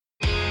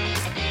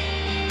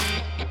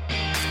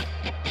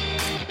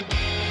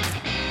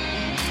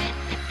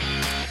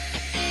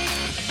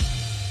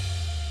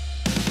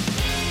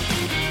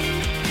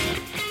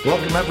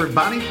Welcome,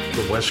 everybody.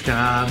 The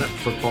WestConn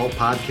Football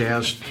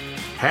Podcast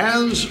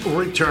has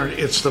returned.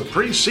 It's the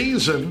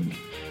preseason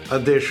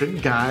edition.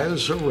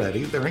 Guys are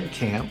ready. They're in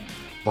camp.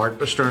 Bart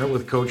Pasterna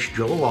with Coach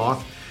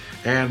Loth.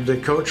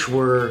 And, Coach,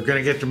 we're going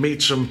to get to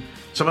meet some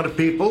of the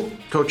people,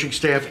 coaching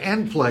staff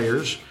and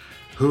players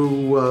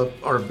who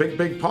are a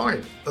big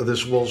part of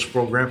this Wolves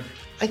program.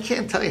 I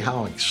can't tell you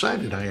how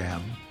excited I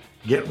am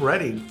getting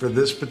ready for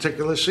this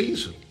particular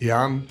season.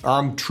 Yeah,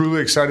 I'm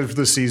truly excited for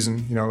the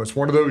season. You know, it's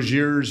one of those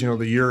years,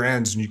 the year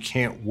ends and you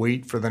can't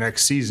wait for the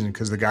next season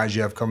because the guys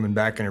you have coming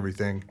back and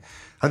everything.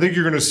 I think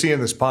you're going to see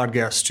in this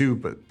podcast too,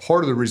 but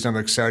part of the reason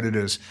I'm excited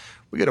is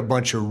we get a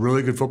bunch of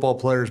really good football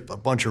players, but a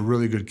bunch of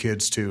really good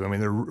kids too. I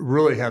mean, they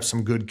really have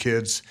some good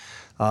kids,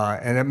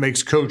 and it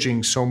makes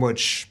coaching so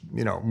much,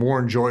 more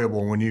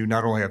enjoyable when you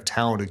not only have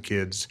talented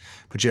kids,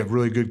 but you have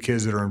really good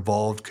kids that are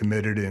involved,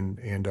 committed,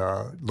 and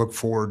look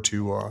forward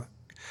to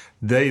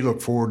they look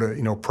forward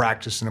to,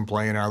 practicing and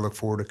playing. I look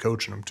forward to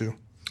coaching them too.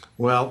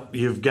 Well,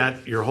 you've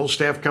got your whole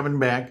staff coming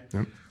back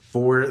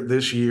for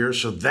this year,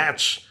 so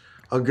that's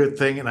a good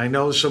thing. And I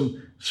know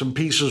some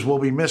pieces will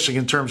be missing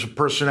in terms of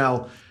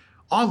personnel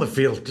on the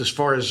field as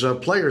far as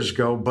players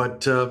go,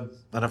 but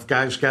enough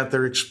guys got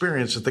their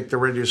experience. I think they're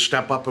ready to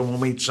step up, and we'll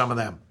meet some of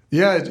them.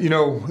 Yeah,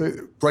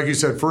 like you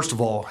said, first of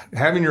all,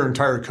 having your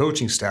entire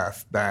coaching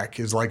staff back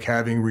is like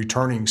having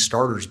returning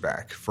starters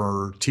back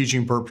for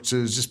teaching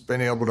purposes, just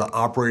being able to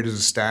operate as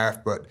a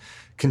staff, but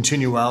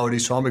continuality.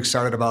 So I'm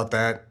excited about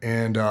that.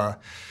 And I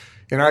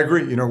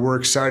agree, we're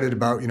excited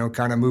about,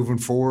 kind of moving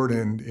forward,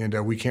 and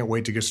we can't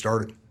wait to get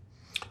started.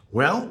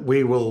 Well,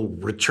 we will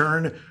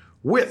return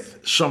with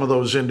some of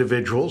those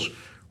individuals.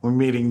 We're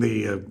meeting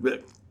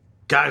the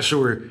guys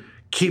who are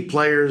key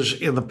players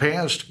in the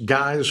past,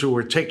 guys who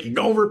are taking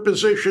over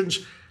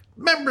positions,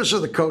 members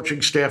of the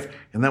coaching staff,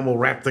 and then we'll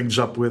wrap things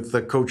up with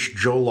Coach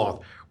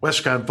Loth.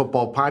 WestConn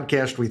Football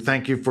Podcast, we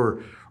thank you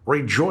for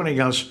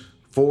rejoining us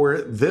for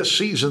this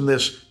season,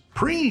 this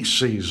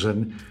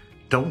preseason.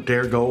 Don't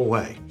dare go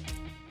away.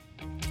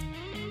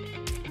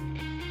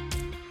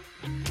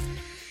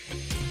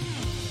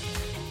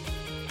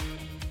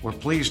 We're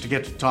pleased to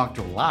get to talk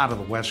to a lot of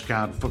the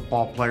WestConn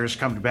football players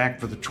coming back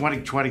for the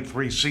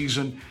 2023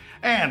 season.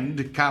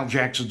 And Kyle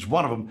Jackson's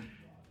one of them.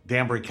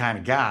 Danbury kind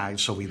of guy,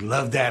 so we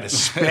love that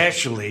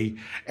especially.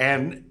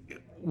 And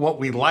what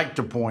we like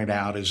to point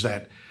out is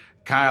that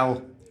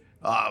Kyle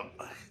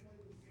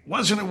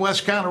wasn't at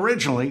WestConn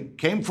originally,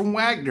 came from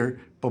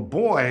Wagner, but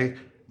boy,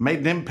 made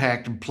an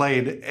impact and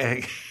played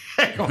a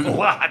heck of a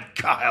lot,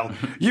 Kyle.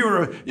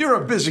 You're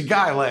a busy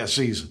guy last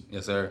season.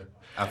 Yes, sir.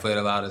 I played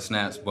a lot of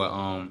snaps, but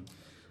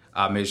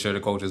I made sure the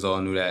coaches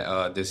all knew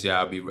that this year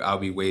I'll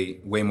be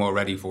way more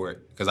ready for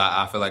it, because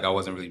I feel like I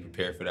wasn't really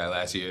prepared for that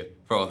last year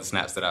for all the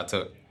snaps that I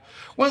took.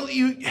 Well,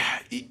 you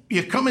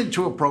come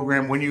into a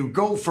program, when you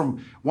go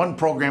from one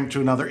program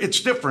to another,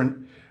 it's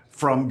different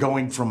from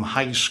going from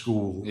high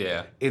school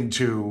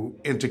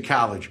into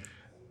college.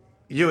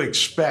 You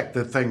expect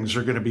that things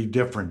are going to be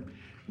different.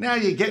 Now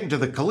you get into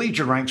the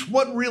collegiate ranks.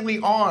 What really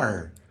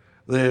are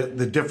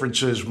the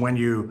differences when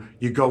you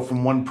go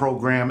from one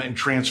program and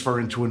transfer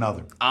into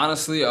another?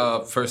 Honestly,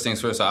 first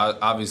things first, I'll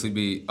obviously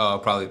be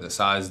probably the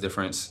size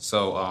difference.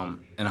 So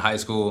in high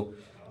school,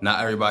 not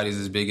everybody's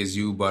as big as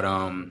you, but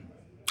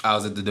I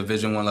was at the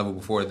Division I level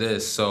before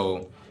this.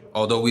 So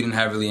although we didn't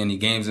have really any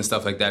games and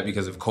stuff like that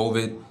because of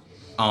COVID,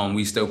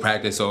 we still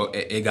practiced. So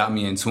it got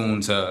me in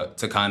tune to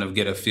kind of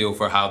get a feel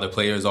for how the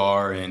players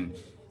are and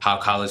how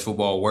college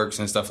football works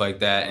and stuff like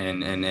that,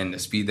 and the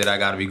speed that I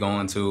got to be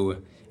going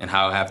to, and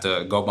how I have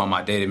to go about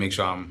my day to make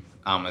sure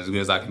I'm as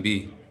good as I can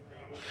be.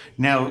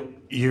 Now,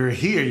 you're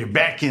here, you're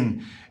back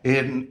in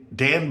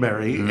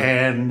Danbury,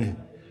 and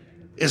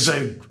is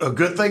it a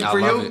good thing for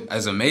you? I love it.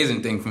 It's an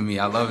amazing thing for me.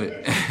 I love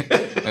it.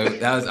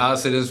 I'll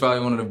say this is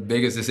probably one of the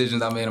biggest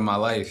decisions I made in my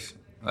life.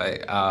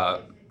 Like,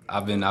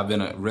 I've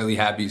been really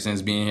happy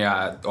since being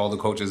here. All the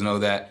coaches know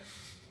that,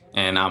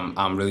 and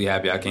I'm really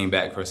happy I came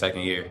back for a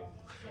second year.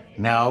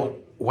 Now,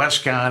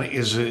 WestConn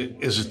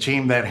is a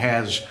team that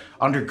has,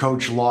 under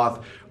Coach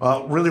Loth,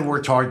 really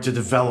worked hard to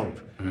develop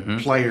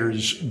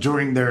players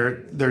during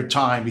their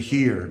time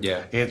here.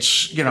 Yeah.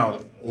 It's,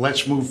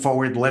 let's move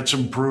forward, let's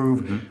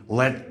improve,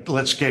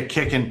 let's get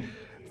kicking.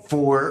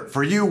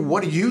 For you,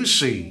 what do you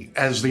see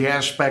as the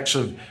aspects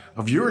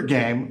of your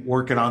game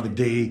working on the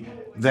D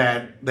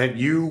that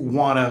you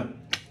want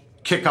to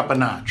kick up a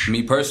notch?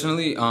 Me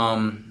personally,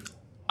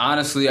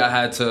 honestly, I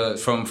had to,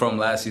 from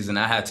last season,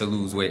 I had to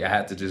lose weight. I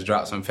had to just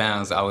drop some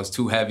pounds. I was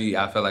too heavy.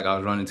 I felt like I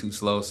was running too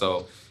slow.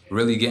 So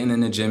really getting in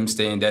the gym,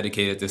 staying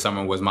dedicated this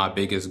summer was my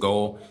biggest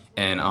goal.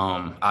 And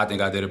I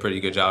think I did a pretty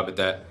good job at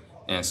that.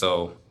 And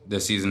so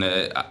this season,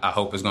 I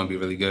hope it's going to be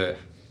really good.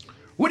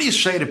 What do you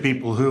say to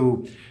people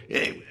who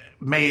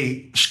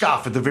may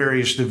scoff at the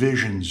various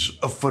divisions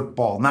of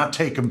football, not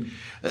take them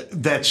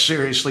that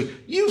seriously?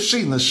 You've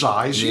seen the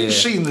size. You've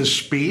seen the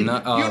speed.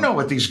 You know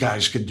what these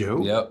guys could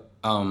do. Yep.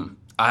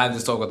 I have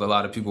this talk with a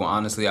lot of people.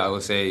 Honestly, I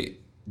would say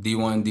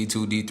D1,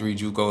 D2, D3,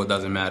 JUCO, it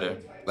doesn't matter.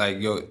 Like,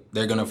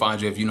 they're gonna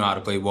find you if you know how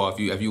to play ball.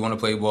 If you want to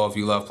play ball, if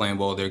you love playing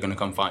ball, they're gonna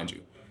come find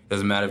you.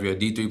 Doesn't matter if you're a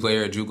D3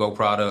 player, a JUCO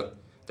product,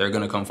 they're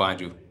gonna come find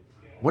you.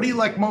 What do you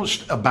like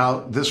most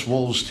about this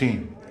Wolves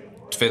team?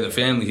 For the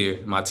family here,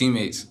 my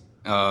teammates.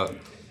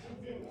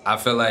 I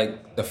feel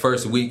like the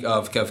first week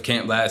of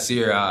camp last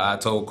year, I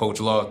told Coach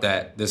Loth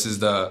that this is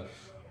the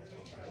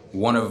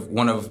one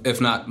of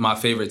if not my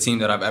favorite team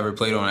that I've ever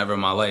played on ever in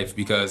my life,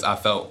 because I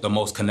felt the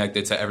most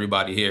connected to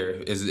everybody here.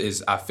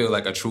 Is I feel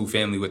like a true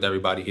family with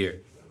everybody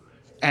here.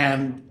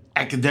 And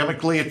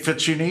academically, it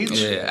fits your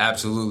needs? Yeah,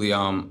 absolutely.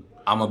 I'm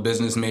a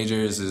business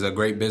major. This is a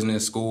great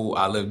business school.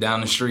 I live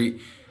down the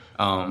street.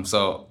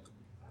 So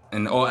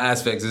in all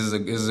aspects, this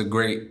is a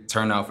great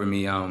turnout for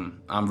me.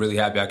 I'm really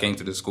happy I came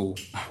to the school.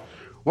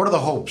 What are the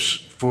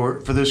hopes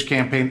for this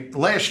campaign?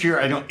 Last year,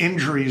 I know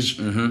injuries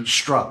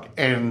struck,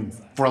 and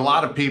for a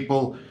lot of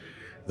people,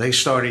 they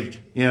started,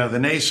 the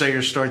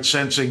naysayers start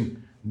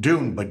sensing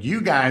doom. But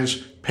you guys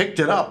picked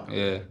it up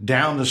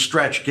down the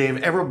stretch,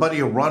 gave everybody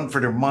a run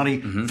for their money,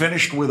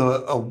 finished with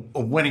a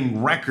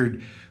winning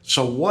record.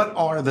 So what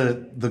are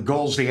the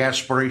goals, the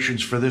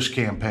aspirations for this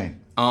campaign?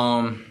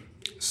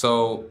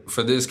 So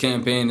for this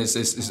campaign,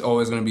 it's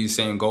always going to be the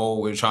same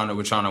goal. We're trying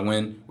to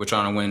win. We're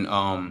trying to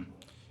win.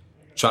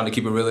 Trying to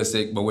keep it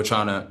realistic, but we're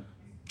trying to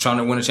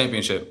win a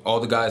championship. All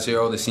the guys here,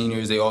 all the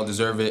seniors, they all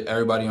deserve it.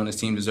 Everybody on this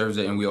team deserves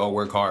it, and we all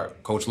work hard.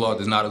 Coach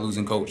Loth is not a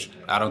losing coach.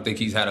 I don't think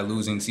he's had a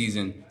losing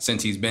season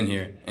since he's been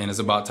here, and it's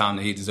about time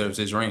that he deserves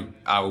his ring.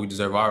 We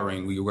deserve our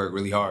ring. We work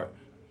really hard.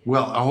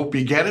 Well, I hope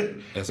you get it.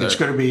 Yes, sir. It's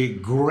going to be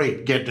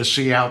great getting to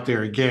see you out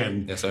there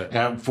again. Yes,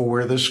 sir.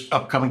 For this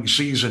upcoming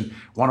season.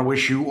 Want to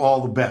wish you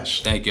all the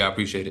best. Thank you. I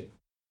appreciate it.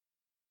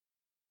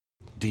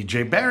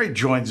 DJ Barry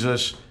joins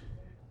us.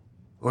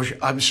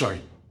 I'm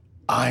sorry,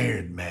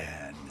 Iron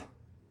Man,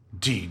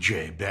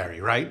 DJ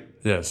Barry, right?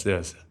 Yes.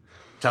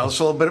 Tell us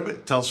a little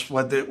bit. Tell us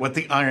what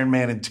the Iron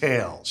Man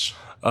entails.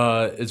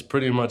 It's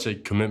pretty much a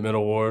commitment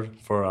award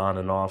for on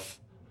and off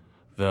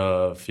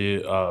the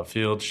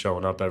field,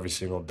 showing up every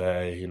single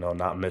day,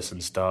 not missing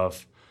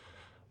stuff,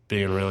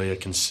 being really a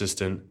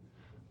consistent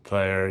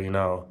player,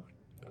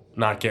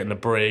 not getting the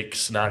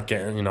breaks, not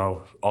getting,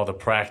 all the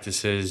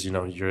practices,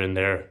 you're in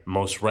there,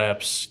 most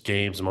reps,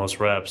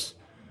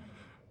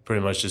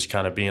 pretty much just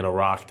kind of being a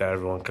rock that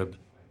everyone could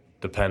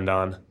depend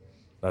on.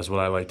 That's what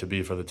I like to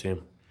be for the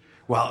team.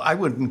 Well, I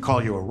wouldn't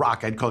call you a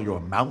rock. I'd call you a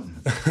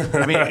mountain.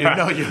 I mean,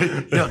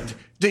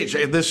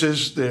 DJ,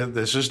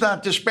 this is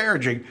not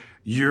disparaging.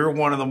 You're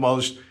one of the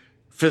most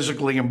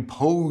physically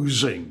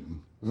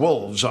imposing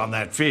Wolves on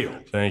that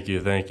field. Thank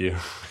you.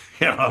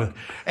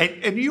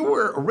 And you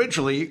were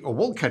originally a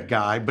Wolcott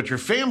guy, but your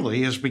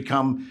family has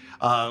become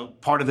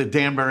part of the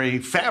Danbury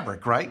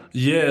fabric, right?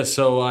 Yeah,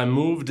 so I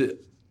moved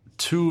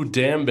to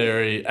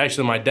Danbury.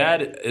 Actually, my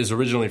dad is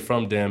originally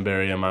from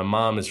Danbury, and my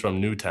mom is from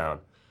Newtown.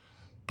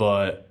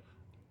 But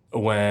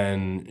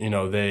when,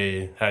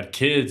 they had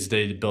kids,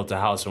 they built a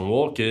house in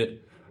Wolcott.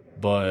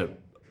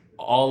 But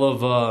all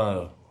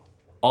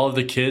of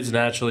the kids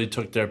naturally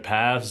took their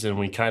paths, and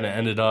we kind of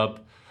ended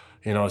up,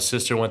 a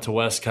sister went to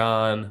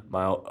WestConn.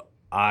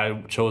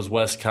 I chose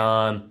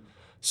WestConn.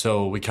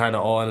 So we kind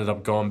of all ended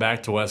up going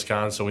back to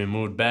WestConn. So we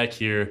moved back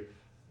here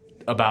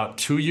about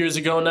 2 years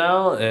ago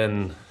now,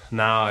 and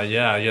now, I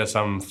guess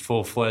I'm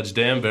full-fledged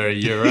Danbury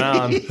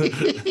year-round.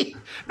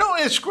 No,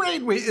 it's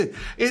great.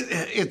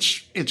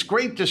 It's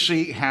great to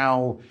see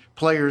how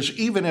players,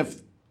 even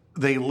if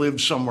they live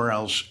somewhere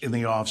else in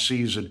the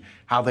off-season,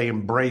 how they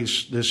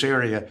embrace this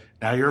area.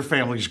 Now your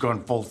family's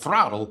gone full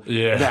throttle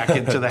back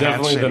into the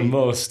Hat City. Definitely the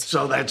most.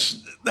 So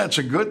that's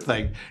a good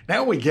thing.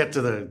 Now we get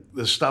to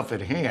the stuff at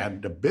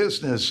hand, the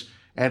business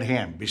at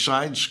hand.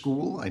 Besides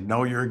school, I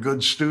know you're a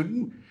good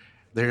student.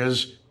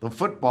 There's the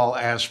football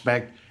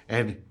aspect.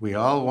 And we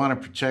all want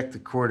to protect the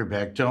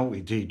quarterback, don't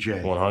we,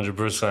 DJ?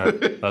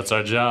 100%. That's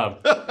our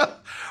job.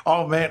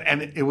 Oh, man.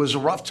 And it was a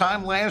rough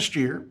time last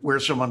year where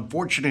some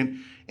unfortunate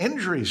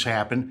injuries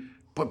happened.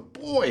 But,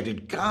 boy,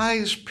 did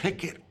guys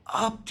pick it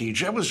up,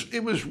 DJ.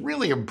 It was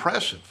really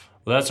impressive.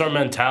 Well, that's our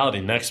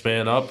mentality. Next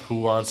man up. Who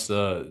wants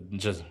to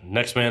just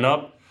next man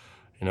up,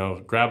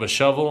 grab a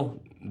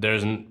shovel.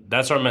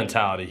 That's our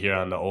mentality here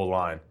on the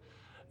O-line.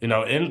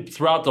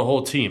 Throughout the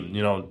whole team,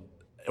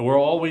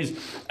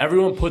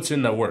 everyone puts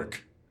in the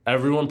work.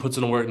 Everyone puts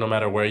in the work no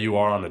matter where you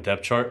are on the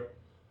depth chart.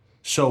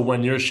 So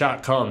when your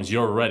shot comes,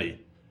 you're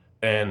ready.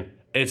 And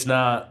it's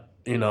not,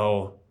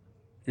 you're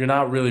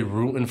not really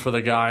rooting for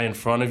the guy in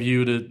front of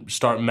you to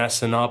start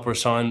messing up or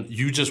something.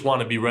 You just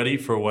want to be ready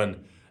for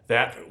when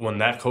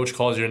that coach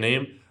calls your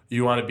name,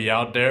 you want to be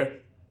out there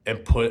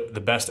and put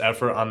the best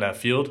effort on that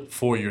field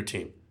for your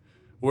team.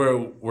 We're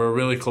a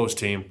really close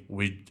team.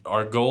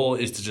 Our goal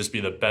is to just be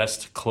the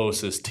best,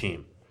 closest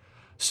team.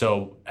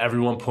 So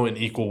everyone putting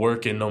equal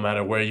work in, no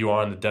matter where you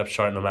are on the depth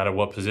chart, no matter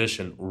what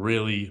position,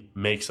 really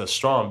makes us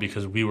strong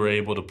because we were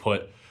able to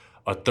put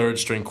a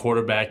third-string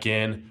quarterback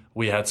in.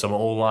 We had some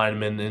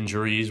O-lineman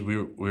injuries. We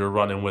were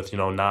running with, we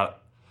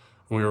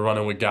were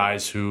running with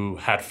guys who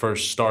had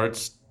first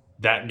starts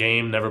that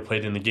game, never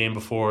played in the game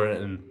before,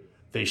 and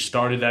they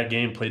started that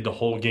game, played the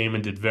whole game,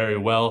 and did very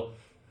well.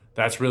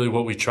 That's really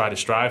what we try to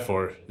strive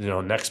for,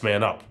 next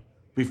man up.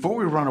 Before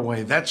we run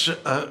away, that's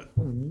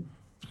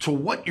to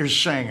what you're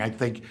saying, I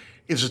think,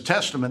 is a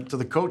testament to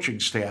the coaching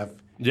staff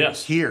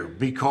here,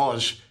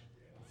 because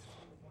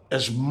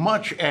as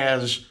much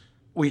as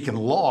we can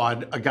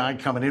laud a guy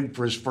coming in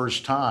for his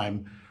first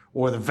time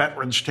or the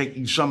veterans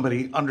taking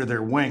somebody under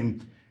their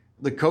wing,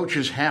 the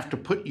coaches have to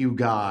put you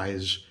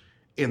guys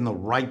in the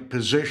right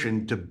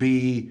position to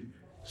be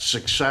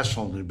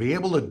successful, to be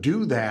able to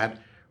do that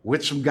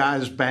with some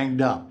guys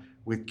banged up,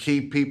 with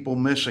key people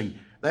missing.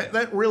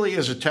 That really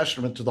is a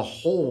testament to the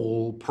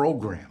whole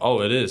program.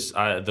 Oh, it is.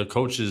 The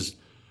coaches,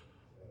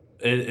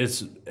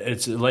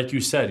 it's like you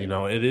said,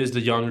 it is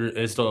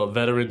it's the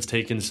veterans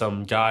taking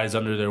some guys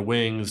under their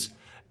wings,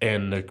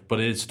 but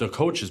it's the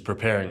coaches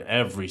preparing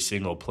every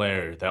single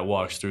player that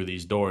walks through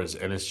these doors,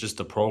 and it's just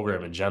the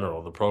program in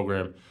general. The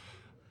program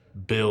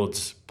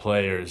builds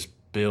players,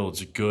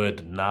 builds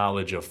good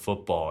knowledge of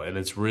football, and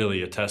it's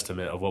really a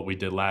testament of what we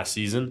did last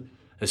season,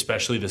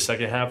 especially the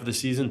second half of the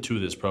season, to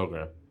this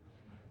program.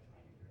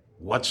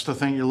 What's the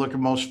thing you're looking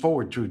most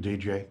forward to,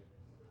 DJ?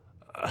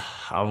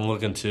 I'm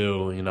looking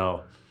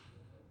to,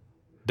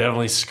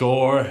 definitely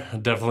score,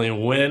 definitely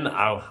win.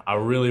 I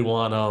really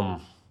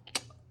want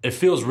it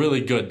feels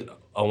really good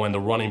when the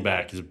running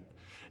back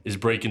is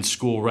breaking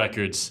school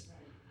records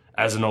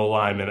as an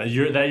O-lineman.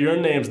 Your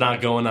name's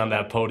not going on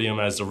that podium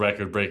as the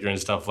record breaker and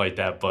stuff like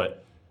that,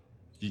 but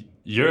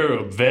you're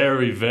a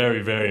very,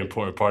 very, very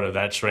important part of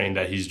that train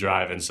that he's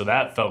driving. So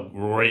that felt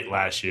great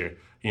last year.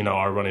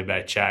 Our running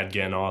back Chad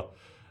getting all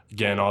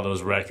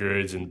those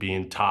records and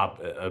being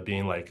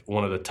being like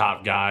one of the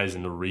top guys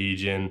in the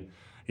region.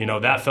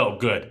 That felt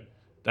good.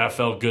 That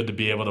felt good to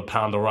be able to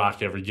pound the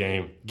rock every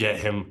game, get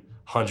him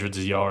hundreds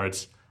of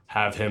yards,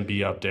 have him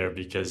be up there,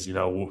 because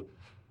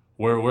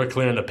we're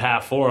clearing the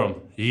path for him.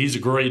 He's a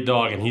great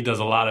dog and he does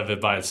a lot of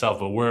it by himself,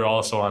 but we're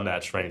also on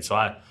that train. So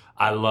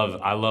I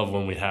love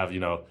when we have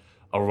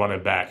a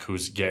running back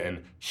who's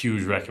getting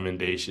huge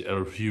recommendation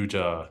or huge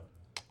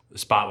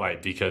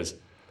spotlight, because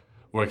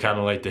we're kind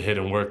of like the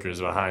hidden workers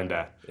behind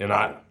that. And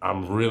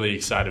I'm really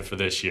excited for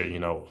this year.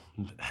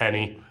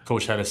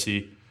 Coach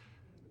Hennessy,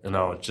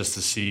 just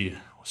to see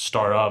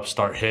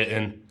start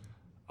hitting.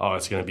 Oh,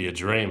 it's going to be a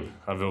dream.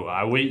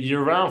 I wait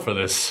year-round for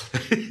this.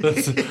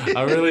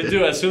 I really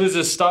do. As soon as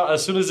it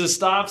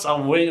stops,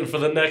 I'm waiting for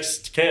the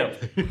next camp.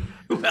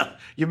 Well,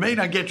 you may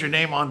not get your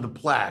name on the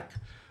plaque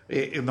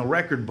in the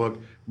record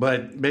book,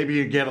 but maybe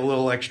you get a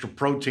little extra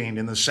protein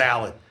in the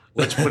salad.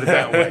 Let's put it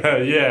that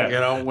way. Yeah,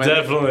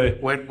 definitely.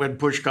 When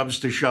push comes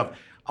to shove.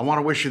 I want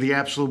to wish you the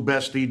absolute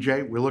best,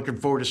 DJ. We're looking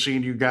forward to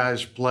seeing you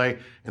guys play,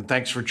 and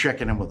thanks for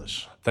checking in with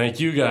us. Thank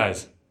you,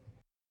 guys.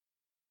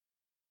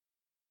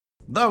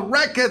 The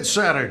Rec-Ed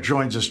Center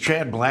joins us,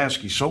 Chad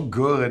Blasky. So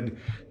good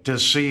to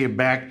see you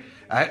back.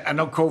 I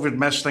know COVID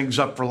messed things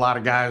up for a lot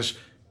of guys.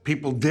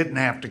 People didn't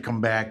have to come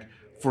back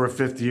for a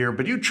fifth year,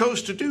 but you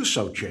chose to do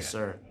so, Chad. Yes,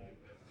 sir.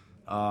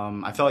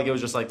 I felt like it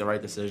was just like the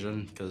right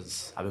decision,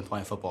 because I've been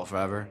playing football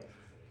forever,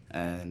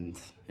 and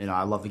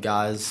I love the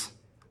guys.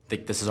 I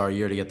think this is our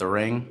year to get the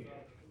ring,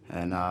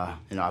 and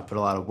I put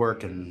a lot of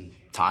work and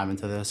time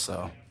into this,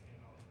 so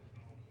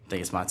I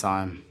think it's my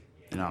time.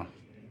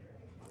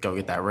 Go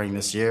get that ring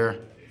this year.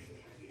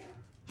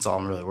 That's all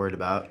I'm really worried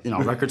about.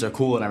 Records are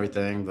cool and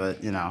everything,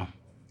 but you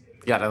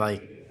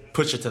gotta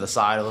push it to the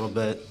side a little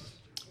bit.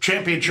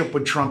 Championship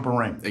would trump a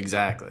ring.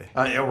 Exactly.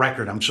 A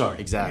record. I'm sorry.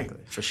 Exactly,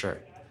 for sure.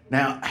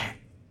 Now,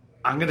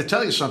 I'm going to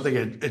tell you something.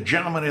 A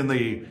gentleman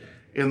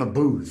in the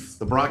booth,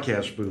 the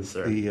broadcast booth,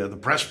 the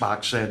press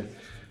box, said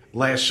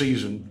last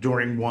season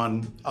during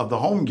one of the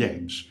home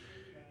games,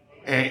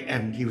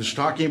 and he was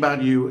talking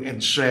about you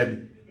and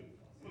said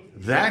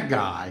that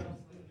guy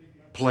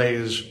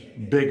plays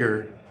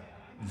bigger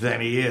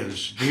than he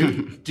is.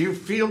 Do you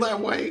feel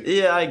that way?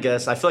 Yeah, I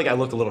guess. I feel like I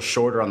look a little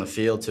shorter on the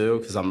field too,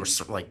 because I'm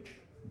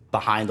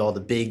behind all the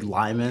big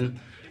linemen,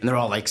 and they're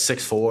all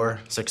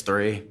 6'4",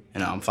 6'3".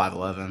 I'm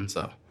 5'11",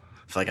 so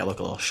I feel like I look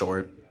a little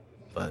short.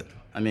 But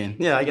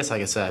yeah, I guess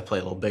like I said, I play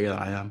a little bigger than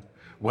I am.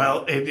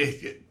 Well,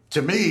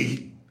 to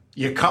me,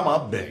 you come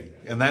up big,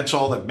 and that's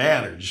all that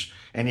matters.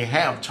 And you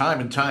have time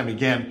and time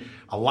again.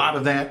 A lot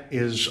of that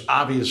is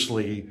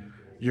obviously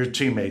your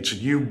teammates,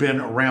 and you've been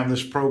around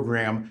this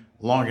program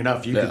long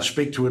enough. You can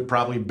speak to it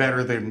probably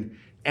better than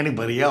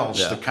anybody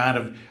else, the kind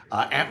of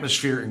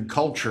atmosphere and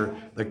culture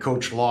that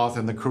Coach Loth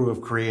and the crew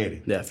have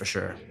created. Yeah, for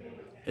sure.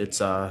 It's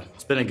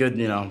been a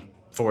good,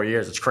 4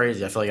 years. It's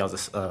crazy. I feel like I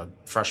was a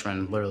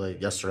freshman literally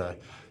yesterday.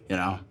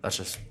 That's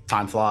just,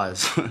 time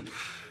flies.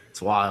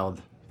 It's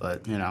wild,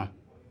 but,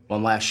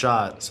 one last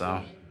shot,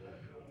 so.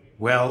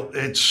 Well,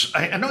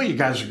 I know you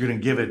guys are going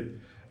to give it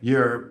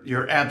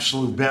your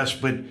absolute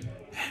best, but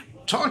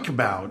talk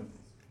about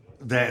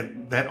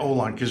that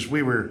O-line, because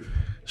we were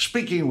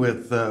speaking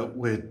with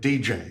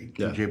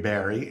DJ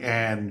Barry,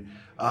 and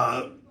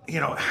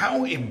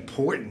how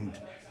important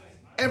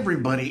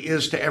everybody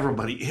is to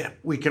everybody.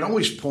 We can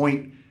always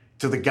point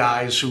to the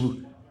guys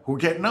who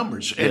get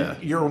numbers,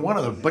 and you're one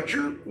of them. But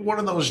you're one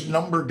of those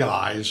number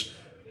guys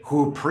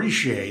who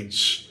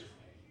appreciates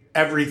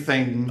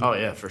everything Oh,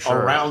 yeah, for sure.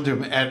 around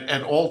him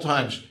at all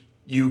times.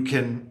 You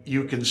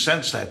can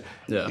sense that.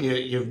 Yeah.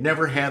 You've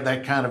never had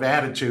that kind of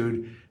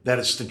attitude that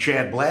it's the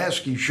Chad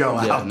Blasky show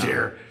out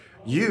there.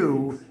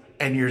 You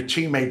and your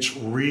teammates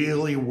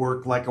really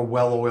work like a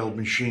well-oiled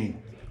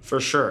machine. For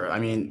sure. I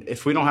mean,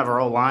 if we don't have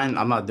our O-line,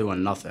 I'm not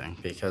doing nothing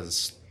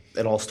because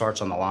it all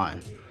starts on the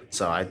line.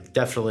 So I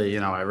definitely,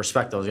 I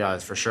respect those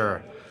guys for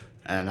sure.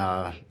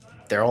 And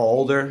they're all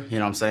older, you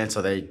know what I'm saying?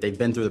 So they've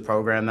been through the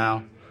program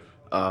now.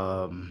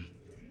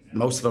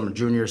 Most of them are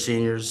juniors,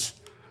 seniors.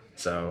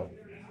 So,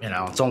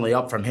 it's only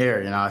up from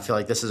here. I feel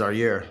like this is our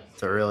year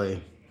to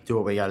really do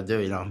what we got to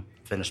do,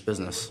 finish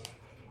business.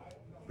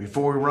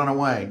 Before we run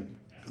away,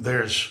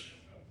 there's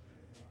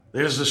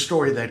the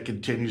story that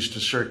continues to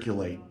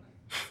circulate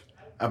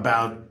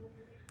about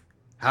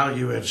how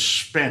you have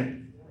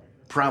spent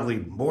probably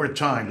more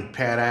time with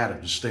Pat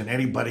Adams than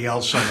anybody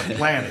else on the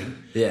planet.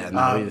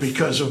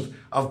 Because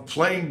of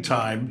playing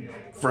time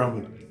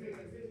from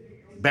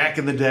back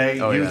in the day,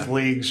 youth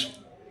leagues,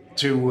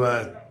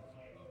 to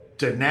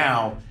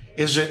now.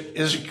 Is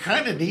it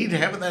kind of neat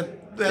having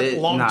that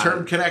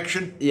long-term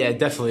connection? Yeah, it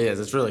definitely is.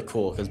 It's really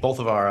cool because both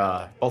of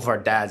our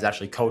dads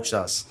actually coached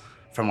us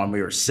from when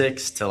we were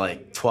 6 to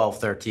like 12,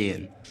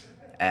 13.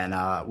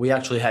 And we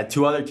actually had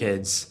 2 other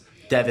kids,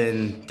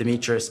 Devin,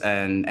 Demetrius,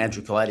 and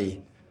Andrew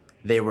Coletti.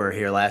 They were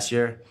here last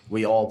year.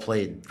 We all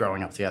played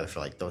growing up together for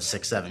like those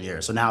 6, 7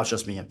 years. So now it's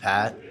just me and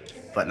Pat.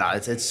 But no,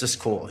 it's just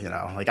cool,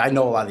 Like I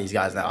know a lot of these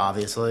guys now,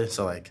 obviously.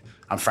 So like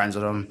I'm friends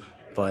with them.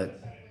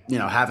 But,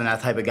 having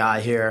that type of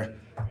guy here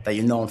that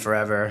you've known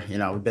forever,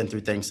 we've been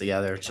through things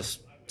together. It's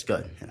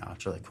good,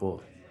 It's really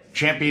cool.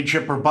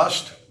 Championship or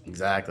bust?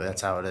 Exactly.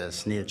 That's how it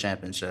is. Need a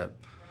championship.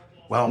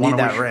 Well, Need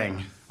that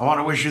ring. I want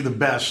to wish you the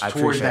best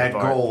toward that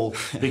goal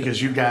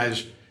because you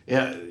guys,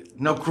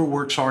 no crew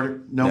works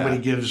harder. Nobody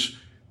gives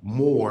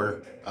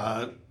more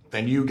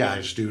than you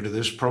guys do to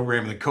this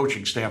program and the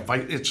coaching staff.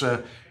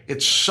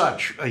 It's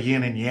such a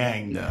yin and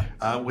yang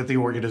with the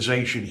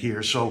organization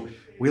here. So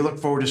we look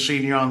forward to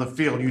seeing you on the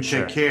field. You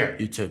take care.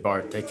 You too,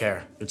 Bart. Take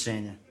care. Good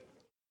seeing you.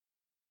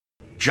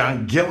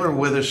 John Giller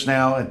with us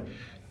now and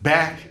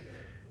back,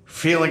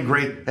 feeling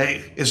great.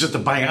 Hey, is it the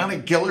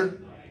bionic Giller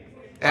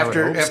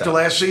after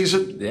last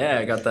season? Yeah,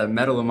 I got that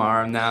metal in my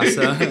arm now,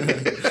 so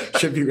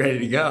should be ready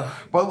to go.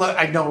 Well,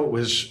 I know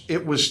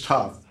it was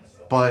tough,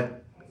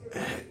 but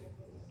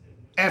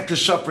after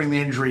suffering the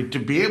injury, to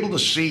be able to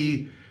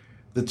see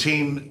the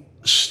team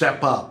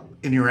step up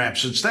in your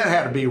absence, that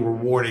had to be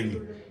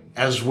rewarding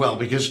as well,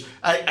 because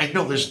I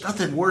know there's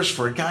nothing worse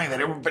for a guy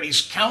that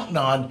everybody's counting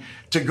on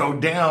to go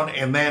down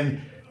and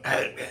then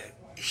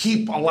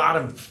heap a lot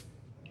of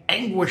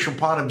anguish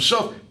upon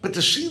himself. But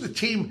to see the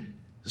team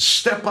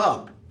step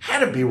up had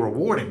to be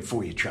rewarding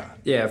for you, John.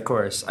 Yeah, of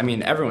course. I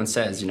mean, everyone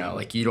says,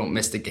 like you don't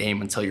miss the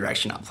game until you're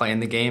actually not playing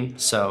the game.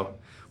 So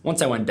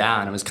once I went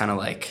down, it was kind of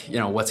like,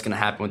 what's going to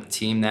happen with the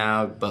team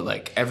now? But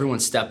like everyone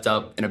stepped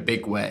up in a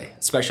big way,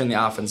 especially on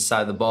the offensive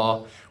side of the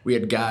ball. We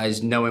had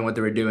guys knowing what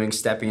they were doing,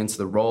 stepping into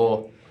the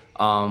role.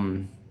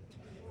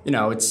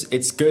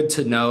 It's good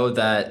to know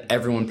that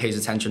everyone pays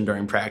attention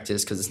during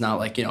practice because it's not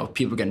like,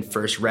 people getting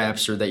first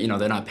reps or that,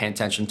 they're not paying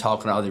attention,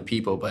 talking to other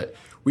people. But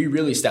we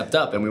really stepped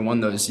up and we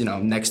won those,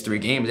 next 3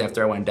 games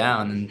after I went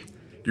down. And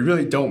you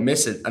really don't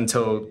miss it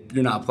until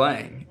you're not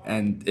playing.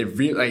 And it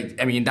really,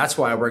 that's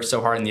why I work so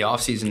hard in the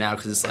offseason now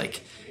because it's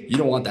like, you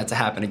don't want that to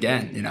happen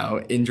again,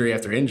 injury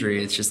after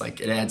injury. It's just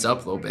like it adds up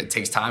a little bit. It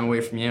takes time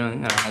away from you.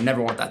 And I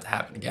never want that to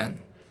happen again.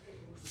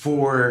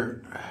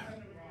 For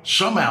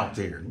some out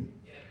there,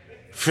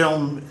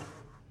 film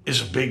is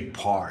a big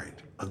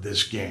part of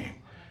this game.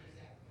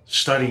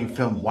 Studying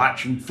film,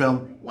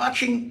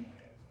 watching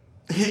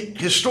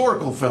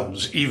historical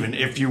films, even,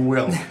 if you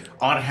will,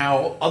 on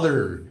how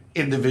other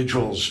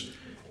individuals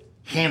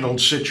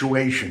handled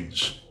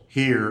situations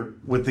here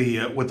with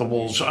the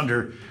Wolves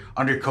under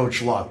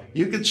Coach Loth.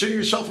 You consider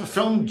yourself a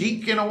film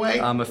geek in a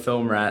way? I'm a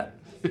film rat.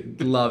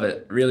 Love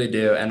it, really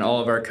do. And all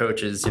of our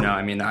coaches, I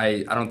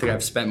don't think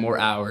I've spent more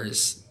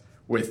hours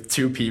with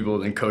 2 people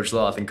than Coach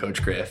Loth and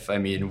Coach Griff.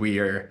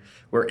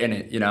 We're in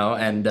it,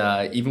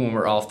 and even when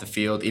we're off the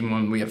field, even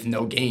when we have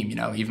no game,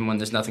 even when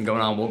there's nothing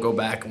going on, we'll go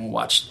back and we'll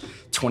watch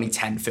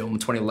 2010 film,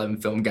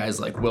 2011 film, guys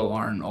like Will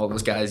Arnn, all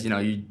those guys,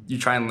 you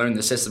try and learn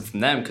the system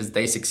from them because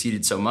they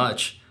succeeded so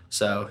much.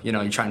 So, you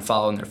try and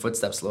follow in their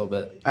footsteps a little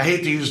bit. I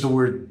hate to use the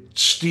word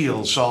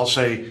steal, so I'll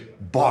say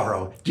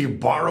borrow. Do you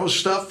borrow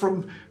stuff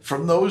from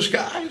those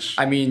guys?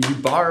 You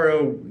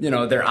borrow,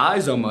 their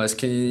eyes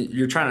almost.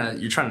 You're trying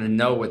to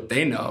know what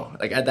they know.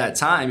 Like at that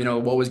time,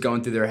 what was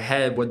going through their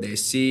head, what they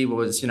see, what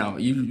was,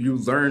 you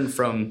learn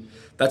from.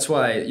 That's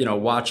why,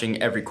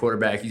 watching every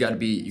quarterback, you got to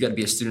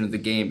be a student of the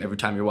game every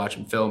time you're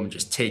watching film and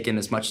just take in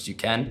as much as you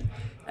can.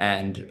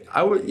 And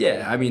I would,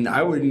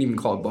 I wouldn't even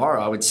call it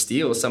borrow. I would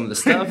steal some of the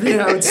stuff.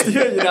 I would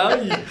steal.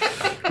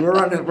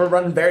 We're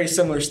running very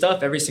similar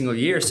stuff every single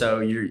year.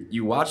 So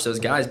you watch those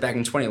guys back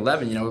in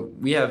 2011.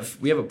 We have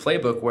a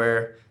playbook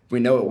where we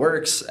know it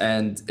works,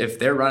 and if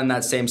they're running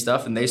that same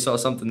stuff and they saw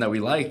something that we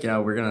like,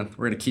 we're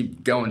gonna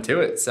keep going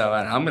to it. So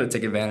I'm gonna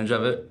take advantage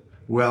of it.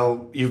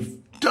 Well,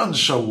 you've done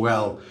so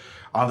well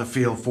on the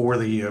field for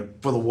the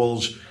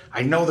Wolves.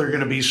 I know there are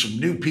going to be some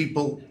new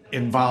people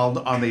involved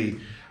on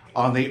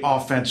the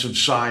offensive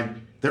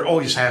side. There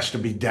always has to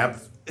be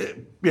depth.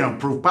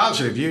 Proof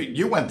positive.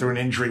 You went through an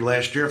injury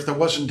last year. If there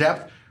wasn't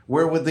depth,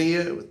 where would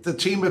the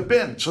team have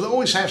been? So there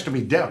always has to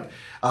be depth.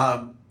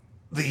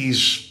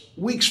 These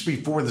weeks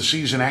before the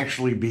season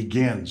actually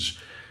begins,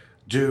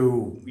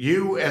 do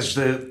you, as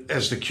the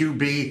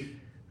QB,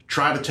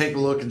 try to take a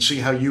look and see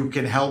how you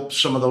can help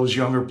some of those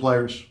younger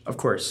players? Of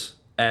course,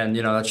 and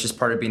that's just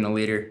part of being a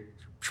leader,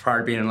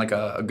 part of being like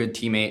a good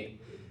teammate.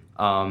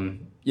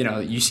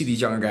 You see these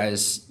younger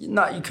guys.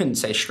 You couldn't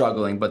say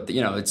struggling, but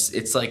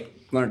it's like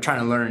trying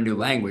to learn a new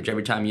language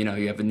every time.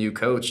 You have a new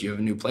coach, you have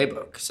a new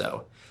playbook.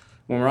 So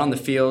when we're on the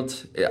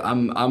field,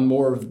 I'm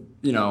more of,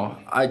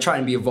 I try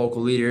and be a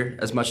vocal leader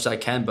as much as I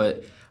can,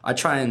 but I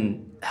try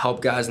and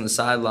help guys on the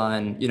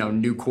sideline,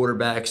 new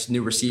quarterbacks,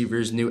 new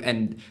receivers,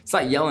 and it's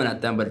not yelling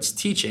at them, but it's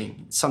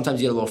teaching.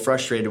 Sometimes you get a little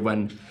frustrated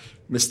when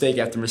mistake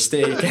after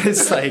mistake, and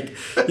it's like,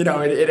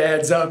 it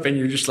adds up, and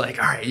you're just like,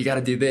 all right, you got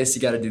to do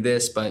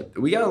this, but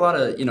we got a lot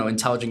of,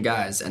 intelligent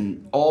guys,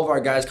 and all of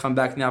our guys come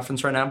back in the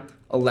offense right now,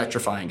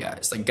 electrifying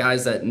guys, like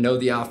guys that know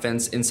the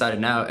offense inside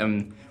and out,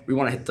 and we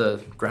want to hit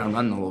the ground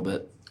running a little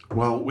bit.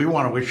 Well, we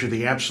want to wish you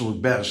the absolute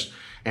best,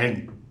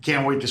 and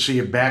can't wait to see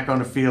you back on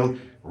the field,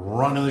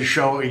 running the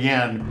show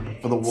again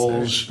for the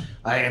Wolves.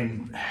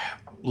 And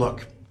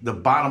look, the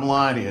bottom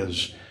line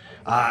is,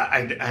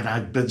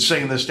 I've been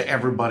saying this to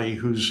everybody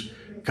who's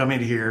come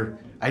in here,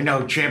 I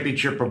know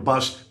championship or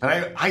bust,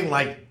 but I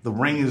like the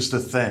ring is the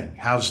thing.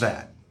 How's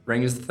that?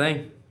 Ring is the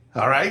thing.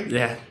 All right?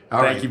 Yeah.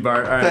 All Thank right. you,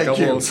 Bart. All right, Thank go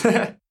you. Wolves.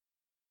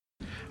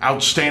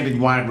 Outstanding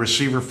wide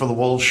receiver for the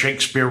Wolves,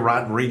 Shakespeare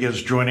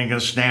Rodriguez, joining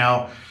us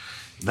now.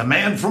 The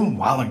man from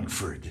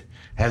Wallingford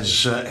has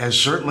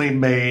certainly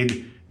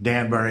made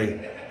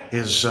Danbury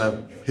his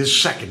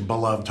second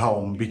beloved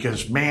home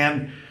because,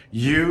 man,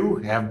 you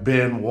have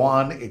been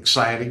one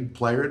exciting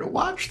player to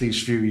watch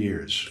these few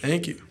years.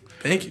 Thank you.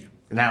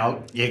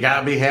 Now, you got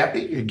to be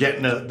happy. You're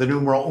getting the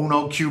numero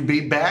uno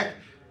QB back.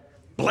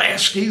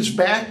 Blasky's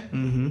back.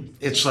 Mm-hmm.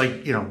 It's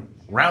like,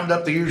 round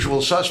up the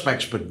usual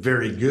suspects, but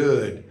very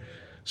good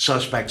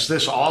suspects.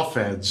 This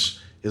offense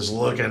is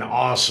looking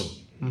awesome.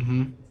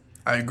 Mm-hmm.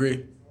 I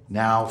agree.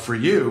 Now, for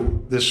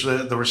you,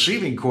 the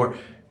receiving corps,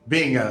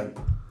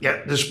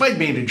 despite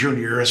being a junior,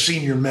 you're a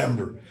senior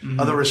member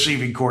of the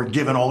receiving corps,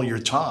 given all your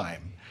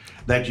time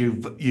that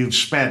you've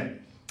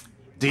spent.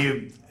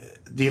 Do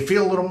you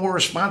feel a little more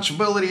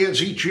responsibility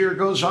as each year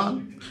goes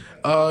on?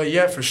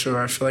 Yeah, for sure.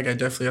 I feel like I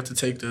definitely have to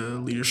take the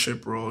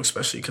leadership role,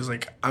 especially because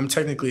I'm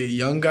technically a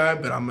young guy,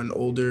 but I'm an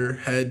older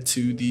head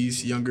to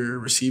these younger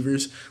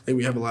receivers. Like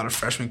we have a lot of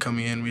freshmen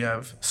coming in. We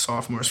have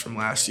sophomores from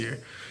last year.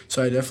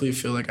 So I definitely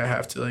feel like I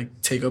have to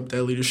take up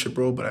that leadership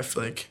role, but I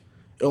feel like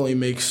it only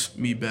makes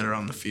me better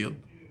on the field.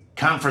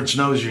 Conference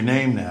knows your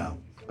name now.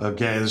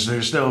 Okay,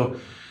 there's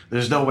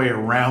no way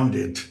around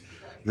it.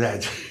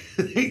 That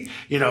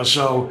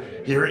so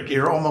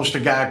you're almost a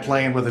guy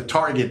playing with a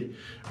target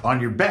on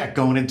your back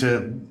going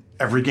into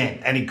every game.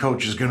 Any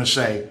coach is going to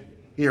say,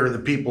 here are the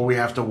people we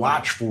have to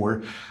watch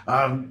for.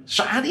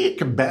 So how do you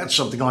combat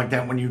something like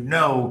that when you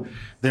know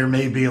there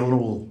may be a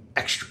little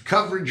extra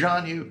coverage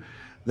on you?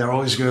 They're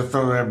always going to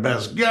throw their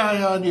best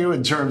guy on you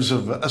in terms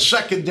of a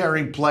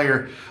secondary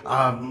player.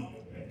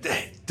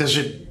 Does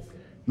it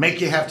make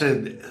you have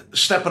to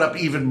step it up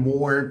even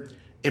more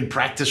in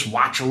practice,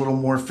 watch a little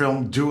more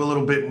film, do a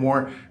little bit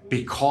more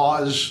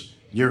because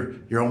you're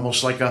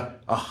almost like a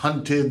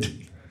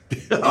hunted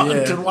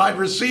wide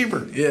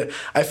receiver? Yeah,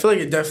 I feel like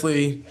it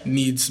definitely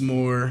needs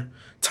more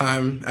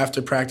time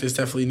after practice,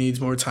 definitely needs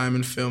more time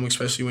in film,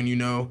 especially when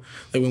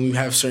when we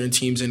have certain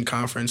teams in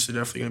conference, they're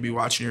definitely going to be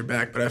watching your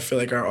back. But I feel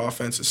like our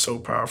offense is so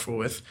powerful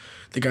with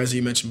the guys that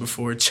you mentioned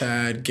before,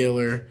 Chad,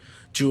 Giller,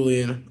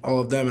 Julian, all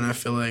of them. And I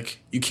feel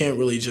like you can't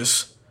really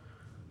just,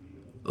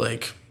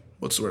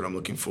 what's the word I'm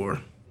looking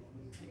for?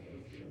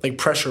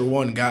 Pressure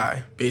one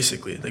guy,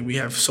 basically. We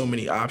have so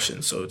many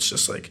options. So it's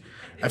just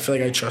I feel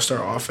like I trust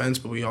our offense,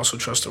 but we also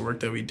trust the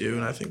work that we do.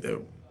 And I think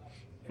that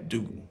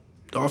the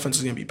offense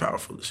is going to be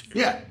powerful this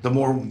year. Yeah, the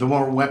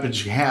more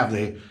weapons you have,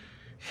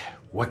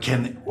 what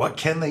can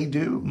they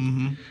do?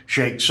 Mm-hmm.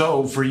 Shake.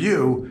 So for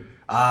you,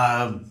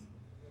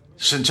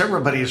 since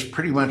everybody has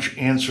pretty much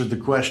answered the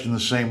question the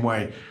same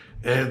way,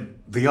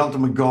 the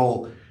ultimate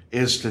goal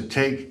is to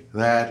take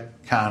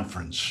that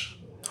conference.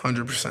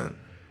 100%.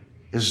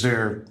 Is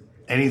there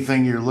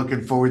anything you're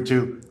looking forward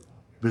to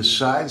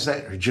besides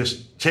that, or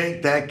just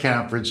take that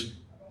conference?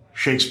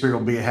 Shakespeare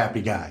will be a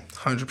happy guy.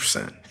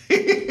 100%.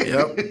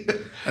 Yep.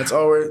 That's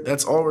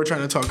all we're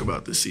trying to talk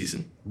about this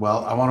season.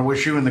 Well, I want to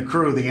wish you and the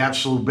crew the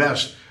absolute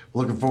best.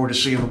 Looking forward to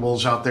seeing the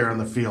Wolves out there on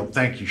the field.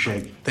 Thank you,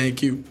 Shake.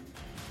 Thank you.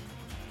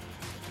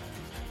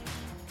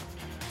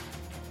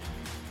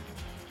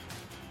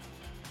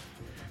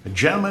 A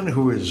gentleman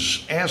who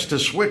is asked to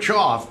switch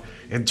off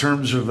in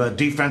terms of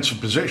defensive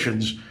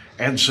positions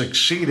and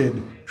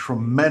succeeded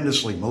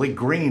tremendously. Malik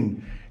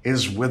Green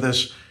is with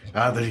us,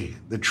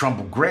 the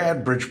Trumbull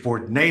grad,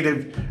 Bridgeport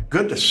native.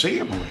 Good to see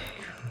you, Malik.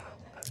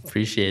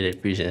 Appreciate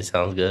it.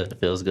 Sounds good. It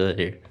feels good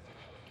here.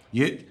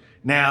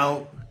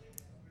 Now,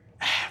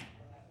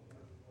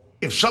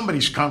 if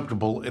somebody's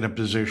comfortable in a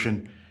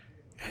position,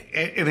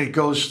 and it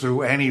goes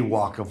through any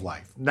walk of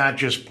life, not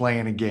just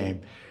playing a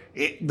game,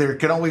 there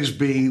can always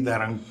be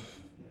that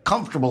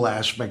uncomfortable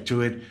aspect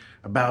to it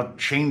about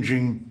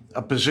changing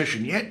a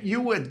position. Yet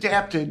you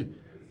adapted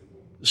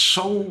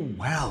so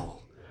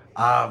well.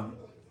 I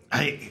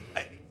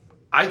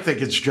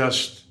think it's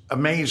just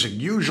amazing.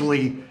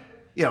 Usually,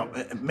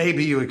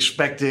 maybe you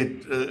expect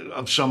it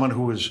of someone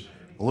who is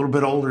a little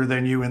bit older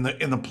than you in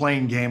the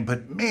playing game,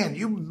 but man,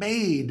 you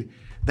made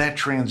that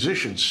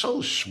transition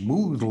so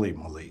smoothly,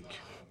 Malik.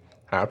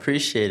 I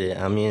appreciate it.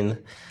 I mean,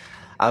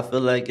 I feel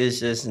like it's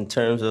just in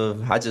terms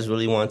of I just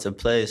really wanted to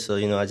play, so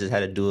I just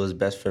had to do what's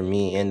best for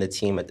me and the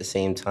team at the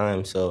same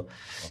time. So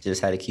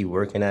just had to keep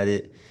working at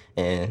it,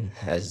 and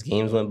as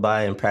games went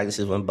by and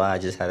practices went by, I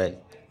just had to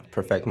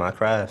perfect my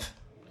craft.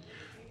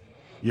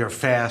 You're a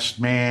fast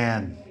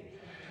man.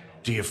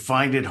 Do you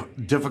find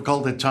it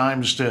difficult at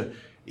times to,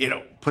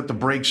 put the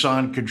brakes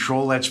on,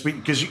 control that speed?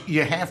 Because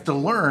you have to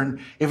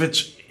learn if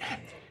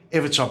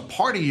it's a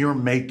part of your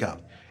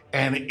makeup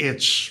and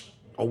it's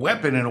a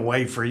weapon in a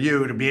way for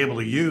you to be able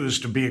to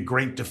use to be a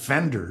great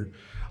defender.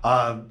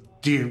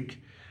 Do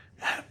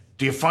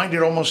you find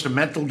it almost a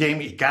mental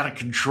game? You got to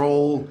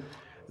control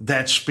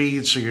that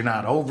speed so you're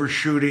not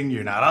overshooting,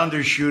 you're not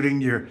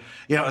undershooting.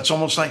 It's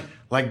almost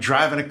like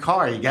driving a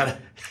car. You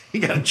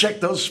gotta check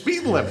those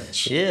speed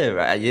limits. Yeah,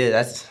 right. Yeah,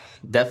 that's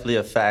definitely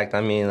a fact.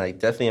 I mean,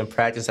 definitely in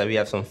practice, we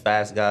have some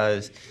fast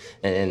guys,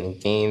 and in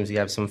games, we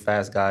have some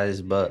fast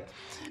guys, but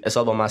it's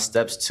all about my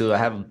steps, too. I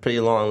have pretty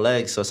long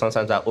legs, so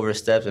sometimes I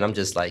overstep, and I'm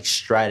just,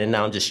 striding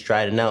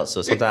out.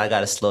 So sometimes I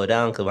got to slow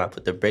down, because when I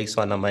put the brakes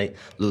on, I might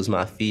lose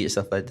my feet and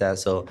stuff like that.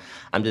 So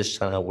I'm just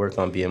trying to work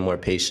on being more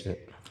patient.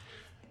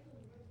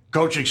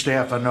 Coaching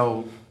staff, I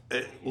know,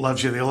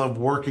 loves you. They love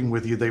working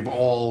with you. They've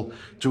all,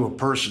 to a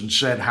person,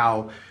 said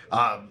how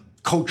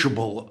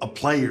coachable a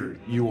player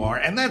you are,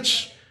 and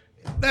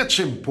that's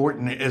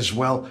important as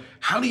well.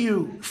 How do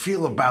you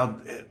feel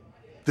about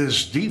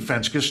this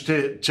defense? Because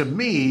to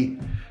me,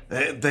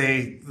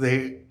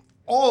 they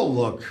all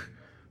look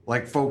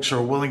like folks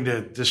are willing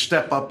to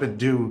step up and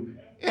do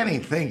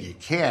anything you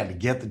can to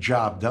get the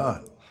job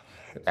done.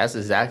 That's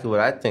exactly what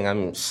I think.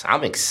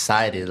 I'm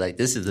excited.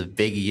 This is a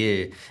big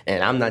year,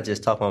 and I'm not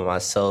just talking about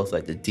myself.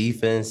 The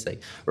defense,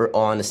 we're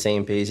all on the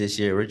same page this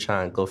year. We're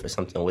trying to go for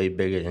something way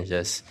bigger than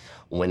just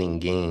winning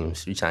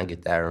games. We're trying to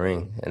get that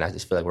ring, and I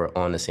just feel like we're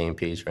on the same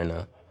page right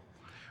now.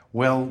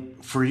 Well,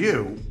 for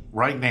you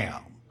right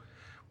now,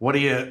 what do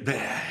you?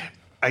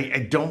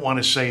 I don't want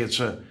to say it's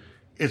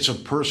a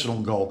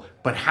personal goal,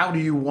 but how do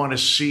you want to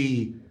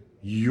see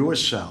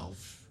yourself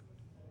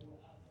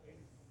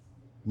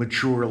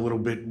mature a little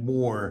bit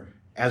more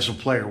as a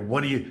player?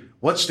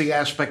 What's the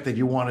aspect that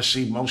you want to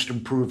see most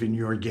improve in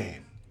your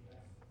game?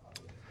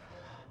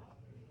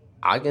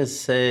 I can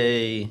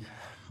say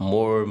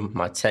more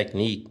my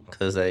technique,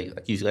 because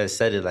like you guys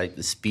said it,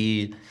 the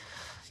speed,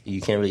 you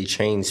can't really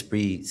train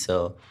speed.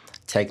 So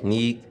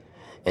technique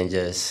and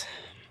just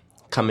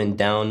coming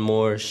down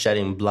more,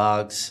 shedding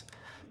blocks,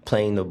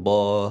 playing the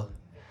ball.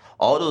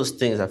 All those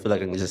things I feel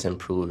like I can just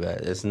improve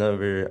at.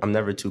 I'm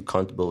never too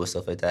comfortable with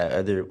stuff like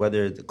that.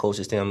 Whether the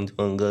coaches think I'm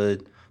doing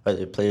good,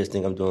 whether the players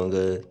think I'm doing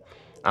good,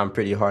 I'm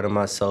pretty hard on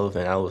myself,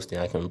 and I always think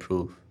I can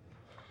improve.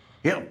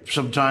 Yeah,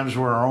 sometimes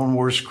we're our own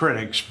worst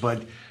critics,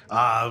 but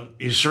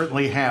you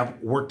certainly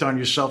have worked on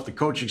yourself. The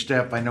coaching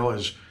staff, I know,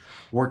 has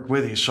worked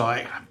with you. So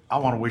I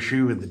want to wish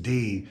you and the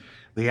D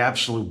the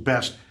absolute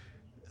best.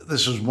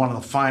 This is one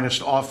of the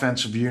finest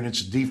offensive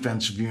units,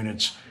 defensive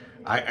units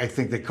I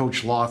think that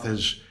Coach Loth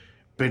has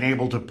been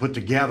able to put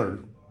together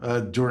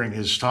during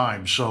his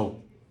time.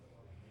 So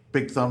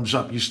big thumbs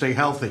up. You stay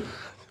healthy.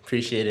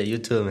 Appreciate it. You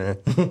too,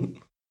 man.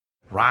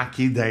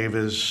 Rocky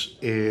Davis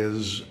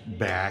is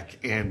back,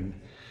 and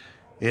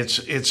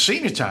it's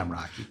senior time,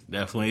 Rocky.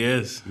 Definitely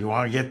is. You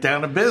want to get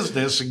down to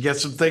business and get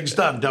some things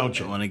done, don't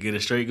you? I want to get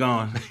it straight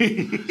going.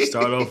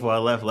 Start off where I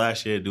left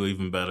last year, do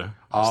even better.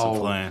 That's the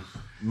plan.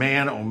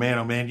 Man, oh man,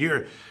 oh man.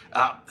 You're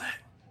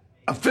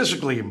a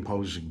physically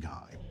imposing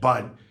guy,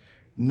 but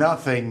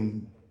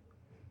nothing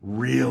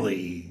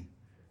really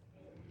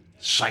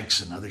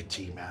psychs another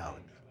team out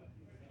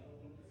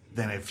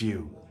than if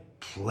you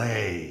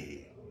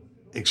play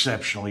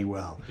exceptionally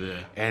well. Yeah.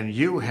 And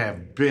you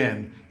have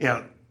been,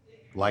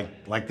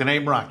 like the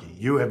name Rocky,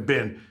 you have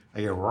been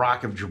a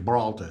Rock of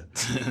Gibraltar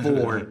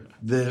for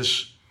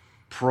this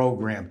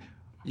program.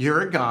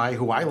 You're a guy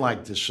who I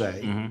like to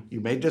say,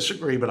 you may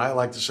disagree, but I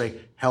like to say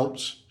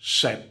helps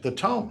set the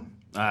tone.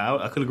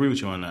 I could agree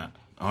with you on that.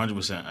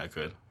 100% I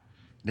could.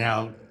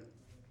 Now,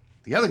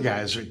 the other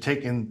guys are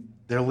taking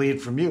their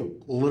lead from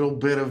you. A little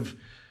bit of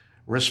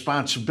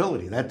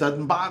responsibility. That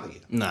doesn't bother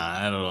you. Nah,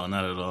 not at all.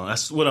 Not at all.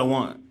 That's what I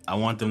want. I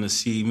want them to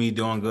see me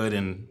doing good,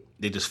 and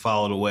they just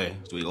follow the way.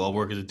 So we all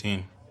work as a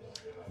team.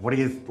 What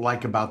do you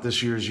like about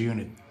this year's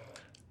unit?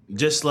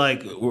 Just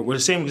like we're the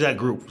same exact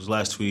group as the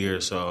last 2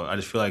 years, so I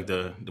just feel like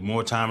the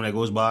more time that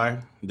goes by,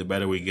 the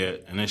better we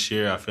get. And this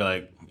year, I feel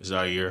like is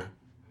our year.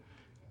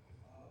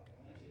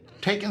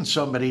 Taking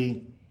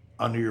somebody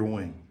under your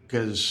wing,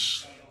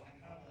 because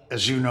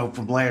as you know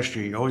from last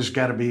year, you always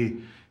got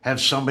to have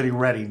somebody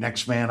ready.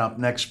 Next man up,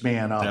 next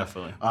man up.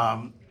 Definitely.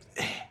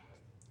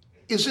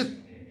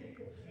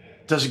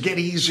 Does it get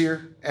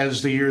easier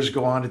as the years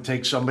go on to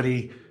take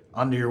somebody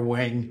under your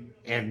wing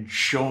and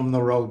show them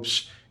the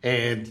ropes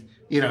and,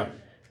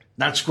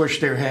 not squish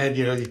their head,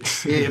 you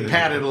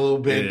pat it a little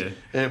bit.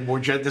 Yeah. More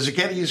does it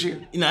get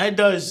easier? It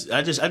does.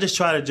 I just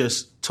try to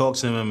just talk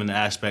to him in the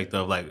aspect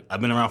of, like,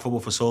 I've been around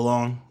football for so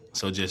long,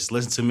 so just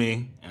listen to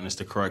me, and it's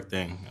the correct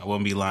thing. I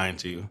wouldn't be lying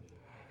to you.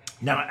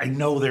 Now, I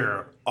know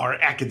there are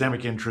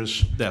academic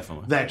interests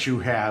Definitely. that you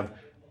have,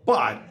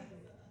 but,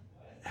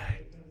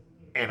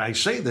 and I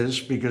say this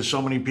because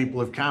so many people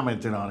have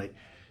commented on it,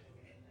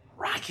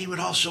 Rocky would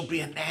also be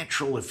a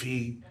natural if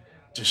he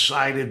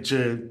decided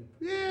to,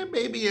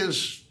 maybe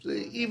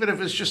even if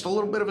it's just a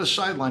little bit of a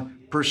sideline,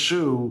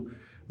 pursue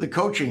the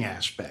coaching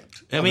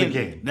aspect of the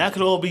game. That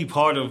could all be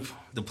part of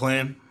the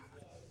plan.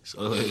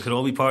 So it could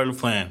all be part of the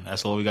plan.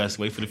 That's all we got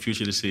to wait for the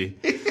future to see.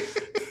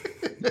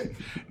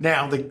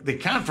 Now, the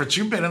conference,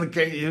 you've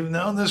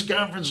known this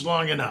conference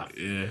long enough.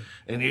 Yeah.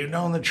 And you've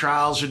known the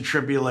trials and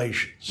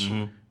tribulations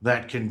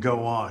that can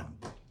go on.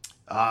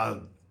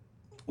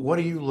 What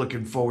are you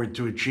looking forward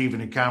to achieving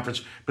in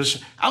conference?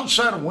 Because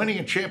outside of winning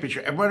a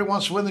championship, everybody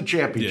wants to win the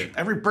championship. Yeah.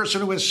 Every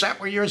person who has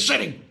sat where you're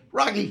sitting,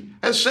 Rocky,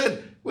 has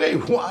said, we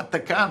want the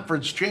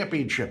conference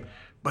championship.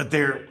 But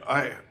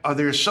are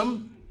there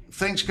some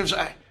things, because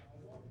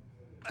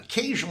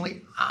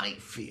occasionally I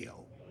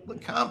feel the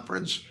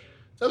conference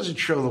doesn't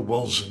show the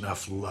Wolves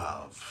enough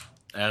love.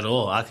 At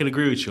all. I could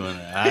agree with you on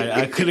that.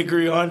 I could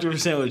agree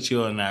 100% with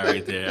you on that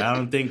right there. I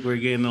don't think we're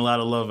getting a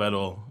lot of love at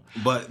all.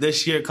 But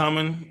this year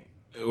coming,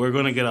 we're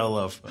going to get our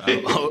love.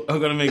 I'm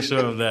going to make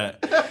sure of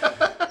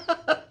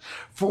that.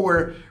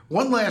 For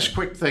one last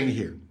quick thing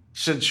here,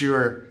 since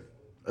you're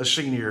a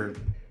senior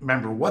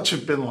member, what's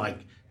it been like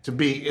to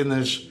be in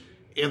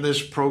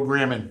this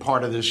program and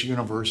part of this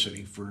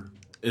university for?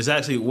 It's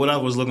actually what I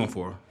was looking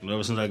for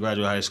ever since I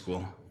graduated high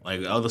school.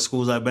 Like other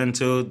schools I've been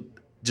to,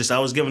 I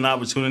was given the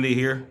opportunity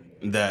here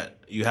that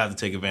you have to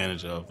take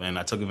advantage of. And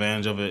I took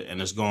advantage of it,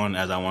 and it's going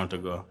as I wanted to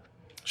go.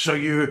 So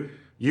you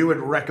would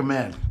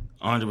recommend?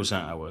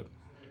 100% I would.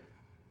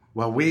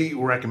 Well, we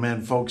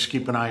recommend folks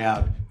keep an eye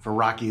out for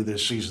Rocky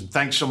this season.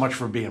 Thanks so much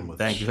for being with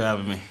us. Thank you for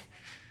having me.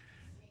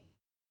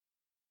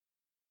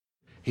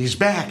 He's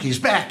back.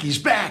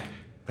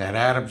 Pat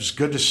Adams,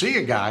 good to see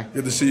you, guy.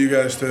 Good to see you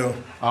guys, too.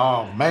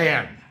 Oh,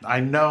 man. I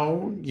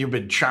know you've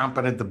been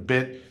chomping at the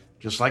bit,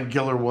 just like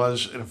Giller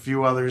was and a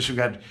few others who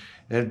got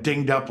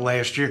dinged up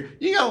last year.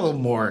 You got a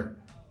little more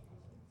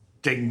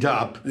dinged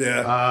up.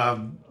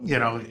 Yeah.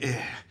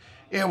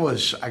 It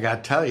was, I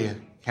got to tell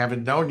you,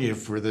 haven't known you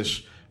for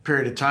this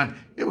period of time,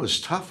 it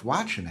was tough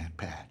watching that,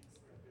 Pat.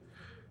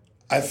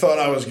 I thought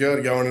I was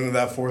good going into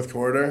that fourth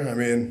quarter. I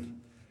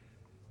mean,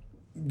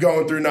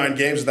 going through 9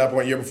 games at that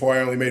point, year before I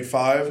only made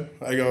 5.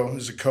 I go, it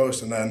was a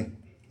coast, and then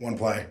one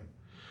play.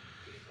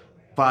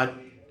 But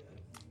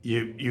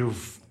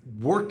you've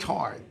worked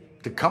hard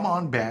to come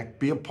on back,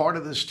 be a part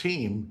of this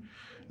team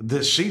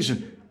this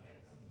season.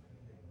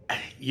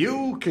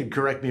 You can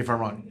correct me if I'm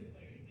wrong.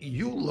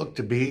 You look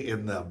to be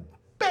in the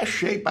best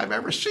shape I've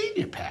ever seen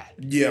you, Pat.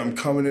 Yeah, I'm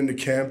coming into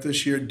camp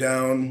this year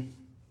down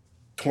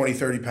 20,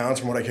 30 pounds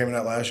from what I came in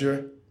at last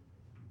year.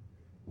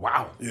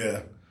 Wow.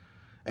 Yeah.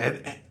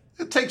 And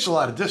it takes a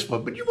lot of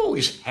discipline, but you've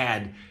always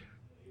had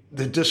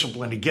the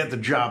discipline to get the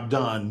job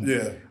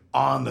done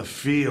on the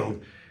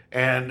field.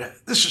 And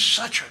this is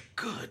such a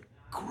good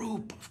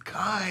group of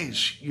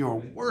guys you're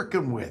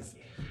working with.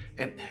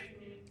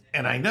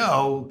 And I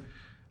know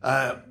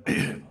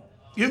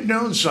you've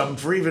known some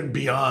for even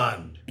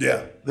beyond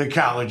the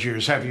college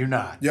years, have you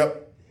not?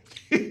 Yep.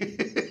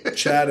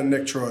 Chad and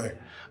Nick Troy.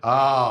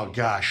 Oh,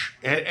 gosh.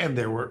 And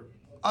there were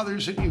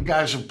others that you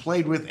guys have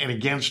played with and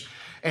against.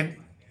 And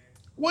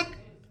what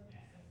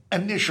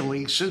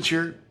initially, since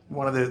you're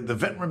one of the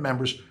veteran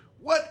members,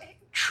 what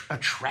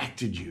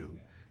attracted you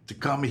to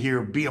come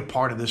here, be a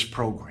part of this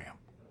program?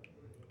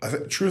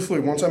 Truthfully,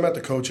 once I met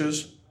the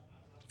coaches,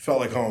 felt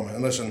like home.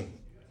 And listen,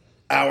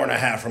 hour and a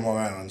half from Long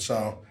Island,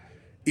 so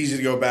easy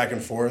to go back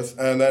and forth.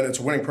 And then it's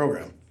a winning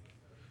program.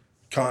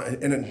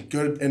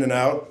 Good in and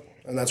out,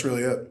 and that's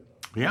really it.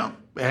 Yeah,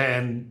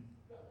 and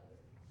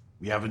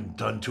you haven't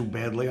done too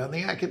badly on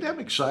the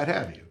academic side,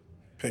 have you?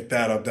 Pick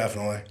that up,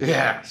 definitely.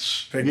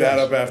 Yes. Pick that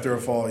up after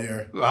a fall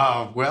year.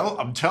 Well,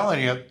 I'm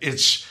telling you,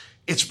 it's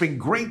been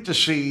great to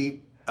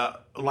see a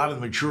lot of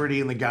the maturity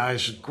in the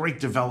guys, great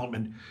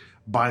development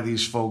by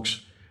these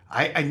folks.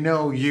 I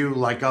know you,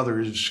 like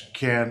others,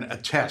 can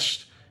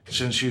attest,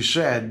 since you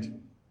said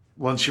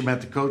once you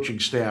met the coaching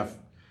staff,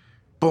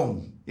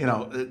 boom,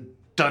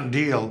 done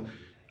deal.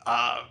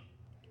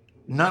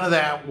 None of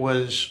that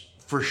was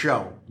for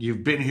show.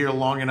 You've been here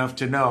long enough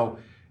to know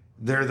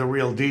they're the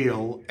real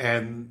deal,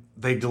 and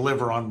they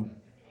deliver on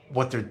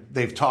what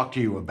they've talked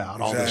to you about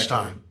all this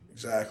time.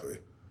 Exactly.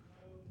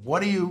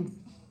 What do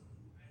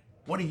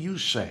you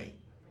say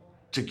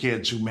to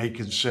kids who may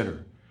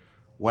consider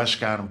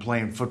WestConn and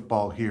playing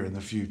football here in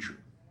the future?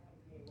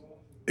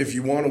 If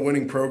you want a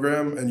winning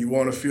program and you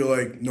want to feel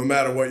like no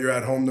matter what, you're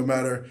at home, no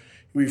matter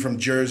you're from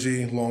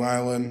Jersey, Long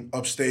Island,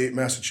 upstate,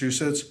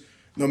 Massachusetts,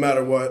 no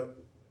matter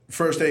what,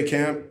 first day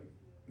camp,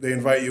 they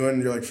invite you in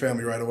and you're like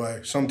family right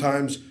away.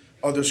 Sometimes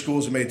other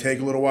schools, it may take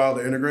a little while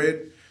to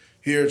integrate.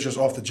 Here, it's just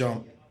off the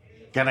jump.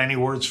 Got any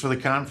words for the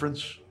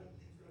conference?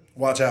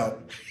 Watch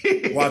out.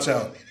 Watch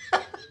out.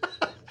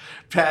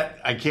 Pat,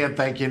 I can't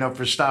thank you enough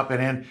for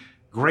stopping in.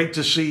 Great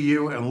to see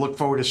you and look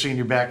forward to seeing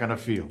you back on the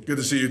field. Good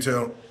to see you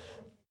too.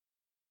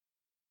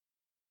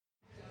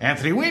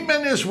 Anthony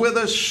Weedman is with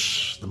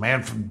us, the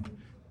man from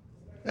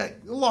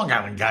Long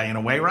Island guy in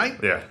a way, right?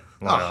 Yeah,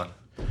 Long Island.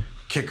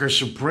 Kicker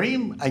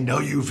supreme. I know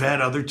you've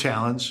had other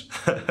talents.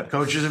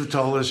 Coaches have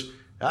told us,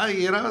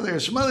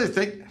 there's some other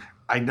thing.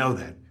 I know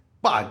that.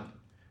 But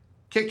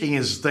kicking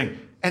is the thing.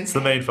 And it's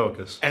the main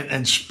focus.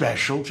 And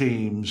special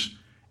teams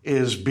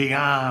is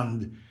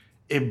beyond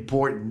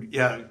important.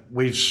 Yeah,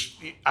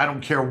 I don't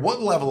care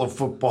what level of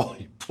football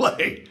you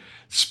play.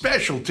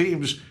 Special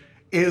teams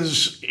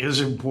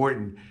is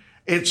important.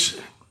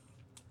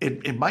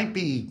 It might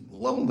be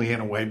lonely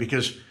in a way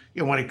because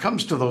when it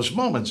comes to those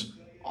moments,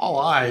 all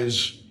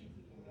eyes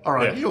are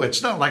on you.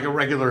 It's not like a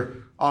regular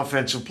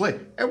offensive play.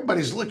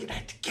 Everybody's looking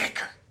at the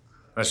kicker.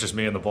 That's just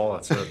me and the ball.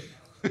 That's it.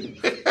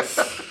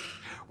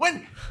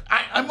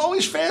 I'm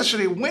always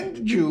fascinated. When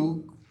did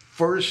you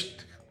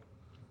first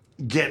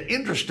get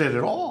interested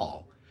at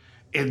all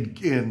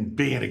in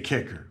being a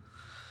kicker,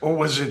 or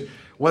was it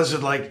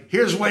like,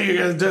 here's what you're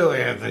going to do,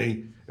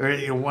 Anthony,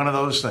 or one of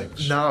those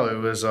things? No, it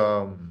was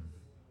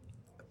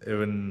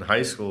in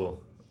high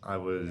school. I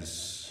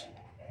was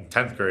in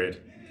 10th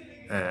grade,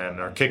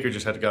 and our kicker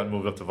just had gotten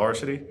moved up to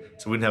varsity,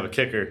 so we didn't have a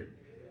kicker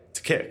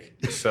to kick.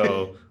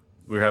 So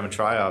we were having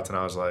tryouts, and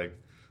I was like,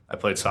 I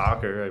played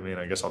soccer. I mean,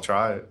 I guess I'll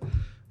try it.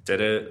 Did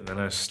it, and then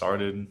I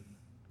started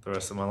the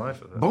rest of my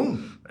life with it.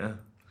 Boom. Yeah.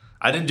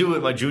 I didn't do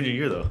it my junior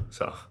year, though.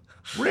 So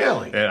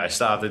Really? Yeah, I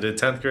stopped. I did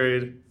 10th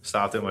grade,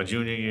 stopped it my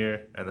junior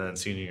year, and then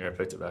senior year I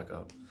picked it back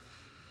up.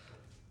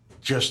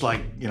 Just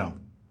like,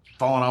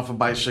 falling off a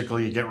bicycle,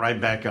 you get right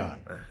back on.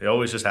 You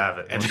always just have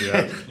it.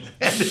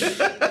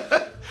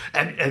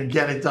 And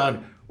get it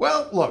done.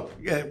 Well, look,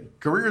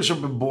 careers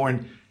have been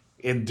born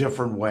in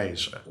different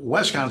ways.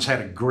 WestConn's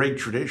had a great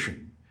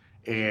tradition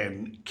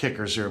in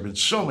kickers. There have been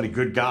so many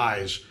good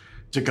guys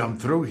to come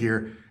through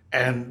here.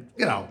 And,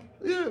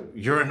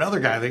 you're another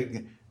guy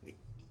that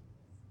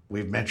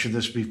we've mentioned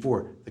this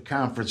before. The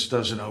conference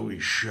doesn't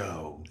always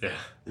show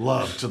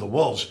love to the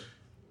Wolves.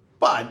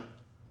 But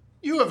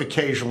you have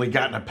occasionally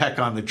gotten a peck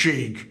on the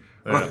cheek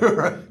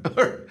or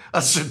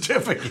a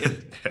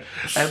certificate,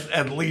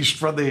 at least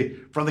from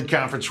the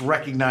conference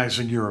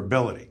recognizing your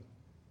ability.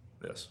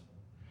 Yes.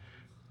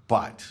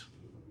 But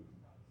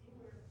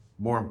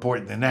more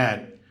important than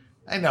that,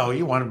 I know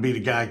you want to be the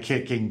guy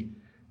kicking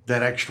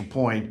that extra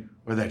point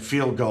or that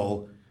field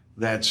goal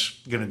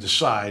that's going to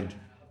decide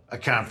a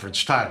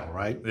conference title,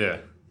 right? Yeah.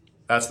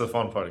 That's the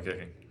fun part of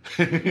kicking.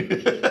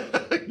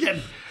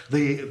 Again,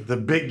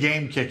 the big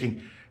game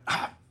kicking.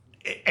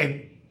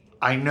 And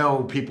I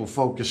know people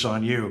focus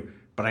on you,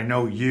 but I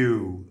know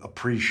you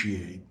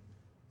appreciate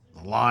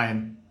the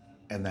line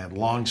and that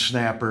long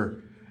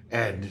snapper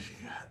and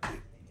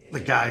the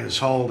guy who's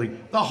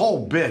holding the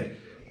whole bit.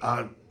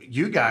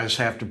 You guys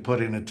have to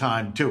put in a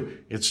time too.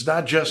 It's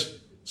not just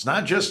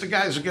the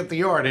guys who get the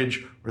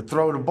yardage or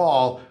throw the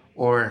ball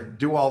or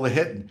do all the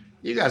hitting.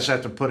 You guys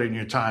have to put in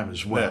your time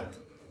as well.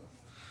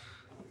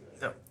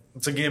 Yeah.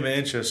 It's a game of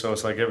inches, so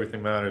it's like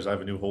everything matters. I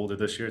have a new holder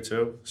this year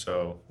too,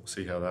 so we'll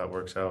see how that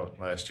works out.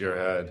 Last year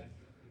I had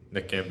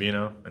Nick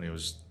Gambino, and he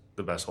was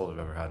the best holder I've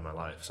ever had in my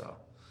life. So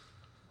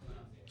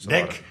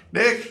Nick,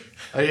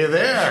 are you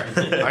there?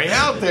 Are you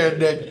out there,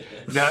 Nick?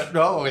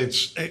 No,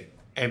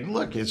 and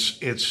look,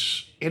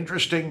 it's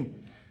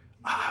interesting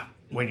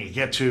when you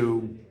get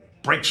to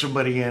break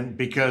somebody in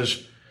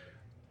because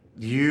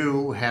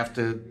you have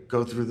to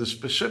go through the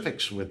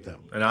specifics with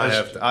them. And I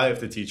have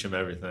to teach him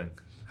everything,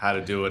 how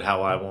to do it,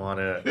 how I want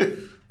it.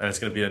 And it's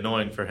going to be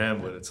annoying for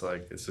him, but it's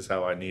just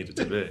how I need it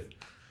to be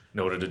in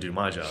order to do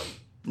my job.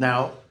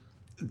 Now,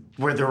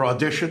 were there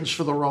auditions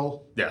for the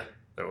role? Yeah,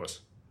 there was.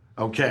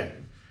 Okay.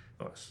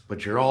 There was.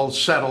 But you're all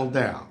settled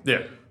down.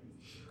 Yeah.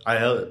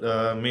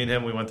 Me and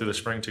him, we went through the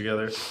spring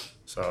together.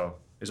 So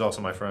he's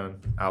also my friend,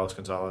 Alex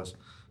Gonzalez.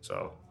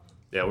 So,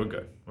 yeah, we're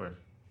good.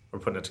 We're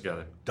putting it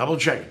together. Double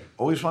check.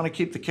 Always want to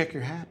keep the kicker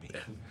happy.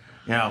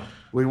 Yeah.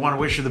 We want to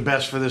wish you the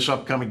best for this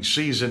upcoming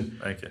season.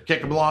 Thank you.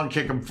 Kick them long,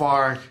 kick them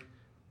far.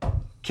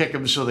 Kick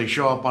them so they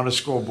show up on the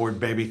scoreboard,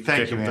 baby.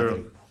 Thank you,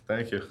 Anthony.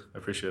 Thank you. I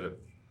appreciate it.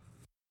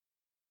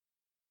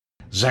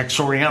 Zach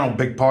Soriano,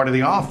 big part of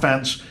the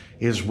offense,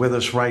 is with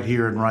us right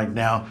here and right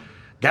now.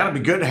 Got to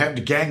be good to have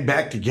the gang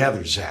back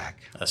together, Zach.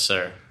 Yes,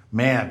 sir.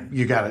 Man,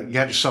 you got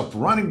yourself a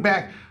running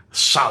back, a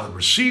solid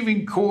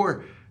receiving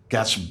core.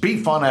 got some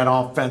beef on that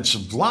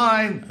offensive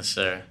line. Yes,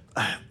 sir.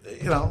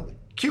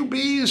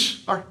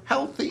 QBs are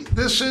healthy.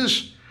 This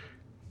is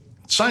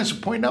signs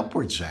of pointing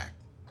upward, Zach.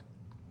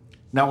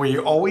 Now, were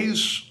you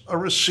always a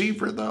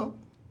receiver, though?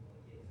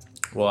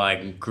 Well,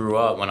 I grew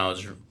up when I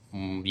was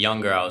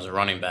younger, I was a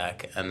running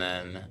back. And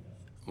then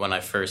when I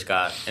first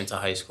got into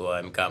high school,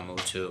 I got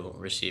moved to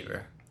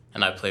receiver.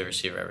 And I played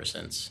receiver ever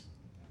since.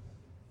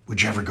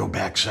 Would you ever go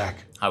back,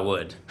 Zach? I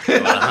would.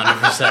 100%.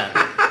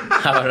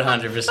 I would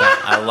 100%.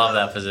 I love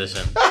that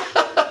position.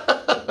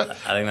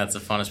 I think that's the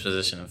funnest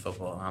position in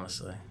football,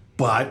 honestly.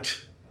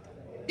 But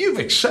you've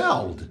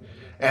excelled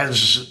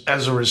as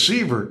a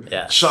receiver.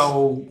 Yes.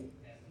 So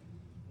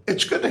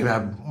it's good to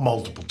have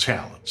multiple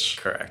talents.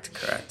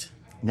 Correct.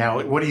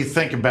 Now, what do you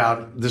think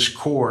about this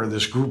core,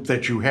 this group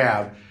that you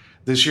have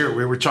this year?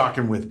 We were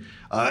talking with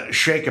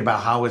Shake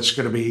about how it's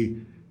going to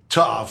be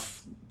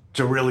tough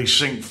to really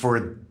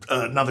for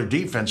another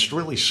defense to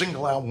really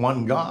single out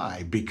one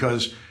guy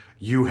because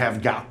you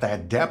have got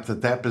that depth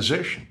at that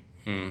position.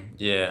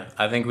 Yeah,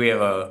 I think we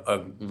have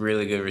a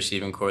really good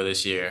receiving core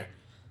this year.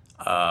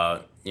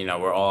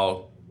 We're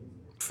all,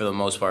 for the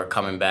most part,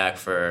 coming back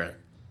for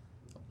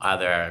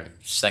either our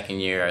second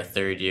year or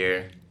third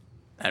year,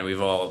 and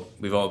we've all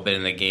been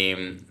in the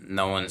game.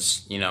 No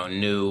one's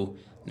new.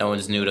 No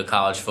one's new to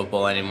college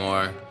football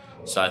anymore.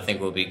 So I think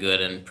we'll be good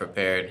and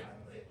prepared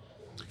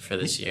for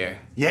this year.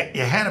 Yeah,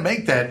 you had to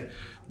make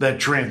that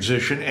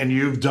transition, and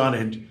you've done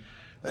it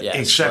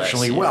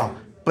exceptionally well.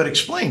 But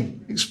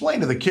explain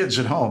to the kids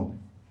at home,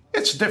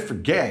 it's a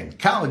different game.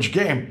 College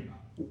game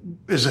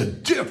is a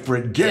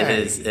different game.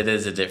 It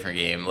is a different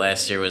game.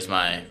 Last year was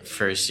my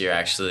first year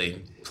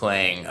actually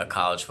playing a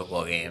college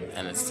football game,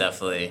 and it's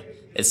definitely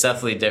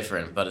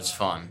different, but it's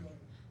fun,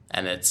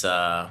 and it's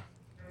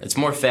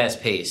more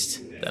fast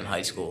paced than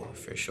high school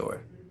for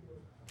sure.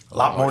 A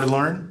lot more to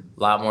learn. A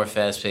lot more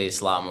fast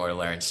paced. A lot more to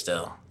learn.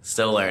 Still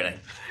learning.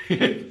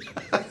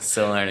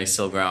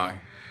 Still growing.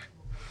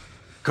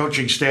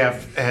 Coaching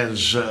staff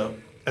has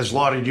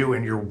lauded you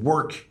in your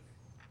work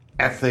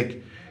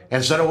ethic.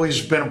 Has that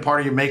always been a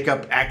part of your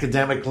makeup,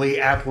 academically,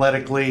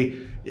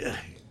 athletically?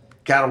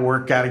 Got to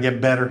work, got to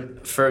get better.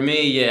 For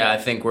me, yeah, I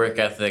think work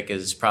ethic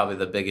is probably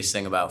the biggest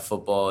thing about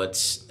football.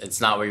 It's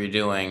not what you're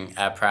doing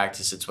at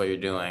practice; it's what you're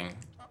doing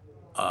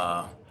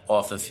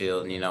off the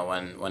field.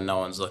 When no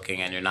one's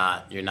looking and you're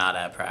not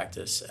at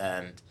practice.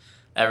 And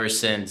ever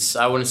since,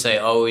 I wouldn't say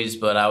always,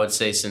 but I would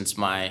say since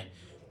my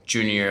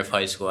junior year of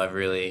high school, I've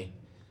really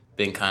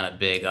been kind of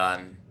big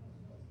on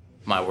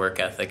my work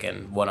ethic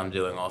and what I'm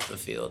doing off the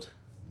field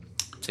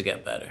to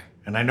get better.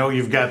 And I know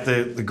you've got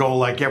the goal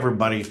like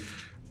everybody.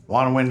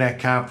 Want to win that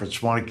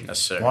conference. Want to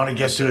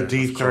get to a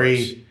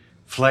D3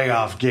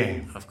 playoff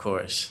game. Of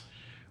course.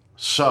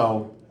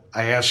 So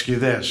I ask you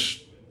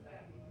this.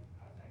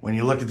 When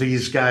you look at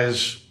these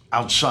guys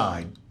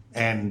outside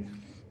and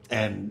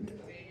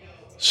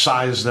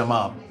size them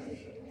up,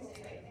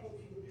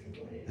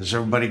 has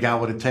everybody got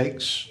what it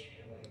takes?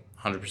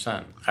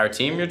 100%. Our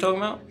team you're talking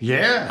about?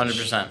 Yeah.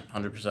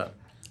 100%.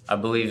 I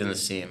believe in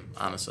this team,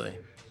 honestly.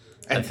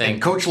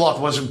 And Coach Loth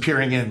wasn't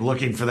peering in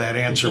looking for that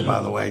answer,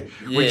 by the way.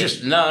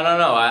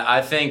 No.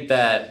 I think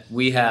that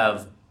we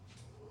have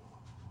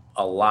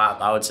a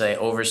lot. I would say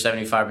over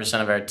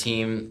 75% of our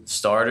team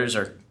starters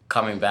are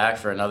coming back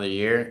for another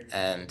year,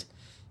 and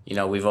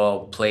we've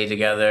all played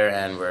together,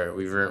 and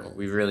we've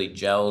really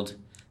gelled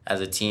as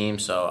a team.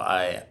 So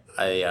I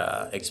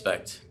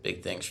expect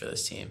big things for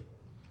this team.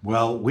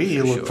 Well,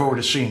 we look forward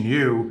to seeing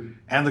you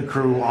and the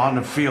crew on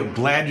the field.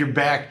 Glad you're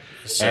back.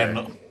 Yes,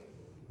 and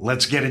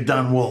let's get it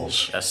done,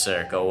 Wolves. Yes,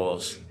 sir. Go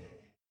Wolves.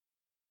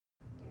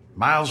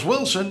 Miles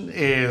Wilson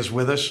is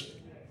with us.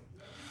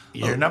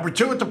 You're number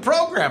 2 at the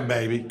program,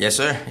 baby. Yes,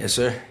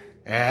 sir.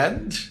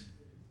 And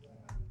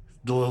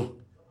the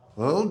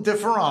little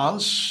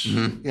difference.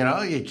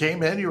 Mm-hmm. You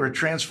came in, you were a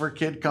transfer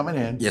kid coming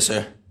in. Yes,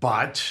 sir.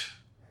 But,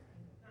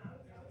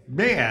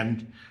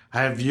 man,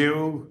 have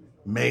you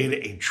made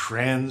a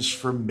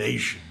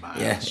transformation,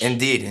 Miles? Yeah,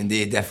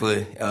 indeed,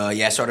 definitely.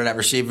 I started at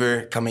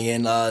receiver coming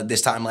in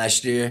this time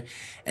last year.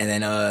 And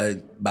then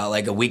about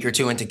like a week or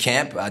two into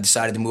camp, I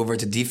decided to move over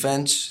to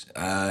defense.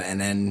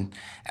 And then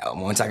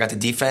once I got to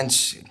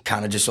defense,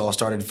 kind of just all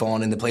started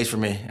falling into place for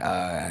me.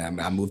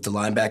 I moved to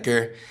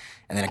linebacker.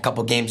 And then a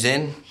couple games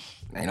in,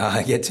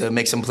 I get to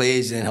make some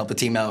plays and help the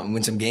team out and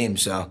win some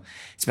games. So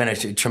it's been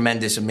a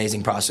tremendous,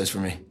 amazing process for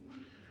me.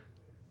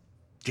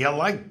 Do you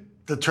like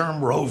the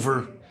term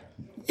rover?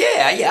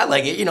 Yeah, I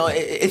like it.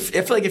 I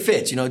feel like it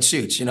fits. It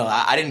suits.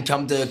 I didn't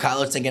come to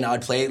college thinking I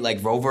would play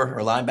like rover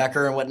or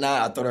linebacker and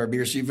whatnot. I thought I would be a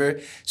receiver.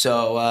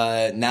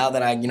 So now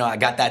that I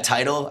got that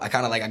title, I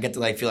kind of I get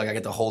to feel like I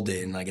get to hold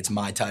it and like it's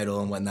my title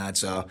and whatnot.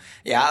 So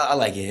yeah, I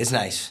like it. It's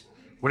nice.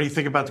 What do you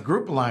think about the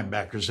group of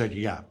linebackers that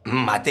you got?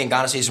 I think,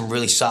 honestly, some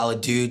really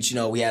solid dudes. You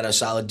know, we had a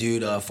solid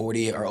dude,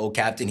 40, our old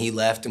captain. He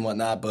left and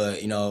whatnot.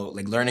 But, you know,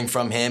 like learning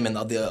from him and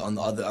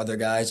the other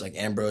guys like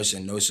Ambrose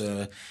and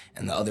Nosa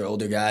and the other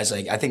older guys,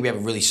 like I think we have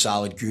a really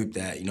solid group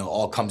that, you know,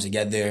 all comes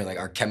together. Like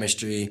our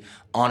chemistry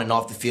on and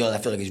off the field, I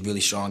feel like is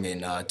really strong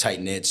and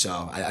tight-knit.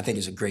 So I think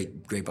it's a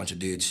great bunch of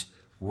dudes.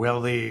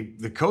 Well,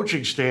 the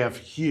coaching staff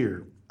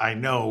here, I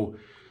know,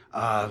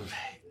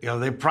 you know,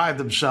 they pride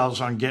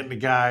themselves on getting the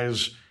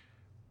guys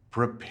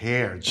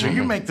prepared. So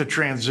you make the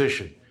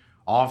transition,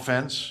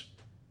 offense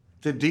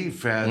to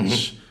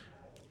defense,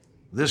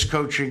 this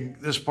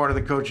part of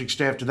the coaching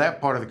staff to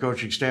that part of the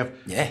coaching staff.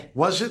 Yeah.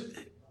 Was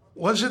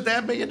it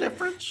that big a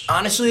difference?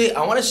 Honestly,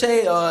 I want to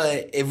say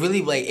it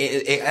really, like,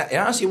 it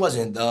honestly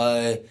wasn't.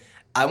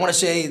 I want to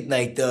say,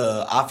 like,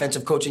 the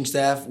offensive coaching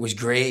staff was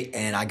great,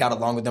 and I got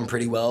along with them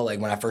pretty well. Like,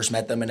 when I first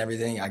met them and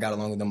everything, I got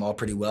along with them all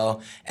pretty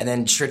well. And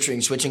then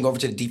switching over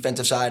to the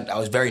defensive side, I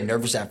was very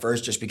nervous at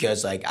first just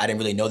because, like, I didn't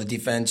really know the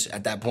defense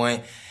at that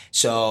point.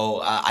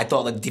 So I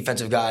thought, like, the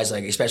defensive guys,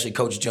 like, especially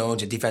Coach Jones,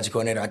 the defensive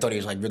coordinator, I thought he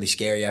was, like, really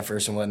scary at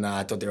first and whatnot.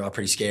 I thought they were all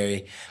pretty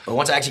scary. But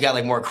once I actually got,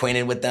 like, more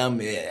acquainted with them,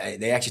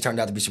 they actually turned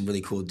out to be some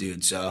really cool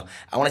dudes. So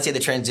I want to say the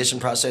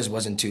transition process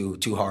wasn't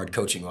too hard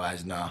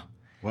coaching-wise, no.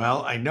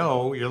 Well, I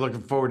know you're looking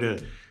forward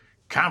to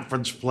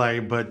conference play,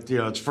 but you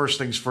know it's first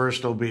things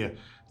first. There'll be a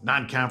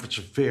non-conference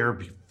affair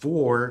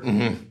before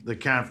the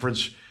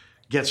conference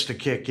gets to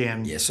kick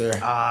in. Yes, sir.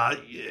 I'll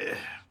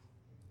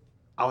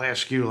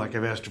ask you, like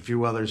I've asked a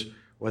few others,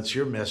 what's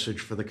your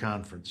message for the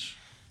conference?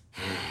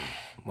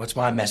 What's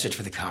my message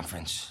for the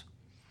conference?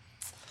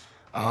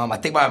 I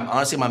think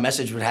my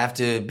message would have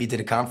to be to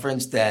the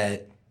conference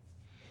that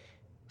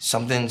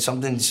something's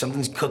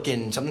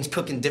cooking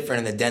different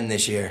in the den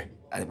this year.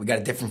 We got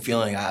a different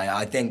feeling.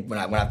 I think when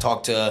I've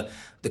talked to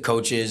the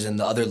coaches and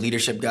the other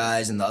leadership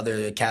guys and the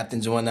other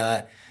captains and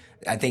whatnot,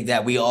 I think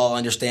that we all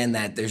understand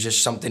that there's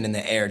just something in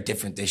the air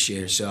different this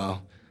year.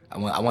 So I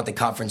want the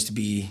conference to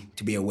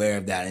be aware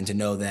of that and to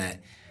know that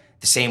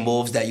the same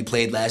Wolves that you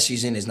played last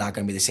season is not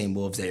going to be the same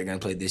Wolves that you're going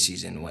to play this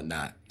season and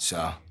whatnot.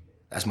 So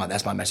that's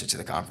my message to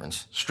the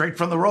conference. Straight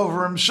from the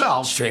Rover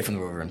himself. Straight from the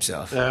Rover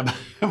himself.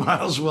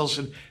 Miles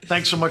Wilson,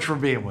 thanks so much for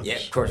being with us. Yeah,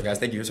 of course, guys.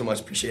 Thank you so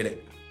much. Appreciate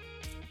it.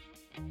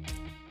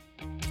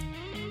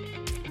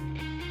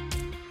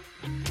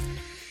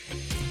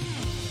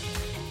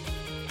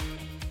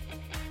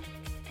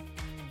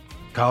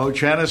 Coach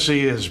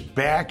Hennessy is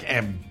back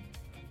and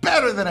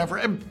better than ever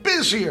and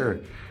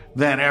busier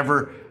than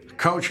ever.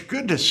 Coach,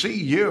 good to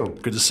see you.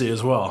 Good to see you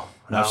as well.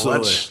 Now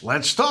Absolutely.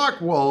 let's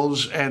talk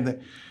Wolves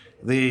and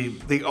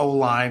the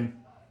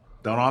O-line.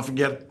 Don't often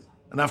get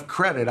enough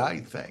credit, I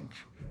think,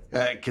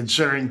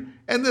 considering,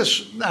 and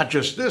this not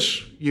just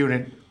this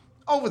unit,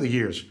 over the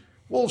years.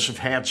 Wolves have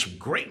had some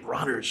great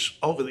runners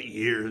over the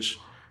years,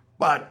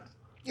 but,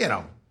 you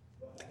know,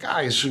 the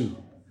guys who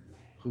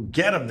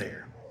get them there,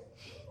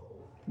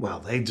 well,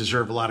 they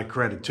deserve a lot of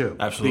credit too.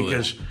 Absolutely.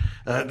 Because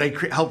they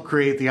help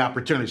create the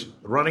opportunities.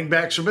 The running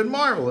backs have been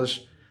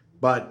marvelous,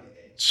 but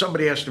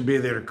somebody has to be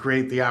there to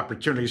create the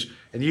opportunities,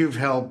 and you've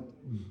helped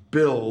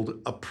build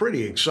a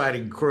pretty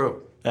exciting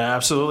crew.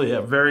 Absolutely.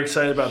 Yeah. Very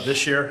excited about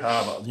this year.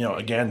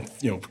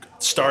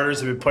 Starters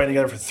have been playing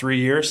together for 3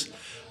 years.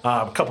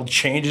 A couple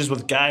changes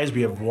with guys.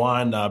 We have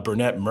one,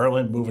 Burnett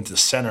Merlin, moving to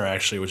center,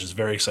 actually, which is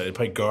very exciting. He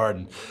played guard.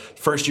 And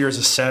first year as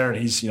a center,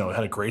 and he's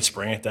had a great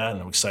spring at that,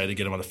 and I'm excited to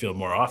get him on the field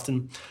more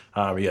often.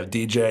 We have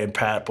DJ and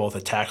Pat, both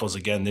at tackles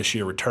again this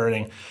year,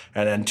 returning.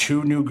 And then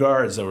two new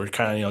guards that we're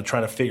kind of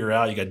trying to figure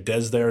out. You got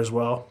Dez there as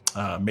well,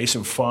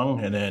 Mason Fung,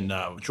 and then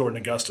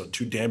Jordan Augusto,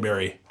 two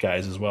Danbury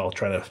guys as well,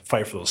 trying to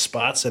fight for those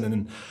spots. And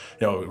then,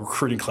 a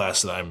recruiting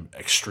class that I'm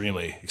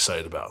extremely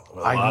excited about.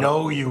 I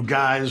know you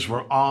guys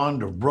were on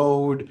the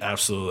road.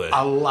 Absolutely.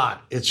 A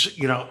lot. It's,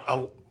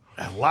 a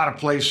lot of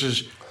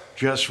places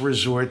just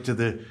resort to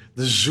the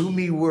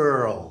zoomy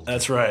world.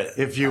 That's right.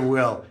 If you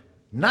will.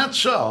 Not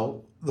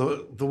so.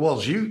 The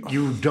Wolves,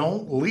 you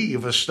don't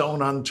leave a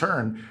stone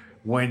unturned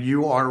when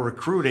you are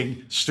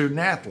recruiting student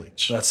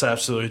athletes. That's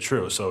absolutely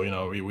true. So,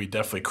 we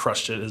definitely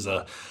crushed it as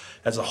a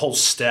whole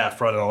staff,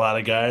 running a lot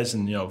of guys.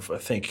 And, I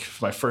think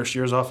my first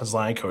year as offensive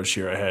line coach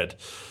here, I had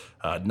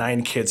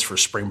 9 kids for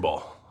spring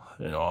ball,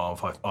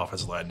 off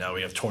offensive line. Now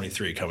we have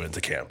 23 coming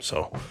into camp.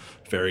 So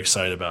very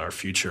excited about our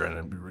future,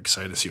 and we're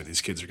excited to see what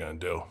these kids are going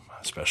to do,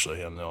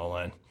 especially on the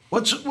O-line.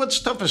 What's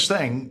the toughest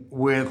thing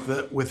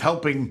with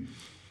helping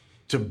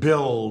to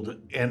build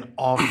an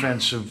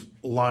offensive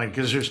line?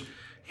 Because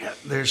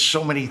there's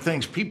so many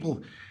things.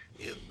 People,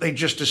 they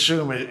just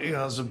assume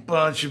it's a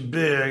bunch of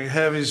big,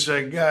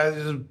 heavy-set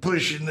guys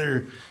pushing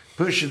their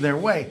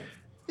way.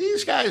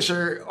 These guys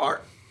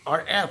are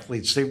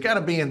athletes. They've got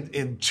to be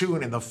in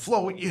tune, in the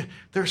flow.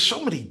 There's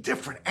so many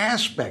different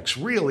aspects,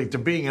 really, to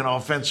being an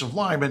offensive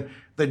lineman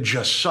than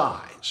just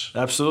size.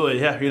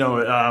 Absolutely, yeah.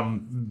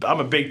 I'm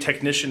a big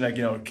technician.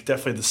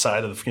 Definitely the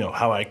side of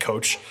how I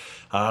coach.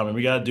 And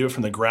we got to do it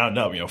from the ground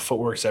up.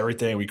 Footwork's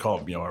everything. We call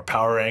them, our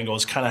power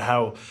angles, kind of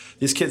how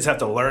these kids have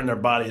to learn their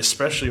body,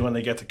 especially when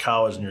they get to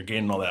college and you're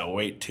gaining all that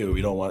weight too.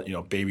 We don't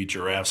want, baby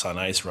giraffes on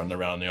ice running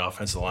around the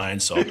offensive line.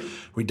 So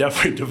we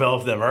definitely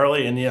develop them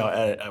early. And,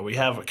 we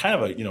have kind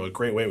of a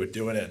great way with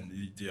doing it.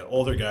 And the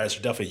older guys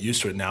are definitely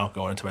used to it now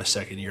going into my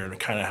second year and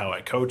kind of how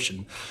I coach.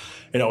 And,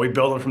 we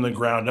build them from the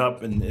ground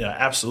up, and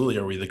absolutely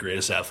are we the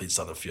greatest athletes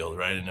on the field,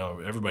 right? And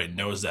everybody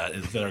knows that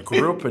within our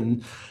group,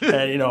 and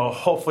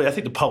hopefully I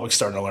think the public's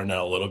starting to learn that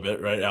a little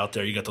bit, right? Out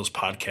there, you got those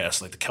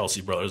podcasts like the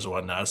Kelsey brothers and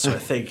whatnot. So I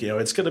think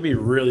it's going to be a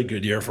really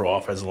good year for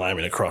offensive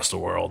linemen across the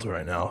world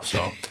right now.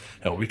 So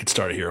we could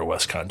start it here at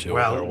WestConn too.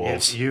 Well, with our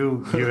Wolves.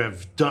 you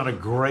have done a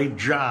great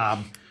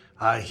job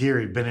here.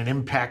 You've been an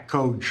impact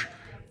coach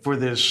for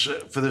this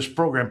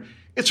program.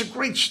 It's a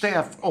great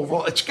staff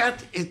overall. It's got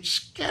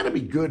to be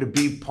good to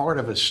be part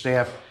of a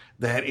staff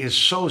that is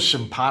so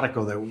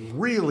simpatico, that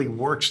really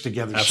works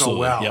together so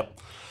well. Yep.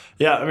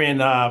 Yeah, I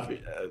mean,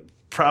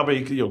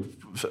 probably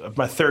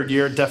my third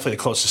year, definitely the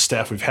closest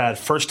staff we've had.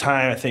 First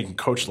time, I think,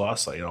 Coach Loth,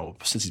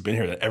 since he's been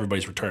here, that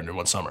everybody's returned in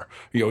one summer.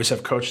 You always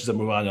have coaches that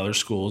move on to other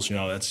schools.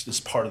 That's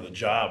just part of the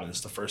job, and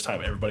it's the first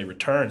time everybody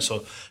returned.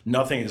 So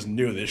nothing is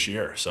new this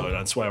year. So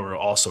that's why we're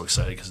all so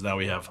excited, because now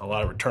we have a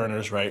lot of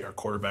returners, right? Our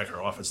quarterback,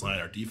 our offense line,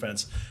 our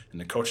defense,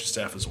 and the coaching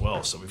staff as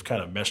well. So we've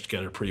kind of meshed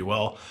together pretty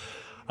well.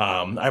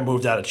 I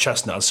moved out of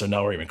Chestnut, so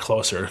now we're even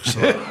closer.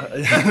 So,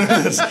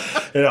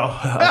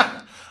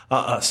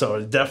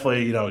 so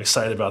definitely,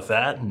 excited about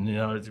that, and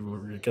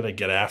we're gonna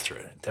get after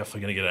it.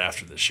 Definitely gonna get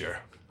after this year.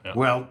 Yeah.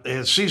 Well,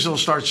 the season will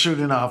start soon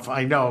enough.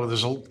 I know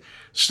there's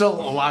still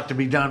a lot to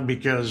be done,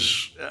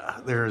 because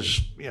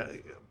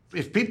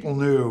if people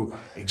knew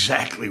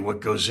exactly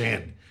what goes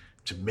in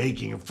to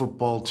making a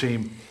football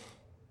team,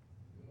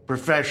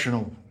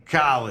 professional,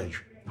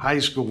 college, high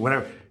school,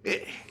 whatever,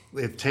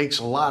 it takes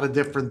a lot of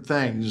different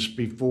things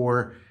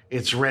before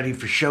it's ready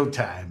for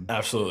showtime.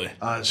 Absolutely.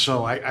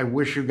 So I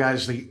wish you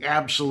guys the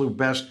absolute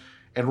best,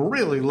 and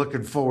really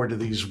looking forward to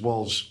these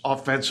Wolves,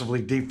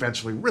 offensively,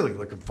 defensively, really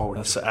looking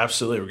forward to it.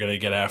 Absolutely. We're going to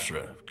get after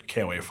it.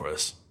 Can't wait for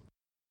this.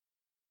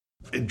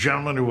 A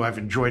gentleman who I've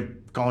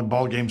enjoyed calling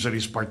ball games that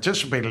he's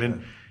participated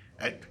in.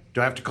 Do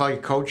I have to call you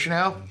coach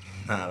now?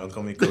 Nah, don't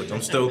call me coach.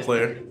 I'm still a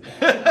player.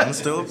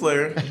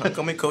 Don't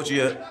call me coach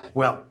yet.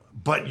 Well,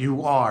 but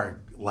you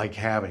are like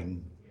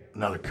having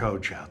another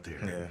coach out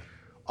there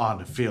on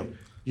the field.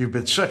 You've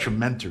been such a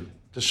mentor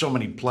to so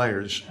many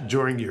players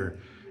during your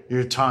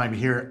time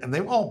here, and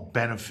they've all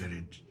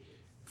benefited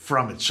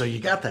from it. So you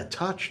got that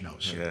touch, no,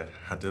 sir? Yeah,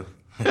 I do.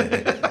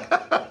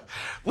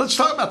 Let's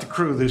talk about the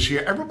crew this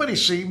year. Everybody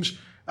seems,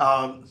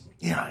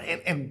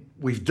 and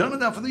we've done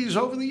enough of these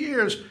over the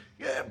years,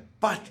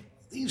 but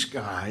these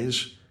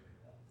guys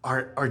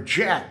are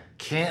jacked.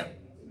 Can't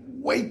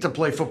wait to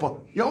play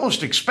football. You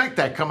almost expect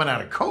that coming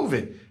out of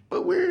COVID,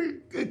 but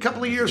we're a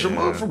couple of years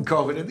removed from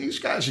COVID, and these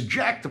guys are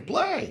jacked to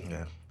play.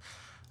 Yeah.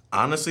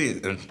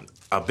 Honestly,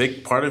 a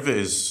big part of it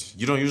is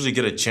you don't usually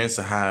get a chance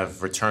to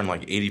return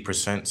like 80%,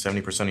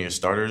 70% of your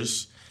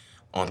starters.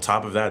 On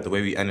top of that, the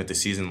way we ended the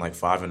season, like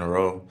 5 in a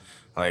row,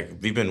 like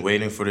we've been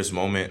waiting for this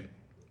moment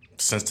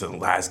since the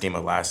last game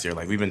of last year.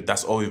 Like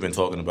that's all we've been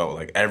talking about,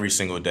 like every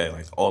single day,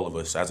 like all of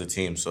us as a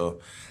team. So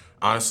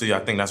honestly, I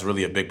think that's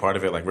really a big part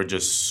of it. Like we're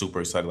just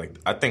super excited. Like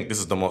I think this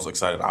is the most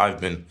excited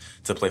I've been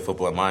to play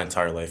football in my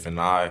entire life, and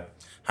I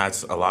had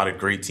a lot of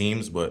great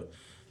teams, but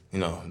I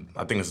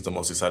think this is the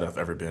most excited I've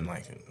ever been.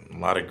 Like a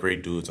lot of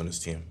great dudes on this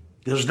team.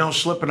 There's no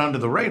slipping under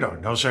the radar.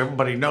 No, so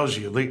everybody knows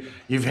you.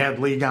 You've had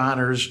league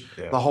honors,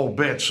 the whole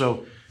bit.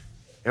 So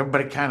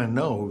everybody kind of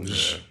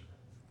knows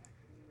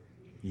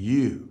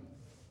you.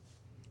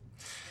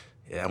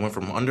 Yeah, I went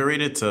from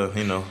underrated to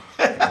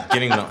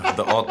getting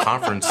the all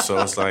conference. So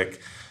it's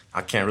like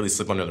I can't really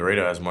slip under the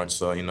radar as much.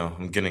 So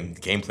I'm getting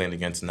game planned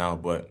against now.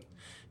 But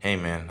hey,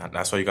 man,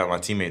 that's why you got my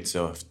teammates.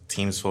 So if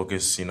teams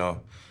focus,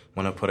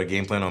 want to put a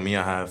game plan on me,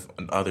 I have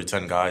other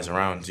 10 guys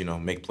around,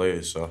 make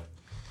plays. So.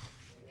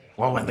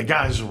 Well, when the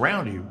guys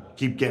around you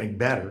keep getting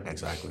better.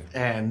 Exactly.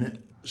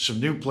 And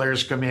some new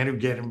players come in who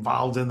get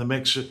involved in the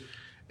mix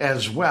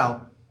as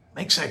well,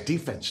 makes that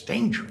defense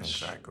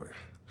dangerous. Exactly.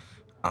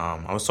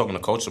 I was talking to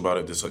Coach about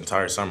it this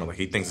entire summer. Like,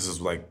 he thinks this is,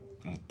 like,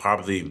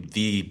 probably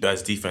the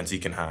best defense he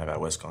can have at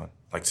WestConn,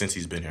 like, since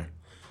he's been here.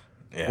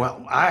 Yeah.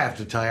 Well, I have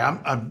to tell you,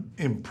 I'm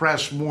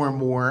impressed more and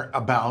more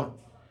about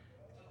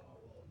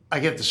I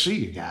get to see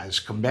you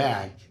guys come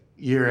back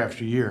year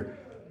after year.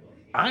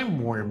 I'm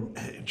more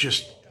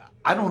just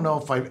I don't know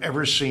if I've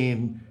ever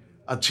seen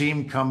a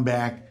team come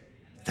back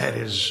that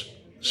is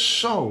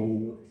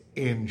so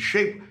in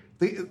shape.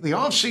 The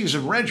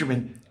off-season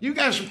regimen, you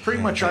guys are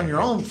pretty much on your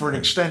own for an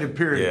extended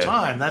period of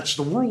time. That's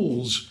the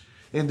rules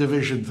in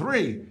Division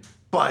III.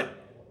 But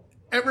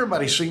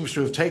everybody seems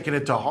to have taken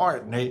it to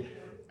heart, and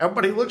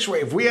everybody looks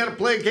ready. If we had to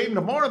play a game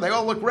tomorrow, they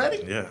all look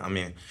ready. Yeah, I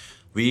mean,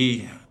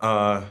 we,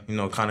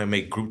 kind of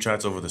make group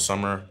chats over the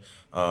summer,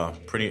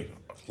 pretty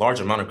large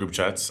amount of group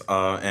chats,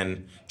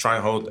 and try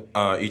and hold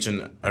each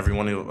and every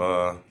one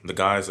of the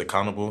guys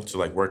accountable to,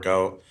 like, work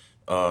out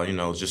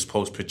just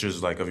post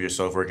pictures like of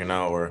yourself working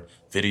out or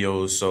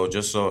videos. So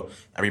just so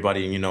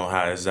everybody,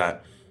 has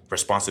that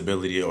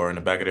responsibility, or in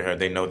the back of their head,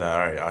 they know that, all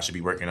right, I should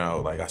be working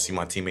out. Like, I see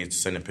my teammates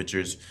sending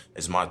pictures,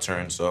 it's my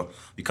turn. So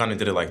we kind of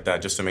did it like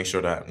that just to make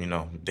sure that,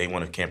 day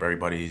one of camp,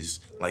 everybody's,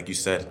 like you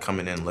said,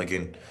 coming in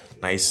looking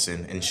nice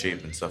and in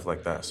shape and stuff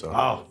like that. So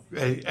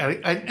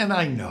and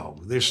I know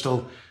there's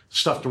still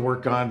stuff to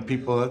work on.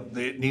 People,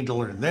 they need to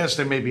learn this.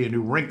 There may be a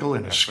new wrinkle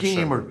in a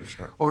scheme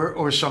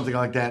or something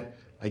like that.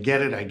 I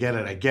get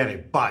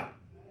it. But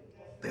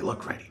they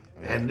look ready.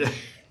 And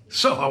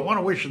so I want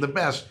to wish you the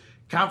best.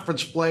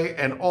 Conference play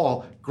and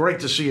all.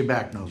 Great to see you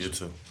back, Nose. You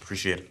too.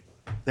 Appreciate it.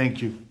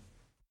 Thank you.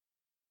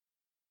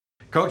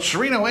 Coach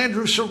Serino,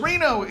 Andrew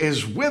Serino,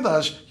 is with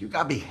us. You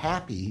got to be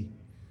happy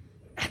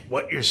at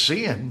what you're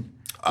seeing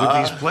with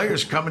these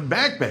players coming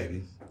back,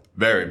 baby.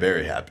 Very,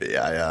 very happy.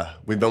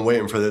 We've been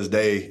waiting for this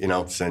day,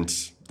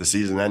 since the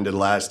season ended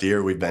last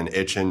year. We've been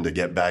itching to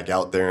get back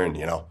out there and,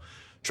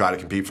 try to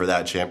compete for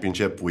that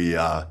championship. We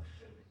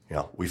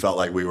felt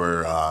like we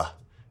were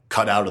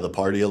cut out of the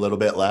party a little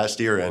bit last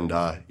year, and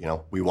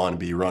we want to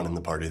be running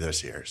the party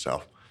this year.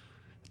 So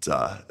it's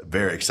a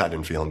very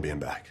exciting feeling being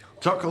back.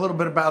 Talk a little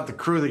bit about the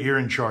crew that you're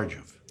in charge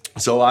of.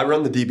 So I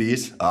run the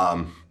DBs.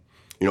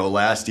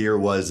 Last year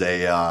was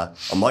a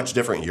much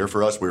different year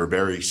for us. We were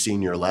very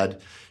senior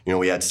led.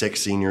 We had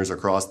 6 seniors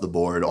across the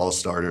board, all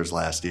starters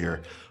last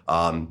year.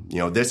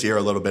 This year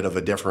a little bit of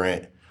a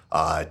different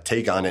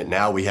take on it.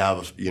 Now we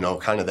have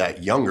kind of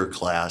that younger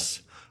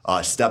class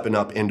stepping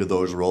up into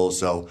those roles.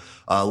 So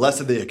less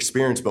of the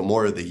experience, but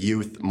more of the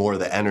youth, more of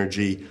the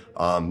energy.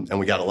 And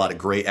we got a lot of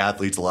great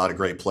athletes, a lot of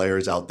great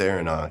players out there.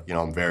 And,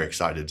 I'm very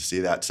excited to see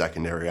that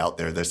secondary out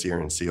there this year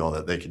and see all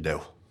that they can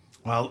do.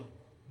 Well,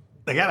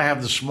 they got to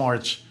have the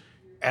smarts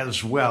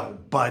as well,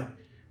 but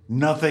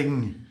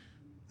nothing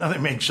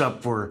makes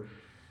up for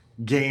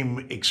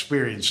game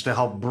experience to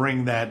help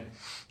bring that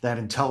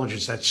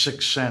intelligence, that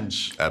sixth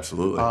sense.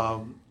 Absolutely.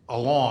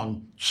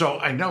 Along. So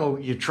I know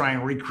you try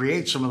and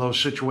recreate some of those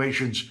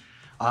situations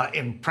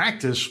in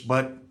practice,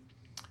 but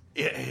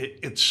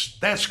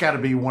that's got to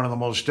be one of the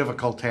most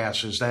difficult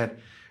tasks, is that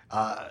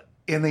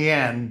in the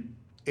end,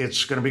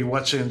 it's going to be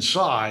what's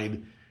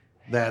inside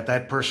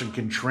that person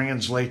can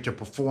translate to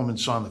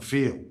performance on the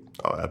field.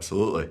 Oh,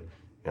 absolutely.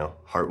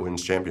 Heart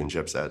wins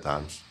championships at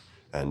times.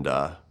 And,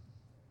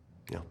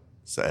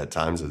 at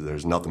times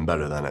there's nothing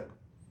better than it.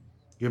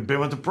 You've been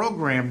with the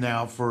program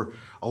now for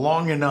a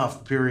long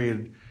enough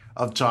period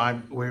of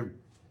time.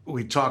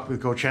 We talked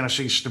with Coach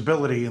Hennessy,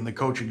 stability in the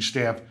coaching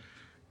staff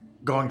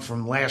going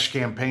from last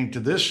campaign to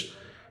this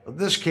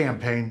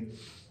campaign.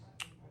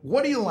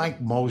 What do you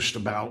like most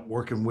about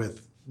working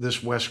with this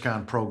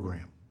WestConn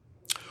program?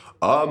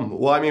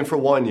 For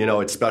one,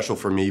 it's special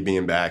for me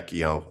being back.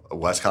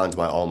 WestConn's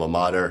my alma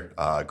mater.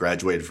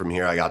 Graduated from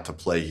here. I got to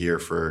play here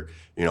for,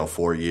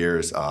 4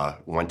 years.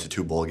 Went to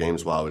 2 bowl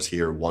games while I was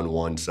here, won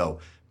 1. So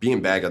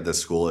being back at this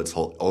school, it's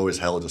always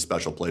held a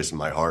special place in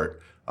my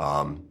heart.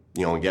 And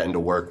getting to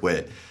work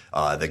with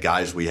the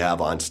guys we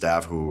have on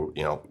staff who,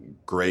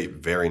 great,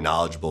 very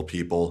knowledgeable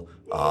people,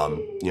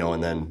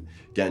 and then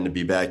getting to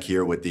be back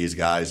here with these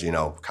guys,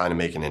 kind of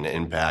making an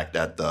impact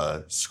at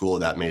the school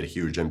that made a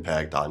huge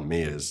impact on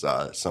me is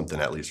something,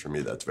 at least for me,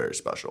 that's very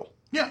special.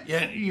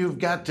 Yeah, you've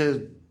got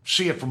to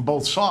see it from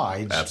both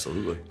sides.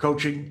 Absolutely.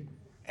 Coaching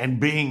and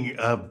being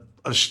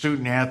a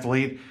student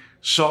athlete.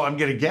 So I'm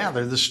going to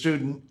gather the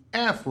student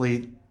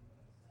athlete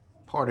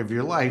part of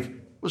your life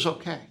was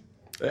okay.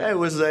 It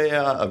was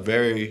a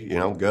very,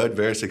 good,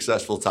 very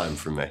successful time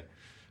for me.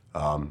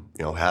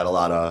 Had a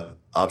lot of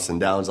ups and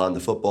downs on the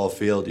football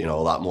field, a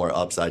lot more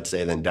ups, I'd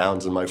say, than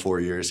downs in my 4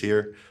 years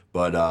here.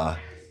 But,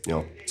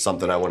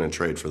 something I wouldn't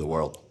trade for the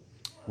world.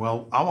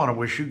 Well, I want to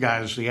wish you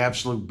guys the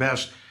absolute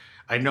best.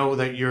 I know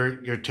that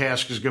your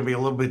task is going to be a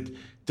little bit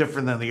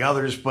different than the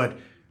others, but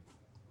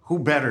who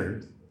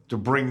better to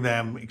bring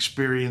them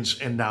experience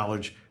and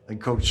knowledge than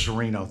Coach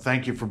Serino?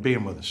 Thank you for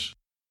being with us.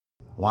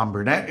 Juan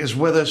Burnett is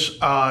with us.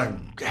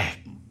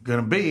 Going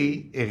to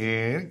be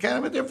in kind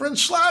of a different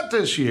slot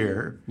this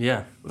year.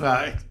 Yeah.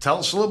 Tell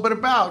us a little bit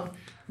about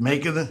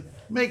making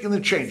the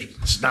change.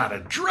 It's not a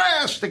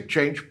drastic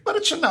change, but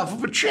it's enough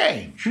of a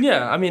change.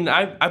 Yeah,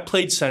 I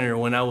played center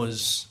when I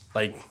was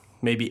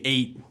maybe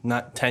 8,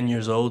 not 10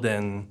 years old,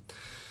 and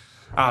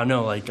I don't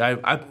know,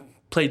 I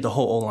played the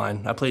whole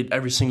O-line. I played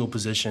every single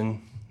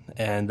position,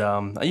 and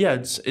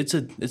it's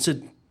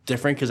a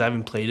different because I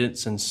haven't played it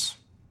since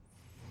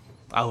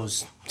I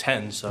was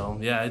 10. So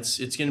yeah,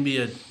 it's gonna be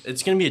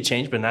a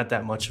change, but not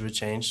that much of a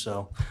change.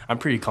 So I'm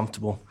pretty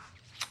comfortable.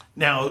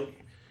 Now,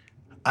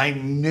 I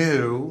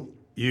knew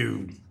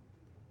you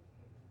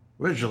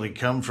originally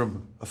come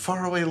from a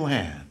faraway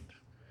land,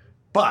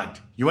 but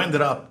you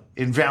ended up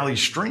in Valley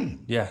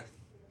Stream. Yeah.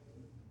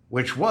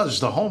 Which was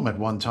the home at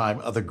one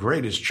time of the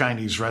greatest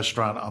Chinese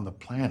restaurant on the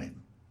planet.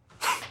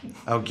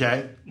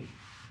 Okay?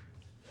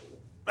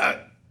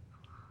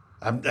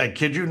 I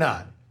kid you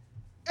not.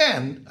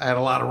 And I had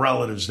a lot of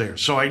relatives there.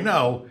 So I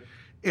know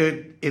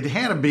it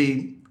had to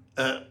be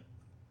a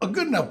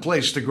good enough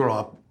place to grow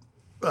up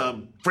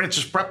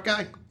Francis Prep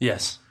guy?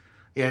 Yes.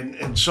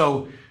 And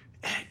so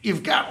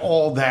you've got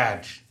all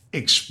that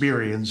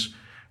experience,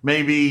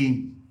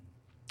 maybe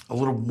a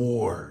little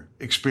more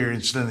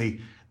experience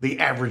than the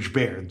average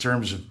bear in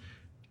terms of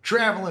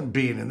traveling,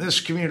 being in this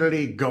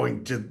community,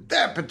 going to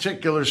that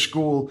particular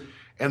school,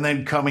 and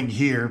then coming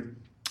here.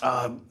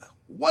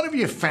 What have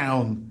you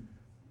found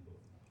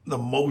the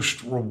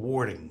most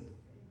rewarding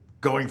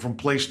going from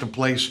place to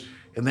place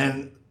and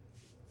then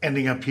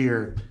ending up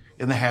here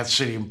in the Hat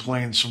City and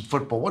playing some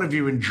football? What have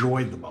you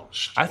enjoyed the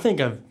most? I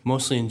think I've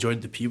mostly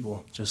enjoyed the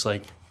people, just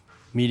like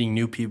meeting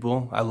new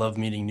people. I love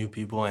meeting new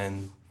people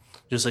and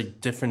just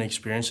like different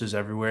experiences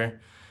everywhere.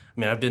 I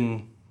mean, I've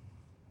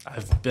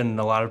been in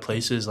a lot of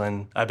places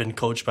and I've been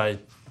coached by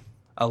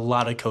a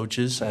lot of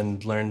coaches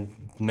and learned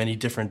many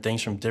different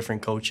things from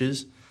different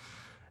coaches.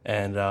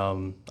 And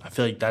I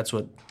feel like that's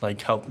what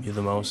like helped me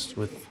the most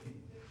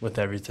with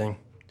everything.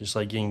 Just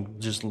like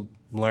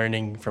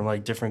learning from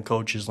like different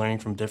coaches, learning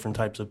from different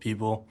types of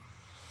people.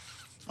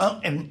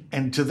 Well,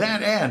 and to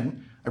that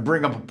end, I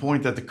bring up a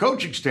point that the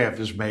coaching staff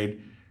has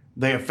made.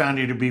 They have found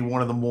you to be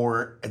one of the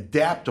more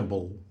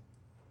adaptable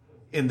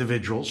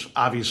individuals,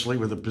 obviously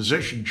with a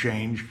position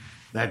change,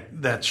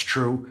 that's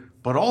true,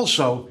 but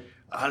also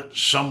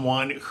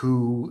someone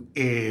who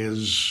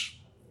is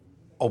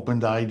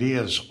open to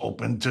ideas,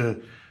 open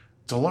to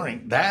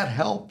learning. That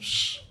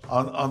helps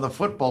on the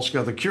football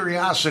scale. The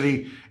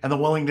curiosity and the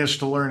willingness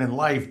to learn in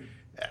life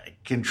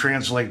can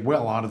translate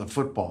well onto the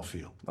football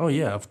field. Oh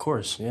yeah, of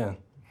course, yeah,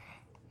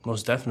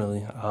 most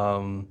definitely.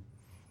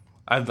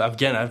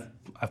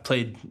 I've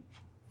played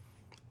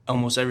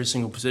almost every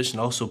single position.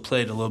 Also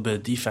played a little bit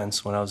of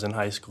defense when I was in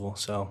high school.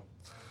 So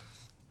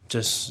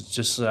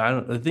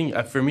I think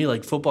for me,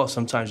 like football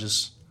sometimes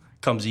just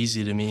comes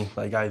easy to me.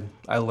 Like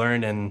I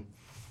learn, and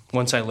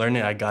once I learn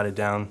it, I got it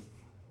down.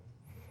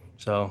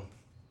 So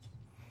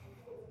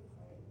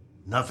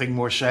nothing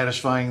more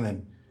satisfying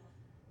than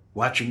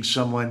watching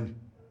someone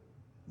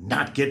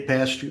not get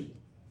past you,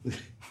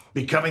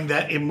 becoming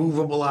that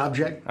immovable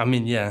object. I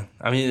mean, yeah.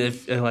 I mean,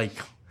 if the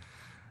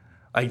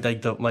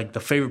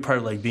favorite part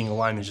of like being a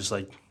lineman is just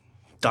like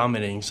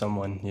dominating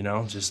someone, you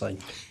know, just like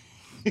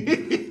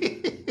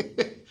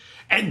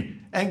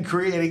and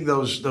creating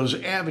those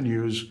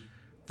avenues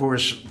for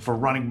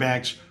running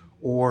backs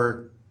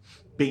or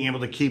being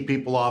able to keep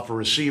people off a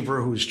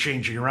receiver who's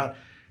changing around.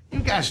 You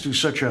guys do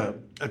such a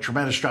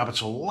tremendous job. It's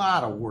a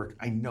lot of work.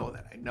 I know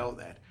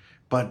that.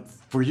 But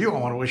for you, I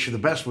want to wish you the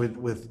best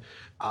with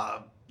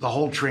the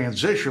whole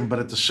transition. But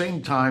at the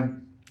same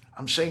time,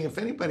 I'm saying if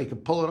anybody can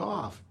pull it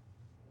off,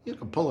 you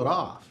can pull it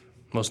off.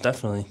 Most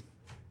definitely.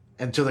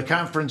 And to the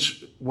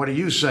conference, what are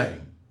you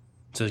saying?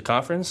 To the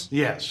conference?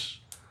 Yes.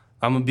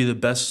 I'm going to be the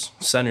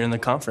best center in the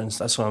conference.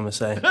 That's what I'm going to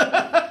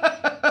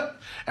say.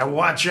 And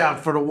watch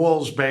out for the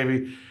Wolves,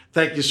 baby.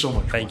 Thank you so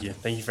much. Thank you.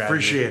 Thank you for having me.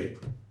 Appreciate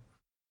it.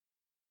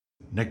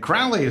 Nick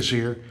Crowley is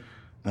here,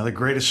 another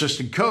great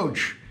assistant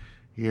coach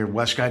here at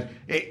WestConn.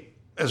 Hey,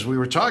 as we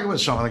were talking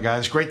with some of the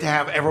guys, great to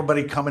have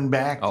everybody coming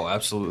back. Oh,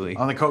 absolutely.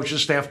 On the coaching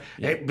staff,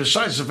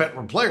 besides the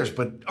veteran players,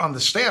 but on the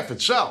staff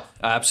itself.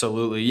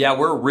 Absolutely. Yeah,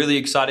 we're really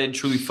excited,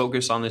 truly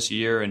focused on this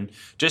year, and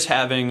just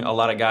having a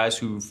lot of guys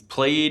who've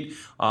played,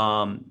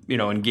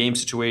 in game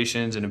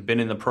situations and have been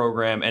in the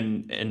program,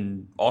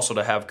 and also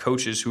to have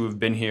coaches who have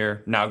been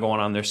here now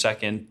going on their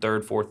second,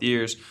 third, fourth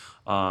years.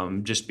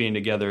 Just being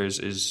together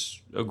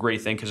is a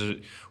great thing because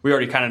we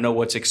already kind of know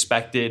what's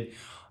expected.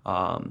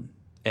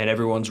 And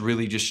everyone's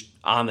really just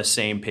on the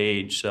same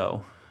page.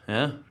 So,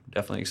 yeah,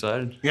 definitely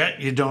excited. Yeah,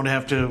 you don't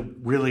have to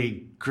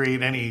really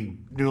create any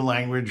new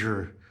language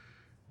or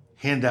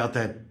hand out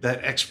that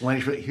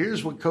explanation.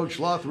 Here's what Coach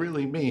Loth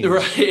really means.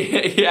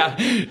 Right,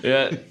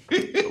 yeah.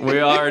 We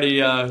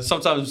already,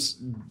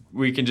 sometimes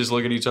we can just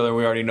look at each other and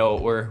we already know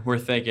what we're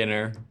thinking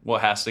or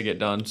what has to get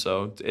done.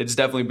 So it's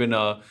definitely been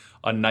a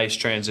nice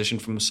transition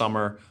from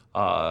summer,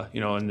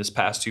 in this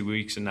past 2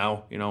 weeks and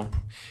now,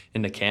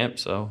 into camp.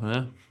 So,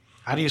 yeah.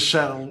 How do you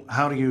settle?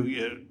 How do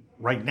you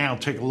right now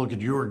take a look at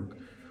your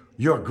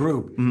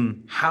group?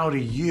 Mm-hmm. How do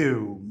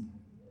you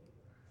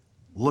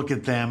look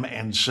at them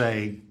and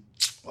say,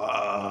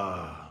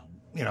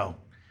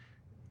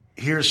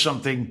 here's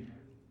something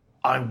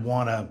I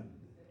want to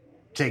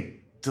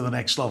take to the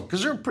next level?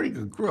 Because they're a pretty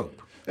good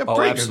group. They're a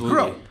pretty absolutely.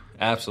 good group.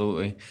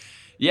 Absolutely.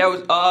 Yeah,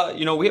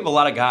 we have a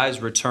lot of guys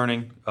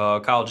returning.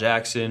 Kyle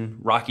Jackson,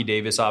 Rocky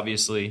Davis,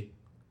 obviously,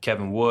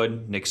 Kevin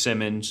Wood, Nick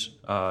Simmons,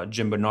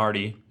 Jim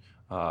Bernardi.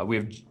 We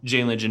have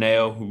Jalen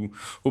Janeo, who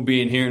will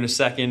be in here in a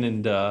second,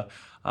 and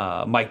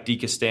Mike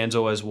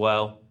DiCostanzo as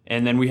well.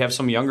 And then we have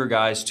some younger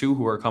guys, too,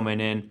 who are coming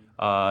in.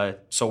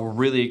 So we're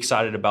really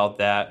excited about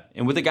that.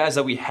 And with the guys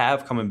that we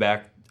have coming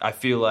back, I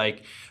feel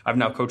like I've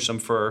now coached them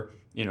for,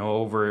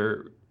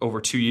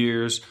 over 2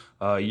 years,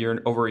 over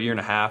a year and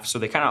a half. So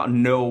they kind of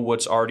know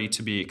what's already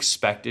to be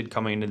expected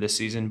coming into this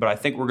season. But I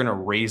think we're going to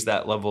raise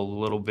that level a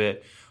little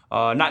bit.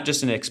 Not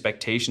just in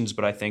expectations,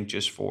 but I think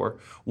just for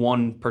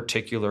one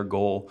particular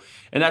goal.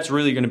 And that's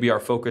really going to be our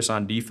focus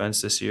on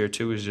defense this year,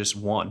 too, is just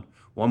one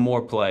one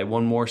more play,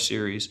 one more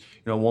series,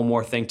 one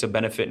more thing to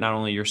benefit not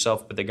only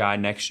yourself but the guy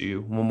next to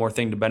you, one more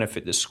thing to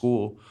benefit the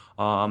school.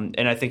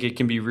 And I think it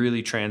can be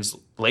really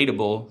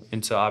translatable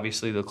into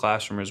obviously the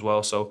classroom as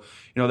well. So,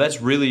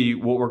 that's really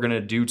what we're going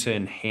to do to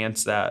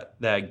enhance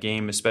that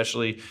game,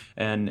 especially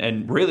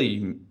and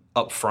really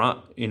up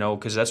front,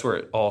 because that's where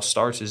it all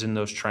starts, is in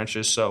those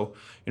trenches. So,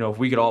 if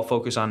we could all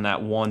focus on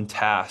that one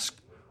task,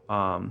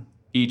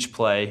 each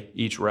play,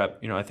 each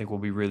rep, I think we'll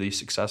be really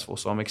successful.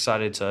 So I'm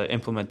excited to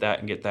implement that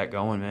and get that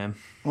going, man.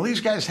 Well,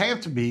 these guys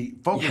have to be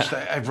focused.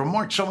 Yeah. I've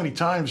remarked so many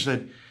times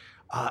that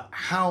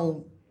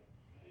how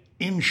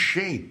in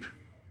shape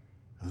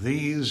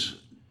these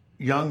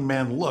young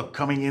men look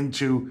coming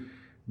into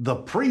the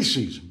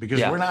preseason,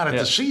 because we're not at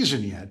the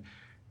season yet.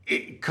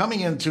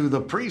 Coming into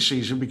the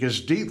preseason,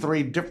 because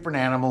D3, different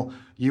animal,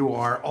 you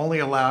are only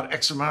allowed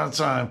X amount of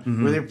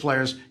time with your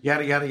players,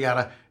 yada, yada,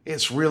 yada.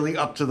 It's really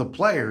up to the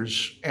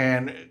players.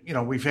 And,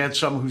 we've had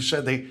some who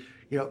said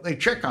they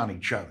check on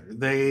each other.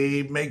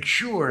 They make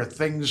sure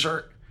things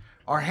are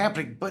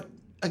happening. But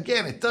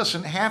again, it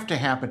doesn't have to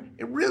happen.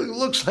 It really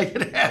looks like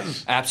it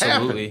has.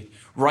 Absolutely. Happened.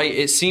 Right.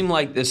 It seemed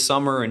like this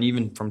summer, and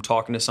even from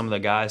talking to some of the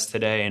guys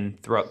today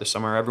and throughout the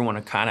summer,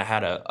 everyone kind of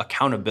had a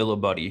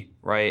accountability buddy,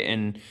 right?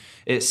 And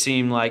it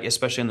seemed like,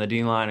 especially in the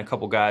D-line, a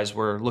couple guys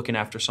were looking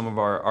after some of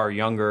our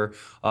younger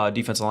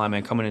defensive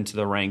linemen coming into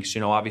the ranks.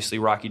 Obviously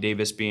Rocky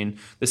Davis being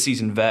the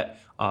seasoned vet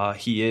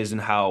he is,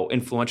 and how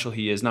influential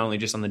he is, not only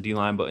just on the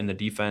D-line but in the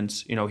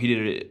defense. He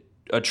did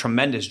a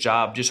tremendous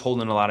job just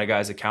holding a lot of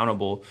guys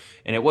accountable.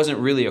 And it wasn't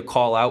really a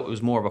call out, it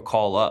was more of a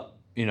call up.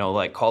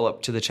 Like call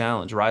up to the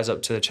challenge, rise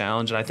up to the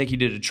challenge. And I think he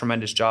did a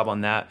tremendous job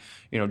on that,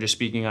 just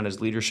speaking on his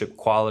leadership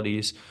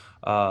qualities.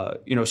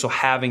 So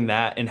having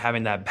that and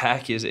having that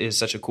back is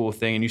such a cool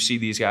thing. And you see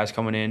these guys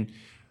coming in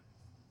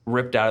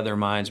ripped out of their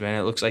minds, man.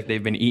 It looks like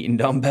they've been eating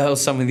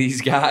dumbbells, some of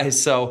these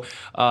guys. So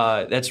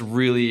that's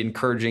really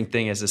encouraging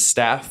thing as a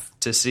staff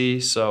to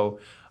see. So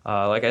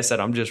like I said,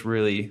 I'm just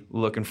really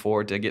looking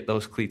forward to get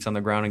those cleats on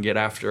the ground and get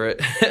after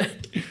it.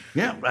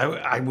 Yeah,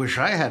 I wish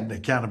I had an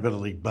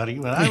accountability buddy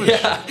when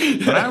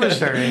I was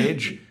their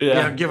age.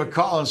 Give a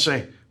call and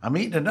say, I'm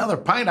eating another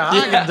pint of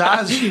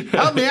Haagen-Dazs.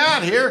 Help me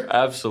out here.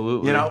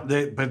 Absolutely.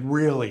 But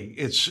really,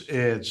 it's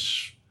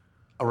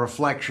a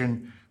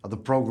reflection of the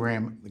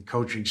program, the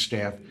coaching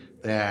staff,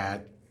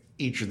 that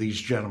each of these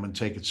gentlemen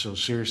take it so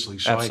seriously.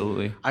 So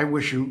absolutely. I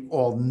wish you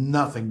all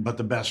nothing but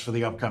the best for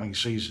the upcoming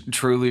season.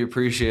 Truly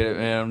appreciate it,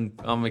 man.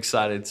 I'm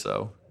excited.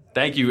 So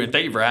thank you. And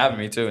thank you for having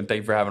me, too. And thank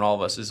you for having all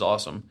of us. It's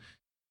awesome.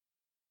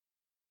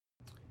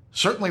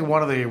 Certainly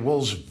one of the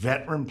Wolves'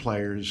 veteran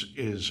players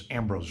is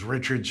Ambrose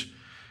Richards.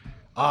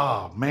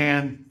 Oh,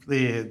 man,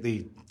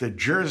 the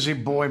Jersey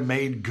boy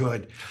made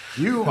good.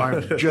 You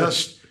are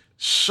just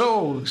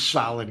so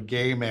solid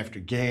game after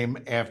game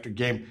after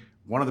game.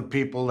 One of the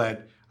people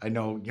that I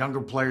know younger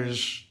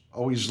players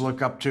always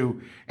look up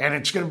to, and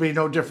it's going to be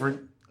no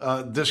different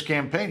this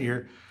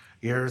campaign.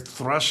 You're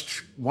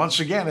thrust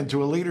once again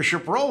into a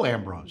leadership role,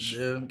 Ambrose.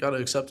 Yeah, got to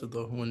accept it,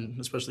 though,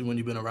 especially when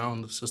you've been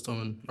around the system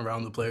and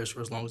around the players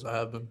for as long as I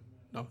have been.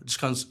 It's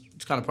kind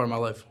of part of my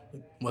life.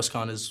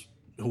 WestConn is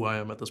who I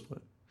am at this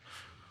point.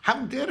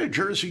 How did a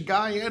Jersey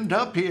guy end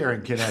up here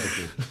in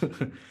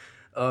Connecticut?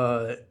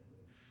 I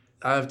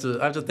have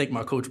to thank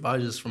my coach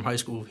Bajes from high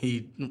school.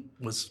 He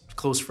was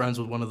close friends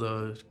with one of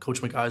the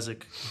Coach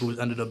McIsaac, who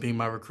ended up being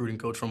my recruiting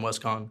coach from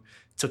WestConn.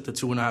 Took the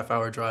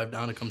 2.5-hour drive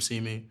down to come see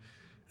me,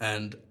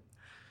 and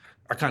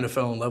I kind of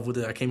fell in love with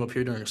it. I came up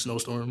here during a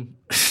snowstorm,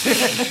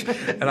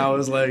 and I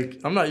was like,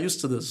 I'm not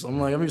used to this.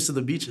 I'm used to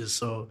the beaches.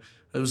 So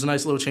it was a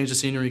nice little change of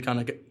scenery, kind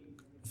of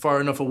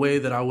far enough away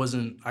that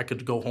I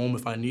could go home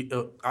if I need.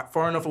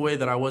 Far enough away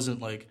that I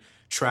wasn't like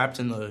trapped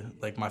in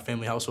my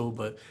family household,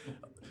 but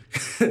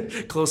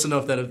close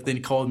enough that if they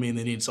called me and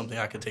they needed something,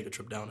 I could take a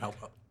trip down and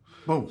help out.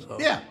 Boom. So.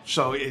 Yeah.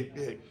 So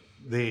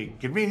the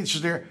convenience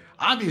is there.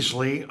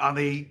 Obviously, on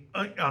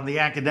the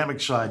academic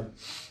side,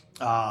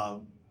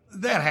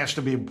 that has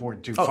to be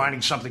important too.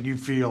 Finding something you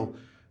feel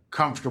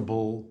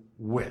comfortable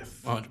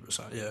with.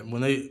 100%. Yeah.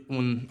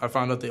 When I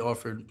found out they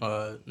offered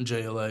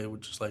JLA,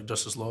 which is like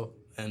Justice Law,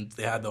 and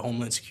they had the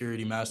Homeland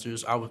Security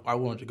Masters, I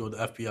wanted to go to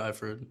FBI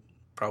for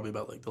probably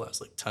about the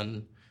last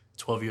 10,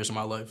 12 years of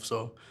my life.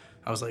 So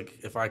I was like,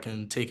 if I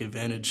can take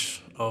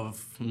advantage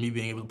of me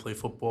being able to play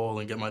football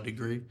and get my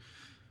degree,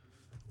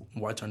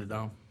 why turn it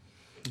down?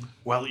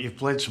 Well, you've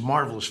played some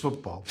marvelous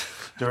football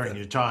during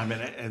your time,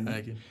 and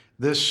Thank you.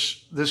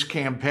 This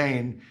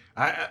campaign,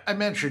 I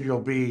mentioned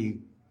you'll be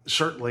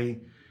certainly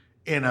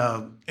in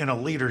a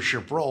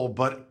leadership role,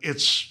 but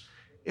it's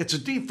a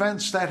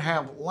defense that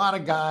have a lot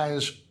of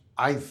guys,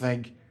 I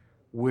think,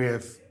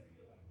 with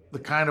the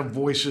kind of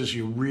voices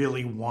you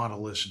really want to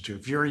listen to.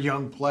 If you're a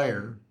young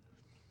player,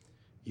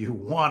 you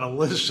want to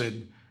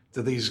listen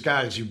to these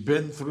guys. You've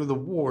been through the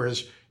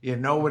wars. You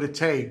know what it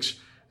takes.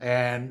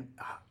 And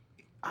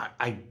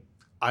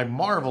I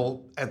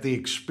marvel at the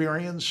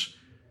experience,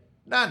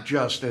 not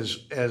just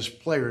as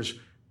players,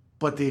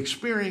 but the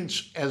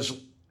experience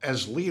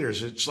as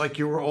leaders. It's like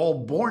you were all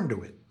born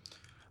to it.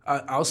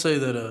 I'll say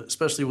that,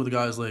 especially with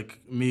guys like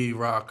me,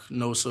 Rock,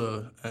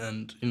 Nosa,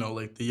 and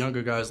like the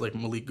younger guys like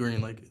Malik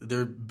Green, like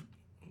the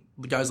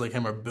guys like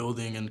him are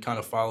building and kind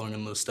of following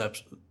in the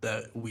steps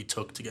that we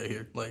took to get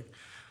here. Like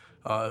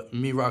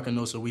me, Rock, and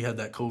Nosa, we had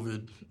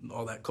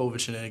all that COVID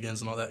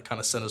shenanigans and all that kind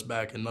of sent us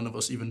back, and none of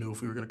us even knew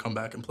if we were going to come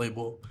back and play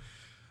ball.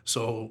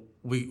 So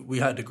we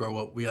had to grow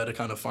up. We had to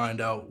kind of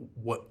find out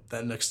what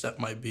that next step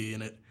might be,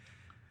 and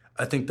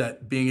I think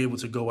that being able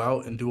to go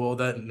out and do all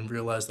that and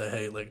realize that,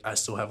 hey, like I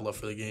still have love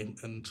for the game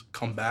and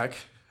come back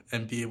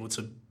and be able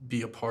to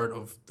be a part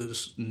of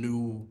this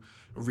new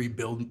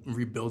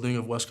rebuilding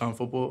of WestConn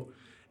football,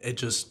 it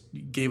just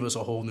gave us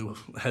a whole new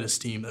head of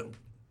steam that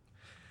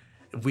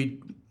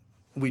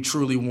we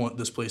truly want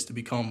this place to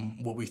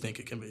become what we think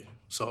it can be.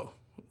 So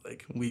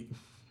like we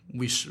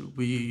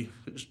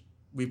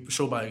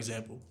show by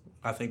example.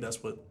 I think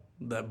that's what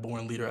that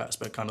born leader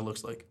aspect kind of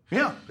looks like.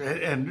 Yeah,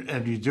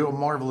 and you do a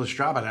marvelous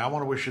job at it. I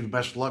want to wish you the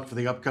best of luck for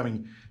the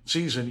upcoming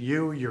season.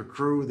 You, your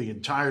crew, the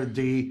entire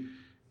D,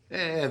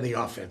 and the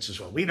offense as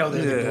well. We know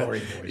they're the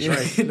glory boys,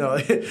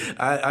 right?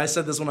 I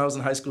said this when I was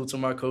in high school to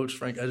my coach,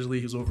 Frank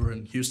Edgley, who's over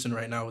in Houston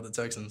right now with the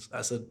Texans.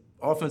 I said,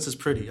 offense is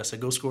pretty. I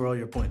said, go score all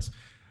your points.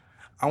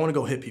 I want to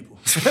go hit people.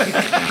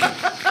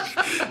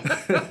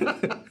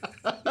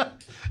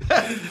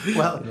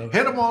 Well,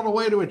 hit them all the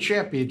way to a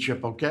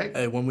championship, okay?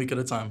 Hey, 1 week at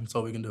a time. That's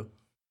all we can do.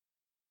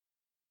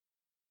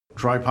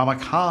 Troy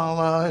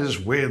Pamakala is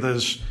with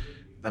us,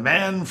 the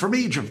man from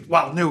Egypt.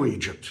 Well, New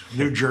Egypt,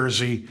 New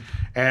Jersey,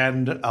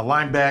 and a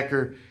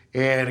linebacker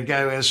and a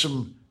guy who has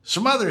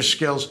some other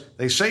skills.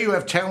 They say you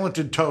have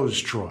talented toes,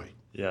 Troy.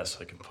 Yes,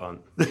 I can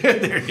punt.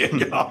 There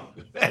you go.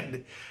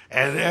 And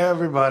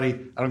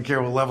everybody, I don't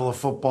care what level of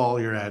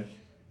football you're at,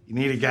 you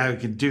need a guy who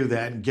can do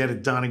that and get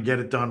it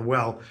done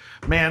well.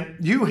 Man,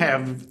 you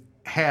have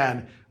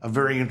had a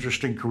very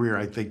interesting career,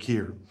 I think,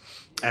 here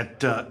at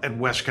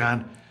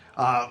WestConn.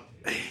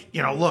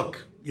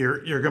 Look,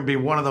 you're going to be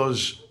one of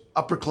those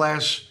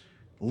upper-class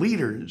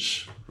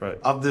leaders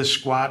of this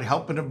squad,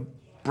 helping to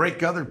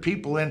break other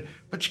people in,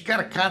 but you got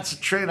to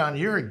concentrate on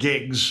your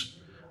gigs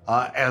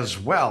as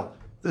well.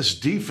 This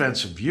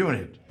defensive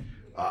unit,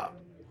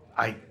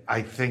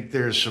 I think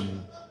there's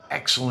some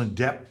excellent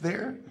depth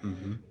there,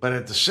 but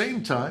at the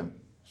same time,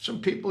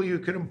 some people you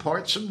can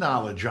impart some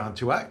knowledge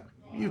onto.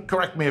 You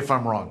correct me if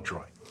I'm wrong,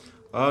 Troy.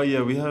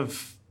 Yeah, we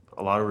have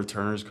a lot of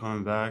returners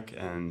coming back,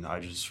 and I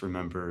just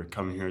remember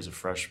coming here as a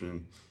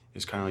freshman. It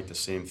was kind of like the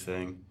same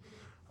thing.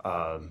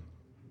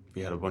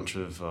 We had a bunch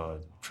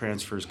of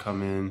transfers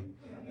come in,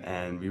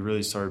 and we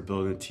really started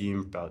building a team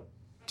about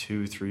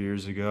 2-3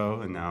 years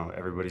ago, and now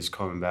everybody's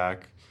coming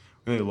back.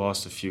 We only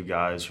lost a few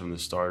guys from the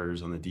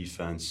starters on the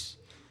defense,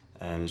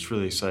 and it's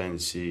really exciting to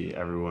see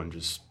everyone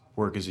just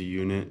work as a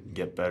unit and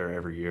get better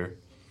every year.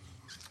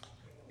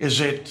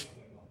 Is it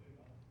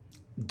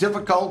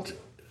difficult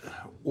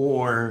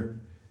or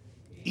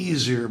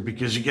easier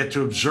because you get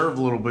to observe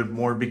a little bit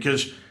more,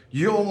 because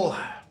you'll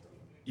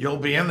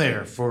be in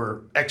there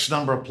for X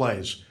number of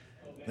plays,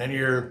 then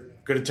you're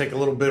going to take a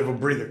little bit of a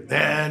breather,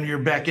 then you're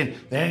back in,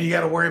 then you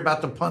got to worry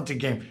about the punting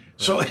game.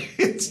 So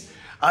it's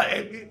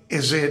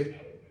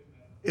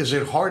is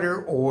it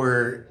harder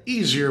or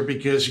easier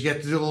because you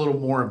get to do a little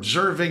more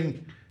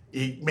observing,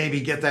 you maybe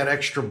get that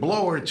extra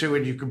blow or two,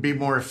 and you can be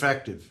more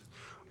effective?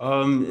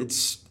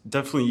 It's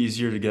definitely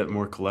easier to get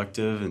more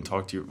collective and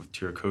talk to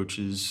your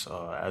coaches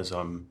as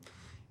I'm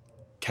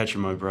catching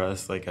my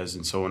breath, like as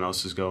in someone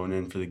else is going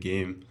in for the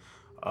game.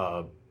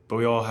 But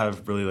we all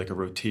have really like a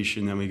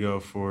rotation that we go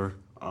for.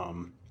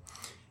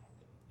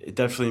 It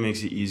definitely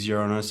makes it easier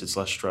on us. It's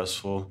less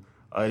stressful.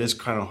 It is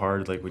kind of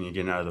hard, like when you're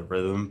getting out of the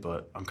rhythm,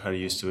 but I'm kind of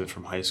used to it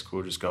from high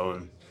school, just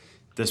going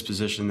this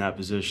position, that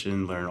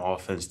position, learn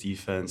offense,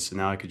 defense, and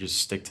now I could just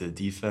stick to the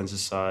defensive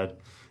side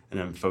and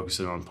then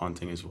focusing on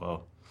punting as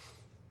well.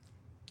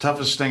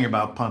 Toughest thing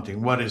about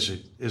punting, what is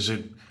it? Is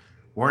it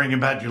worrying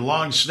about your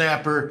long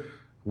snapper,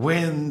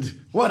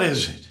 wind? What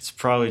is it? It's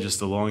probably just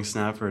the long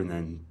snapper and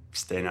then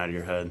staying out of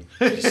your head,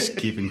 just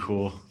keeping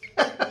cool.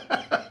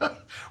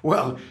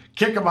 Well,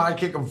 kick them high,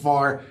 kick them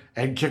far,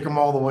 and kick them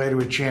all the way to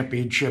a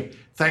championship.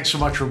 Thanks so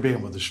much for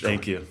being with us, Troy.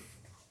 Thank you.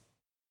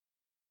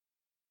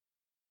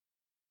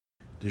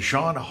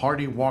 Deshaun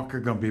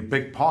Hardy-Walker going to be a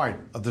big part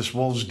of this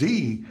Wolves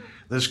D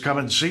this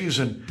coming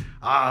season.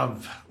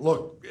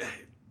 Look,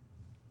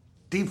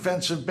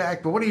 defensive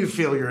back, but what do you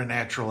feel you're a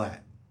natural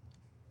at?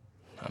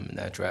 I'm a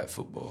natural at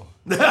football.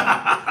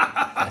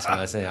 That's what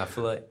I say. I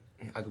feel like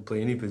I could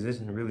play any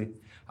position, really.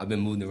 I've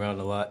been moving around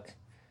a lot.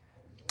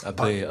 I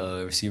played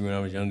receiver when I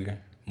was younger,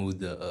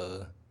 moved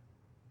to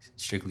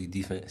strictly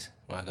defense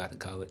when I got to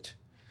college.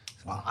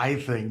 Well, I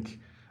think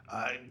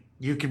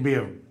you can be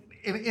an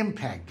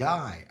impact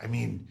guy. I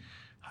mean,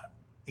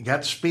 you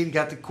got the speed, you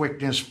got the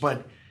quickness,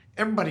 but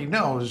everybody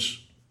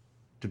knows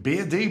to be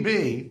a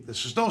DB,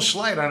 this is no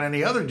slight on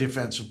any other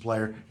defensive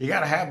player, you got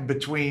to have them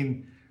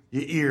between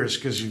your ears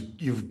because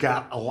you've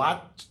got a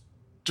lot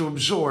to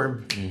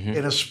absorb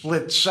in a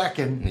split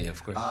second. Yeah,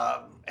 of course.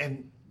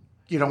 And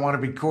you don't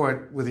want to be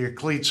caught with your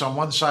cleats on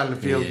one side of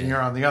the field and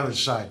you're on the other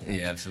side.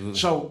 Yeah, absolutely.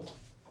 So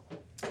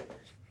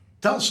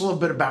Tell us a little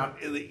bit about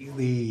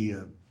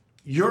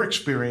your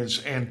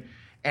experience and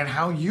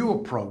how you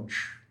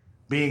approach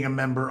being a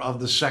member of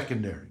the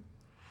secondary.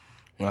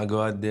 When I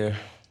go out there,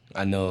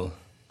 I know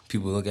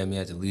people look at me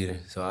as a leader,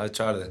 so I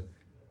try to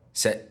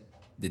set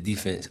the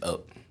defense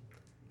up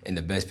in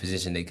the best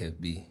position they could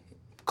be.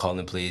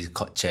 Calling plays,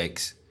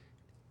 checks,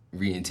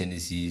 reading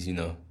tendencies,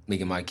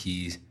 making my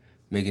keys,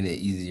 making it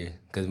easier.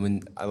 Because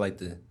when I like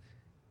to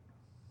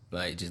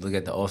just look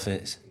at the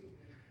offense,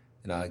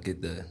 and I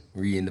get the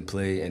reading the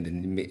play, and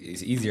then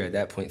it's easier at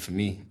that point for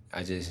me.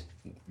 I just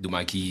do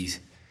my keys.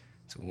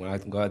 So when I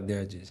go out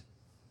there, I just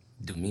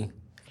do me,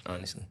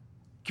 honestly.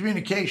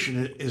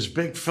 Communication is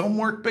big. Film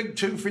work big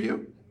too for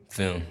you?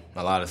 Film.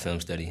 A lot of film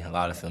study.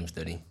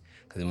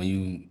 Because when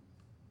you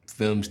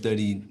film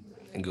study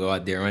and go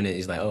out there and run it,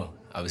 it's like, oh,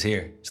 I was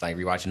here. It's like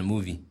rewatching a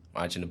movie,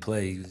 watching a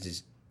play. It's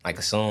just like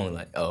a song.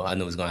 Like, oh, I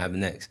know what's going to happen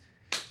next.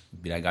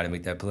 But I got to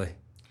make that play.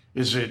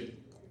 Is it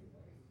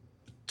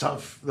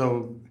tough,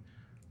 though,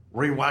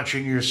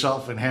 rewatching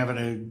yourself and having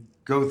to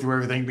go through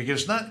everything?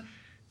 Because not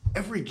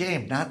every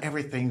game, not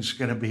everything's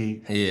going to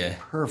be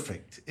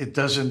perfect. It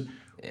doesn't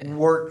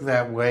work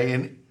that way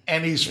in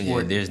any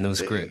sport. Yeah, there's no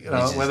script.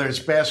 Whether it's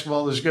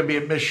basketball, there's going to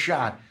be a missed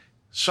shot.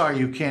 Sorry,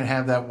 you can't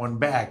have that one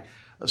back.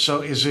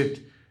 So is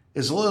it a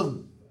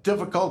little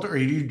difficult, or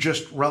do you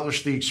just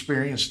relish the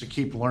experience to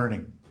keep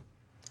learning?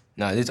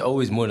 Nah, there's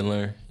always more to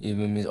learn. You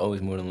feel me? There's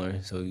always more to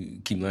learn. So you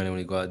keep learning when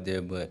you go out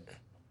there, but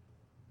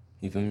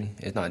you feel me?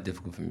 It's not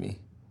difficult for me.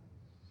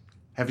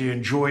 Have you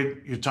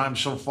enjoyed your time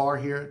so far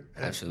here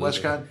at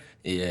WestConn?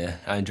 Yeah,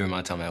 I enjoy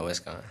my time at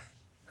WestConn.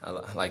 I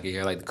like it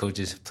here. I like the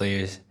coaches,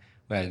 players.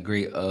 We had a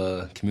great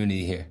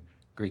community here.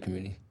 Great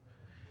community.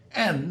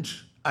 And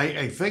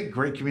I think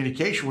great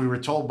communication. We were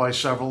told by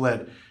several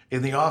that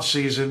in the off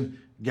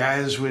season,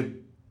 guys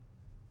would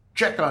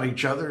check on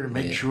each other to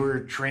make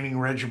sure training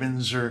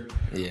regimens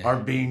are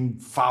being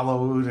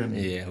followed.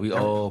 And we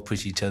all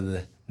push each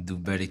other to do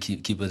better,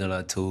 keep us on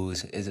our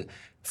toes. It's a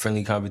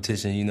friendly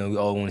competition. We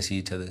all want to see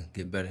each other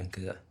get better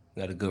because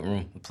we got a good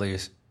room of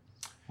players.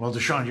 Well,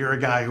 Deshaun, you're a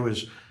guy who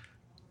is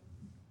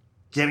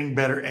getting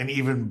better and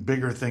even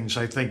bigger things,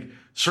 I think,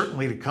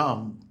 certainly to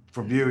come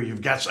from you.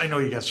 I know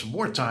you got some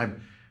more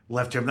time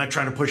left here. I'm not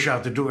trying to push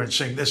out the door and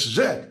saying this is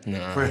it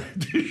for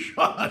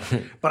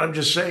Deshaun, but I'm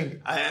just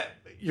saying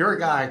you're a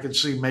guy I could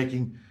see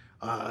making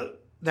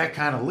that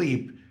kind of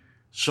leap.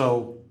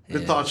 So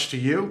good thoughts to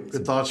you.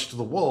 Good thoughts to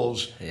the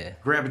Wolves. Yeah.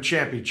 Grab a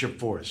championship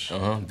for us.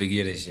 Big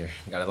year this year.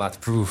 Got a lot to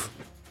prove.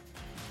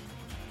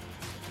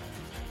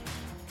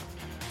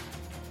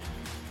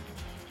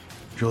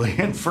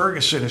 Julian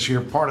Ferguson is here,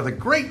 part of the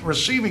great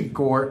receiving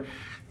corps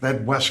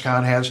that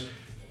WestConn has.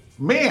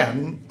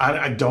 Man,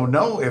 I don't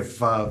know if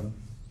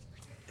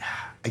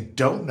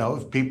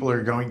people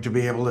are going to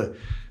be able to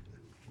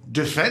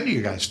defend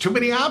you guys. Too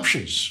many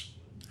options.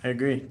 I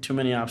agree. Too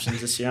many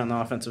options this year on the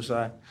offensive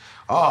side.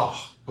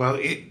 Oh, well,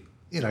 you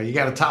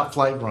got a top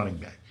flight running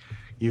back.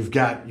 You've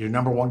got your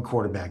number one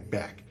quarterback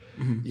back.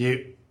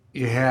 Mm-hmm.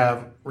 You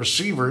have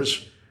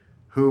receivers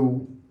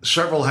who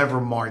several have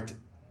remarked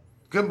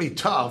going to be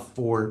tough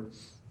for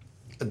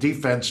a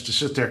defense to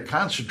sit there and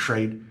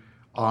concentrate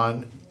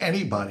on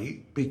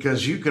anybody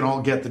because you can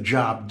all get the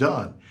job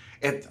done.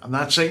 And I'm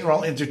not saying you're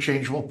all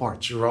interchangeable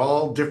parts. You're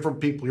all different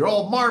people. You're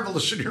all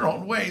marvelous in your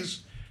own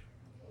ways.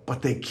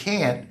 But they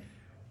can't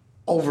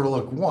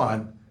overlook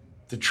one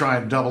to try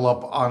and double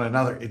up on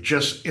another. It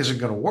just isn't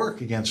going to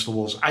work against the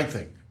Wolves, I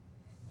think.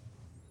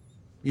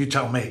 You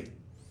tell me.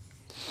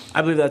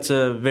 I believe that's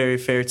a very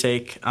fair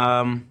take.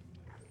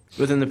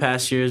 Within the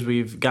past years,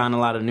 we've gotten a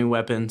lot of new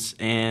weapons,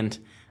 and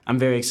I'm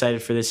very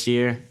excited for this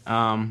year.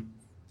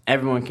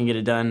 Everyone can get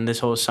it done. This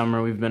whole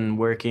summer, we've been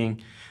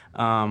working,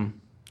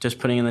 just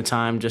putting in the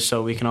time just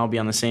so we can all be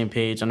on the same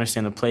page,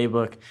 understand the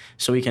playbook,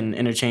 so we can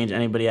interchange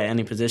anybody at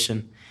any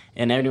position,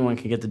 and everyone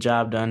can get the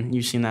job done.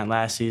 You've seen that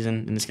last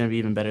season, and it's going to be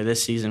even better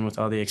this season with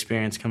all the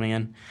experience coming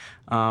in.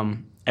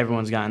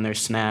 Everyone's gotten their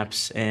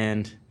snaps,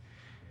 and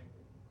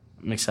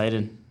I'm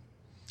excited.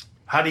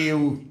 How do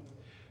you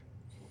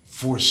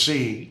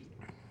foresee,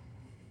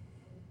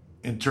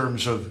 in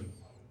terms of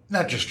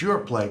not just your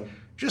play,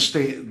 just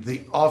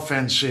the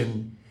offense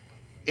in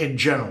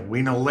general?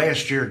 We know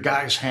last year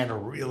guys had to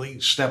really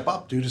step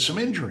up due to some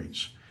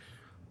injuries.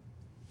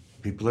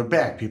 People are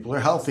back. People are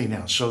healthy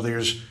now. So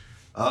there's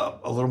a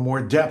little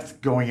more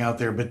depth going out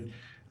there. But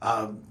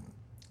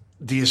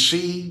do you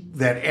see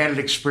that added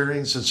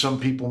experience that some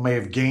people may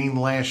have gained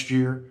last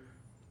year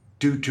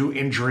due to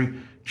injury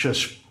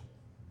just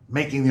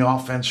making the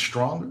offense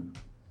stronger?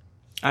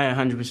 I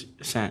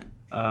 100%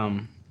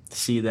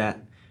 see that.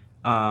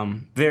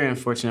 Very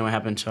unfortunate what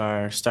happened to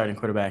our starting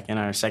quarterback and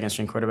our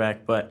second-string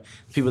quarterback, but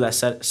the people that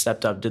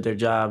stepped up did their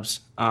jobs.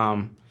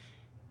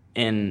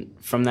 And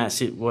from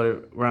that,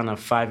 we're on a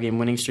 5-game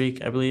winning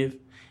streak, I believe,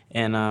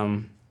 and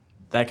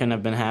that couldn't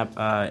have been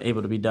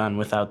able to be done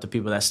without the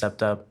people that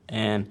stepped up.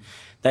 And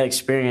that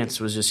experience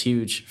was just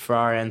huge for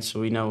our end, so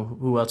we know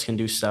who else can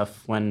do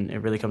stuff when it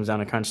really comes down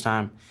to crunch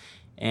time.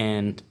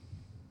 And,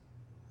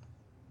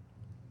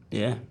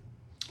 yeah.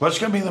 What's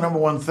going to be the number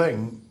one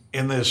thing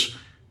in this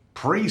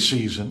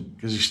preseason,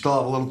 because you still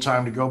have a little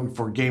time to go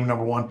before game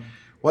number one.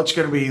 What's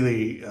going to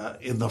be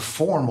in the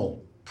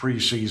formal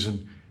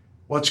preseason?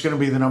 What's going to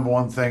be the number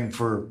one thing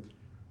for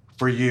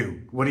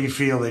you? What do you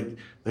feel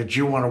that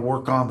you want to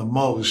work on the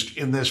most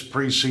in this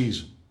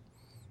preseason?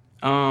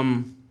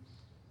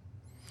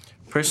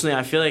 Personally,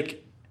 I feel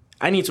like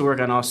I need to work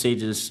on all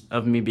stages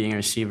of me being a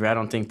receiver. I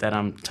don't think that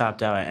I'm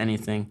topped out at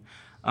anything.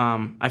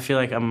 I feel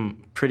like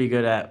I'm pretty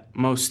good at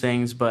most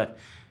things, but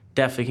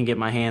definitely can get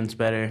my hands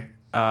better.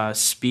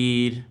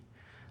 Speed,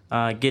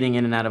 getting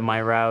in and out of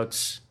my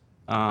routes,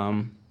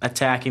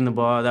 attacking the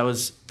ball. That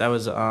was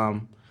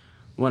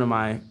one of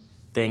my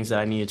things that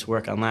I needed to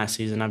work on last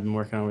season. I've been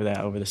working over that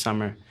over the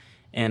summer,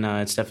 and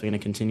it's definitely going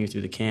to continue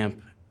through the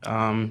camp.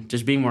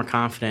 Just being more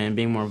confident and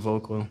being more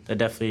vocal, that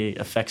definitely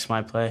affects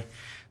my play.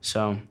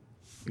 So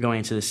going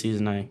into the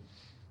season, I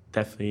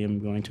definitely am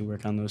going to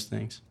work on those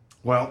things.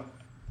 Well,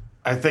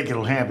 I think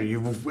it'll happen.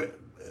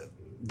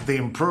 The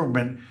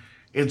improvement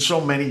in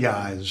so many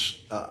guys,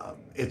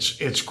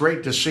 it's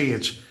great to see.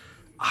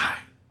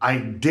 I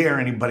dare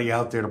anybody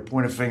out there to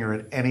point a finger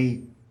at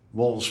any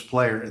Wolves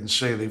player and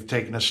say they've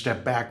taken a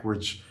step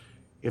backwards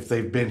if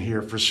they've been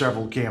here for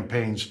several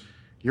campaigns.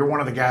 You're one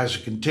of the guys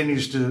who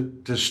continues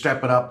to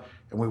step it up,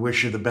 and we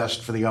wish you the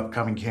best for the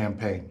upcoming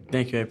campaign.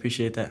 Thank you. I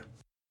appreciate that.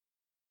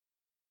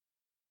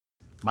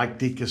 Mike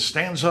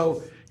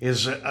DiCostanzo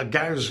is a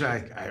guy who's,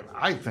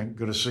 I think,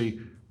 going to see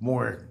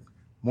more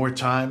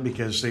time,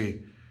 because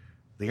the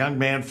young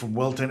man from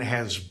Wilton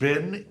has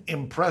been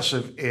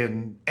impressive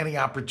in any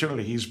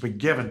opportunity he's been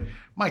given.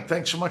 Mike,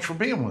 thanks so much for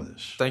being with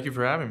us. Thank you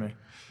for having me.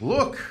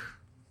 Look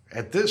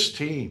at this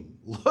team.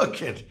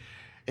 Look at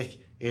it.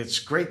 It's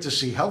great to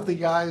see healthy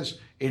guys,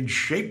 in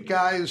shape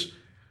guys.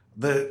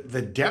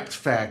 The depth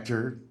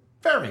factor,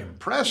 very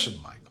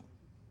impressive, Michael.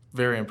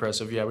 Very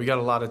impressive. Yeah, we got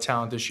a lot of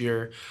talent this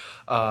year.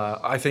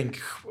 I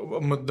think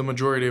the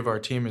majority of our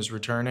team is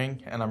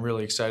returning, and I'm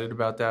really excited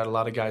about that. A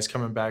lot of guys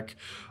coming back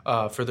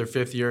for their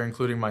fifth year,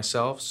 including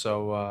myself.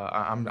 So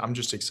I'm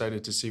just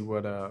excited to see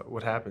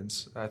what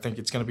happens. I think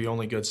it's going to be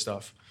only good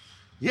stuff.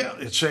 Yeah,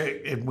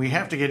 we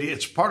have to get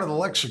it's part of the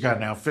lexicon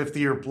now.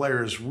 Fifth-year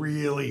players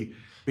really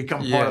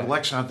become part of the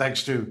lexicon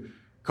thanks to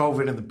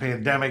COVID and the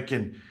pandemic,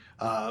 and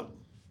the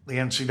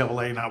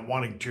NCAA not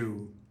wanting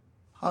to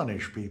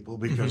punish people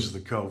because of the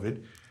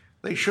COVID.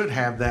 They should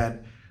have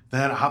that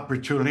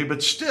opportunity,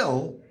 but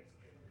still,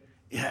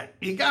 yeah,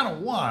 you gotta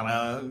want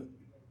to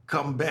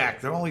come back.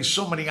 There are only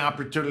so many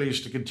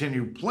opportunities to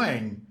continue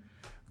playing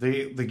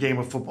the game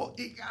of football.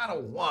 You gotta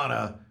want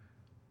to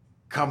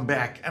come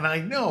back, and I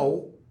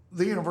know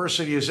the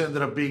university has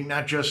ended up being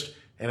not just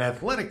an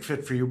athletic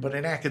fit for you, but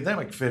an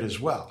academic fit as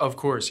well. Of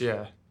course,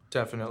 yeah,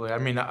 definitely. I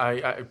mean,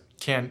 I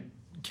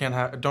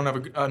don't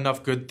have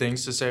enough good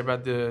things to say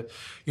about the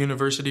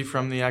university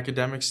from the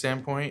academic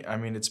standpoint. I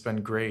mean, it's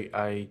been great.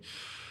 I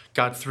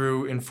got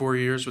through in 4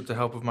 years with the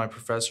help of my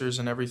professors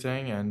and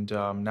everything, and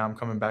now I'm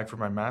coming back for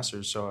my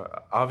master's. So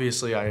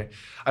obviously,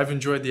 I've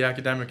enjoyed the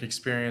academic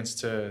experience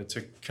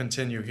to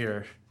continue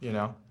here. You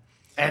know,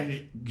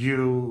 and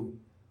you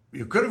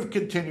could have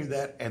continued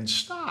that and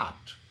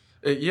stopped.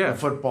 The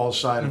football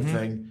side of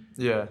thing.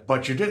 Yeah.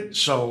 But you didn't.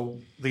 So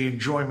the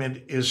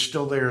enjoyment is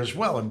still there as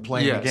well in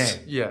playing the game.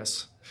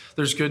 Yes.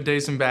 There's good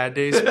days and bad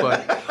days,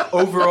 but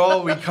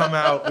overall we come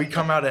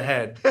out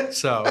ahead.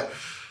 So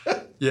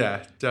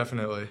yeah,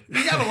 definitely.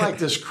 You gotta like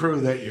this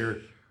crew that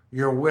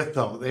you're with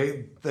though.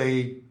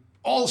 They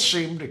all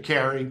seem to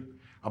carry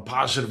a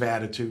positive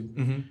attitude.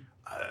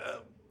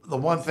 Mm-hmm. The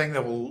one thing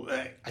that will,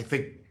 I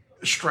think,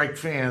 strike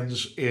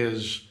fans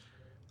is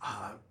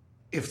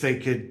if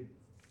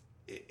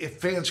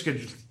fans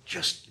could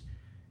just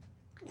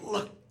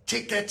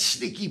take that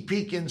sneaky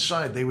peek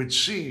inside, they would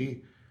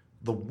see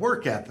the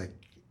work ethic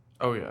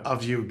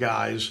of you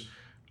guys.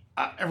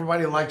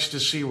 Everybody likes to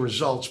see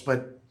results,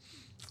 but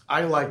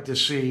I like to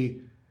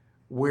see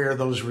where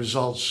those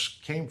results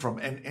came from.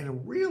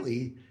 And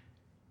really,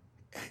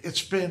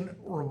 it's been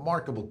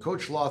remarkable.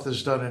 Coach Loth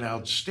has done an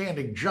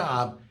outstanding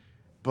job,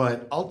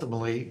 but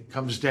ultimately it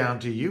comes down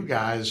to you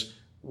guys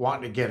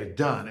wanting to get it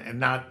done and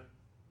not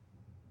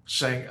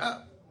saying,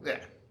 yeah,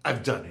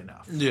 I've done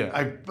enough. Yeah.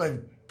 I've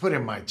put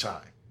in my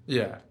time.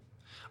 Yeah.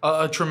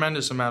 A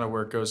tremendous amount of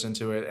work goes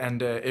into it,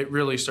 and it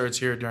really starts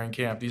here during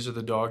camp. These are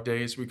the dog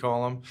days, we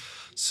call them.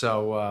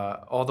 So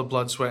all the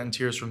blood, sweat, and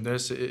tears from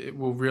this, it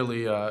will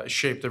really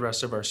shape the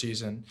rest of our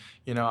season.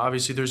 You know,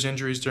 obviously there's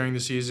injuries during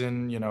the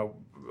season. You know,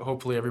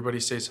 hopefully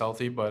everybody stays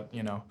healthy, but,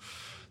 you know,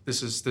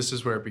 this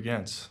is where it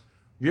begins.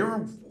 You're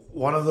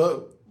one of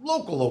the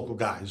local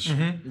guys.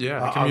 Mm-hmm.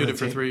 Yeah, I commuted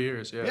for 3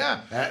 years.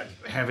 Yeah,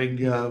 having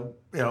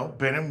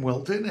been in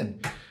Wilton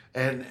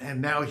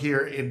and now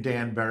here in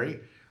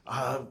Danbury.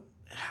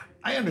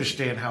 I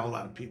understand how a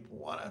lot of people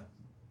want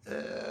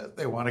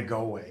to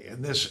go away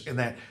and this and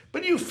that,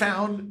 but you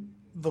found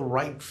the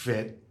right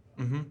fit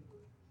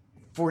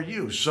for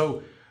you.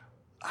 So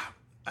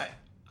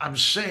I'm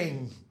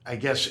saying, I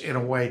guess in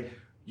a way,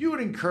 you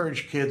would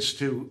encourage kids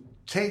to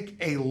take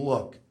a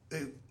look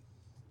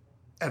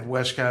at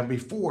WestConn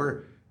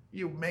before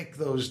you make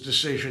those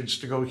decisions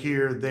to go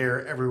here,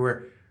 there,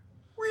 everywhere,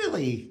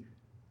 really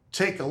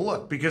take a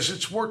look because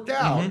it's worked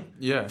out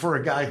for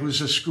a guy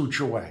who's a scooch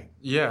away.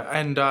 Yeah,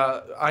 and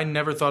I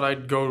never thought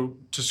I'd go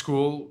to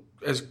school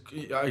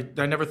I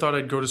never thought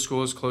I'd go to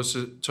school as close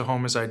to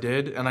home as I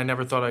did, and I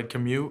never thought I'd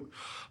commute.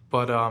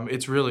 But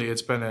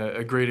it's been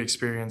a great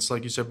experience,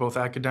 like you said, both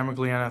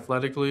academically and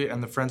athletically,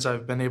 and the friends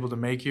I've been able to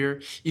make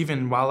here,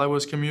 even while I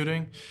was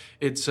commuting,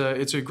 it's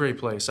a great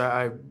place.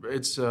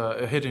 It's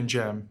a hidden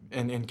gem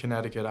in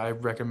Connecticut. I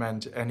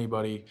recommend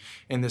anybody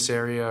in this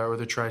area or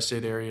the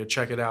tri-state area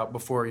check it out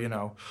before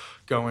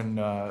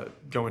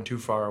going too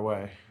far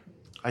away.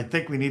 I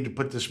think we need to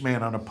put this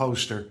man on a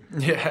poster.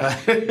 Yeah,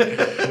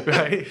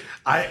 right.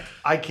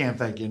 I can't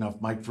thank you enough,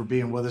 Mike, for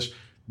being with us.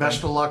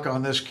 Best of luck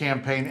on this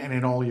campaign and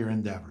in all your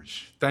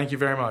endeavors. Thank you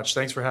very much.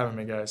 Thanks for having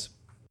me, guys.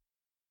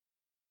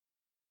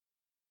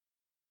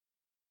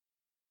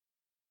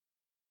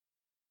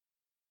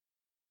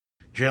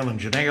 Jalen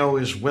Janeo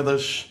is with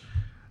us,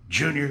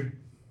 junior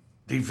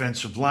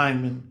defensive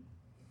lineman,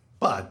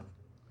 but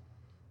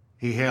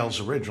he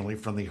hails originally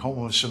from the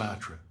home of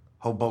Sinatra,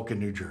 Hoboken,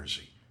 New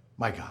Jersey.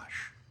 My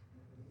gosh.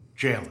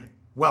 Jalen,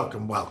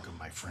 welcome,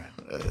 my friend.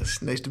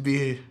 It's nice to be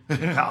here.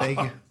 Thank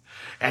you.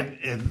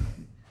 And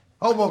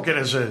Hoboken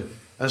is a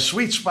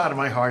sweet spot in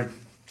my heart.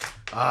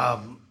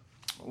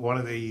 One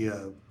of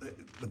the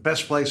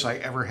best place I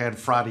ever had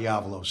Fra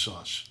Diavolo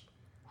sauce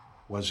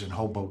was in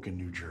Hoboken,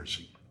 New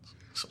Jersey.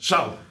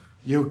 So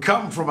you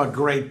come from a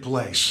great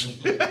place.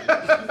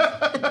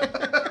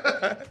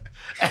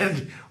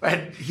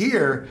 and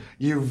here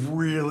you've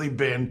really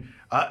been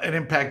an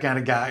impact kind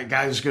of guy. A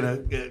guy who's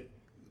going to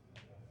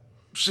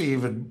see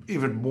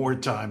even more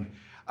time.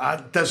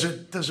 Does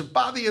it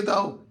bother you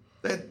though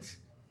that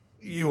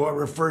you are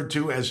referred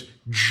to as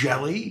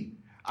Jelly?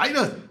 I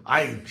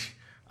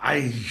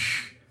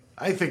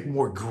think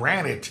more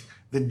granite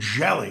than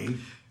jelly.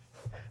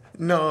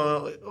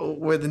 No,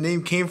 where the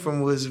name came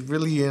from was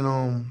really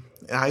in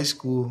high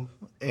school,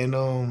 and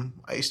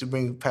I used to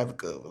bring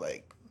paprika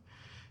like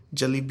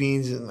jelly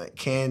beans and like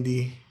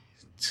candy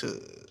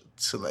to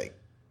like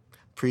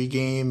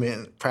pregame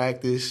and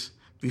practice,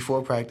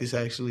 before practice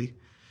actually,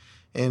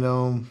 and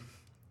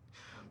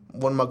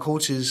one of my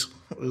coaches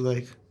was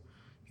like,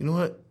 you know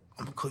what?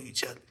 I'm gonna call you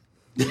Jelly.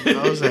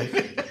 I was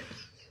like,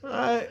 all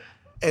right.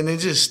 And it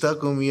just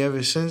stuck with me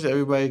ever since.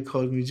 Everybody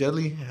called me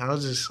Jelly. I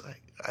was just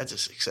like, I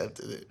just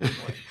accepted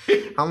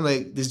it. I'm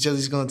like, this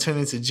jelly's gonna turn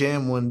into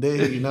jam one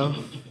day, you know?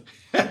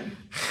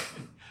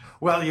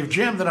 Well, you've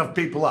jammed enough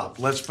people up,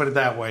 let's put it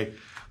that way,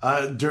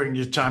 during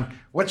your time.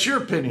 What's your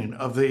opinion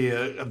of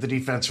the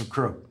defensive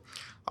crew?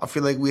 I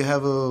feel like we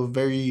have a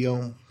very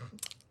young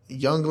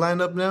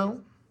lineup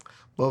now,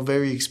 but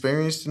very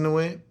experienced in a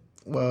way.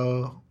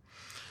 Well,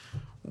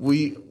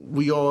 we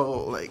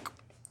all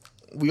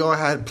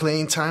had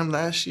playing time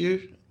last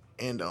year,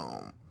 and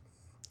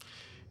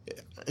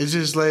it's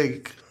just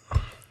like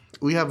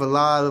we have a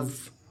lot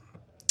of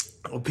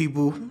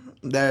people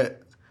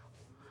that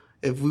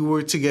if we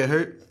were to get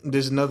hurt,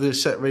 there's another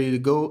set ready to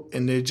go,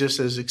 and they're just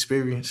as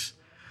experienced.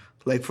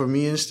 Like for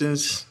me,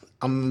 instance,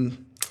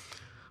 I'm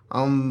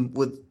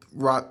with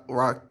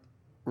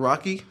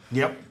Rocky.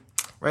 Yep.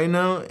 Right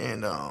now,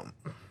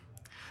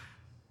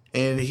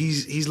 and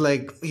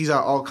he's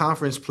our all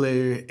conference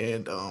player,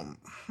 and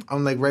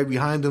I'm like right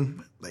behind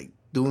him, like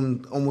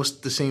doing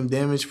almost the same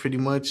damage pretty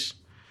much,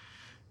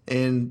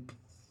 and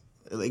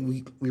like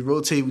we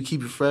rotate, we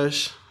keep it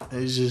fresh.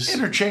 It's just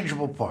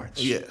interchangeable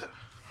parts.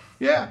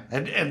 Yeah,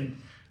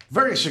 and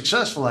very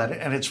successful at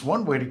it, and it's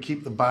one way to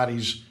keep the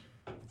bodies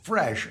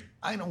fresh.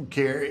 I don't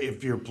care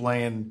if you're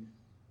playing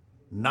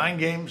 9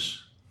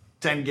 games,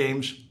 10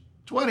 games,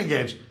 20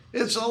 games.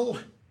 It's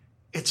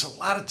a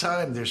lot of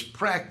time. There's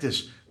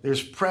practice.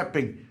 There's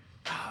prepping.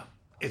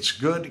 It's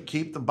good to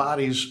keep the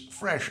bodies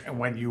fresh. And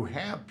when you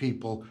have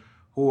people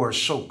who are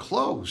so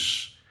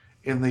close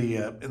in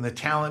the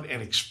talent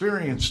and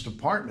experience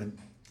department,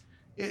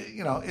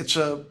 it's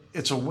a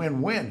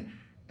win-win,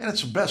 and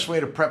it's the best way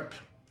to prep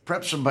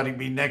somebody to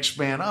be next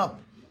man up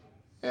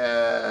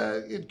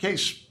in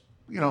case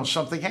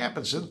something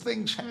happens, and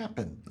things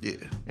happen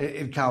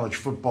in college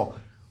football.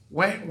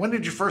 When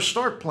did you first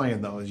start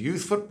playing though?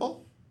 Youth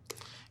football?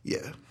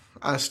 Yeah,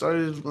 I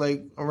started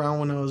like around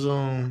when I was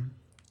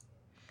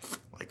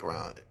like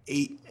around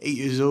 8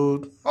 years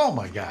old. Oh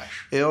my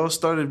gosh! It all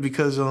started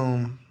because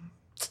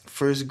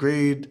first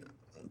grade,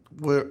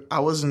 where I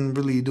wasn't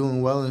really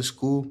doing well in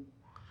school,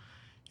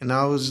 and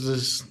I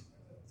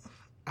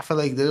felt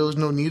like there was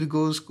no need to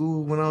go to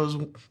school when I was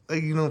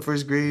like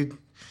first grade. You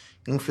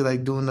don't feel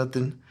like doing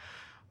nothing.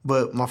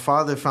 But my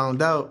father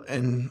found out,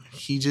 and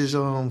he just he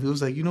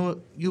was like, you know what,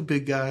 you a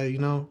big guy,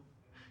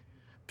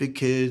 big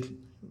kid.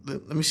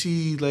 Let me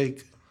see,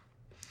 like,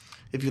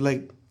 if you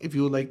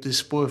would like this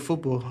sport,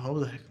 football. I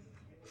was like,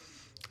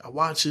 I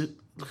watch it,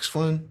 looks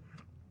fun.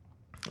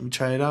 Let me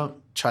try it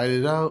out. Tried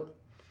it out.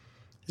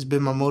 It's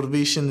been my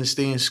motivation to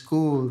stay in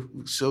school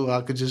so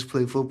I could just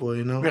play football,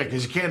 Yeah,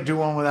 because you can't do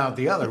one without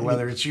the other,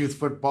 whether it's youth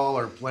football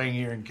or playing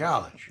here in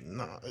college.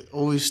 No,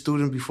 always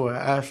student before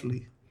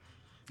athlete.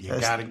 You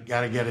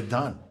gotta get it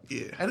done.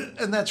 Yeah.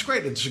 And that's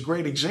great. It's a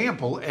great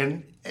example.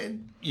 And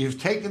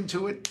you've taken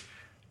to it.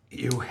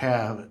 You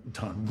have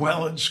done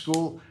well in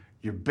school.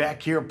 You're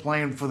back here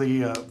playing for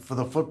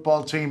the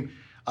football team.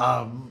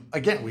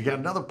 Again, we got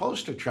another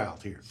poster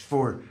child here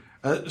for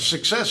a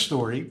success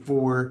story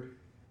for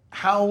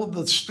how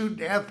the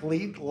student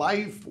athlete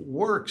life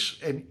works,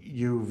 and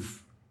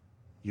you've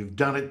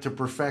done it to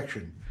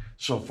perfection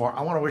so far.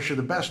 I want to wish you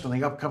the best in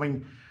the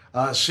upcoming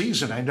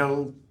season. I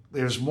know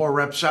there's more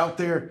reps out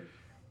there,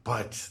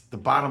 but the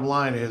bottom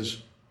line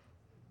is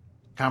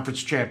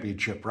conference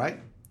championship, right?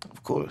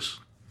 Of course.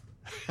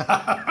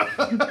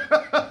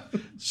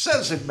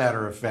 Says it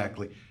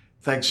matter-of-factly.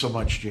 Thanks so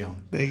much, Jalen.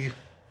 Thank you.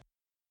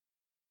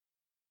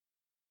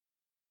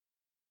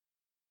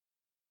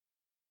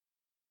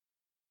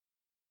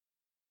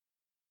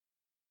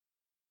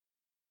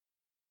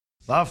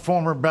 The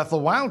former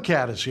Bethel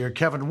Wildcat is here.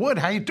 Kevin Wood.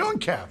 How you doing,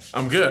 Kev?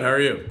 I'm good. How are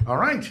you? All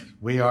right.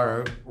 We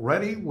are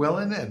ready,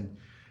 willing, and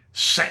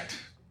set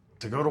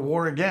to go to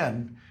war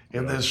again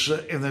in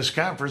this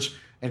conference.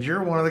 And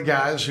you're one of the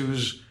guys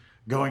who's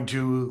going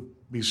to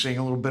be seeing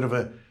a little bit of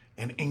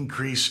an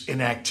increase in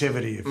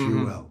activity, if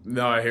you will.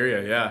 No, I hear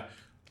you. Yeah.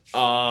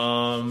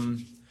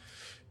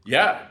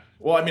 Yeah.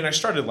 Well, I mean, I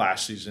started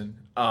last season,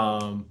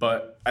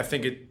 but I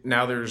think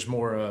now there's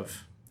more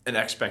of an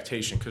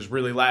expectation, because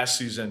really last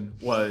season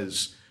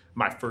was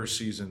my first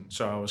season.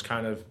 So I was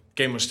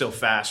game was still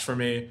fast for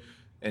me.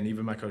 And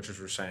even my coaches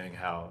were saying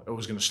how it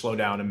was going to slow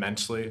down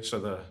immensely.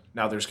 So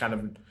now there's kind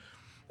of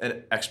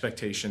an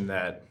expectation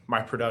that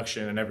my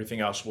production and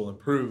everything else will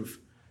improve.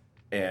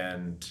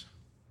 And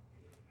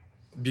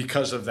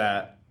because of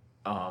that,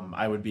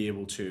 I would be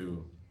able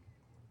to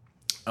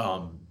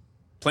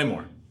play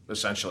more,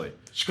 essentially.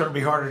 It's going to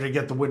be harder to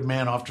get the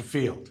Woodman off the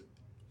field.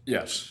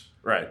 Yes,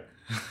 right.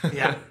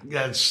 Yeah,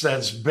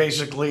 that's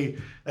basically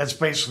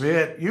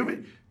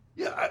it.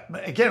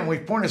 Again, we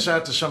point this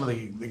out to some of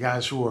the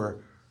guys who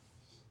are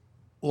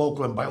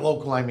local, and by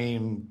local I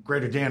mean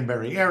Greater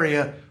Danbury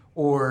area,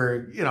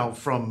 or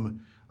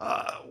from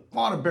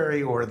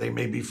Waterbury, or they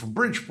may be from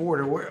Bridgeport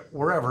or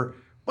wherever.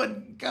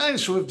 But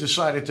guys who have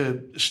decided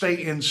to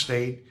stay in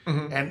state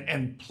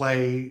and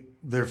play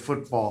their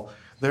football,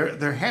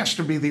 there has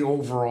to be the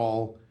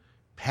overall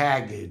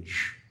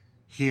package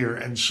here,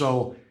 and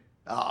so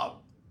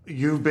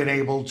you've been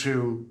able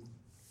to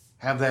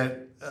have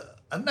that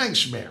a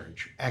nice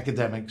marriage,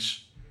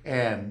 academics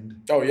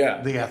and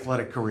the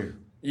athletic career.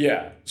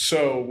 Yeah.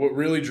 So what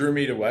really drew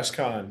me to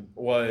WestConn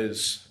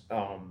was,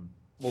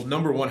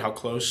 number one, how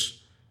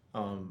close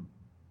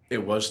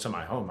it was to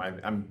my home.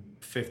 I'm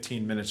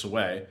 15 minutes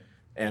away,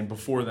 and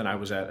before then I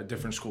was at a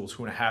different school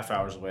 2.5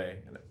 hours away,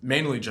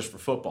 mainly just for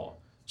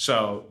football.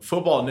 So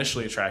football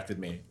initially attracted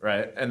me,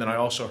 right? And then I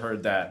also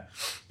heard that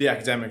the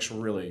academics were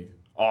really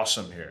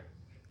awesome here.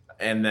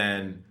 And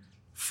then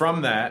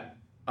from that,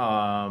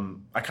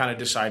 I kind of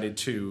decided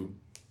to,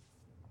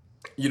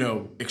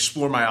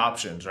 explore my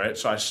options, right?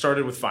 So I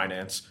started with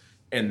finance,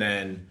 and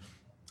then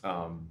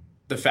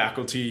the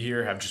faculty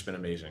here have just been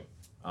amazing.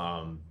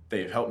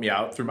 They've helped me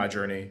out through my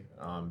journey,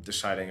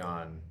 deciding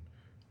on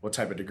what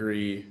type of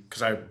degree,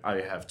 because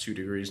I have 2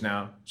 degrees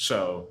now,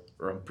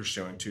 or I'm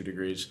pursuing 2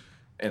 degrees.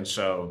 And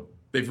so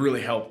they've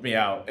really helped me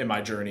out in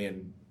my journey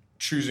and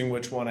choosing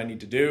which one I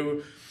need to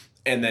do,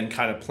 and then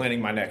kind of planning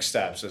my next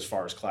steps as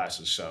far as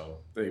classes. So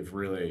they've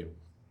really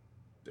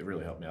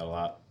helped me out a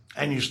lot.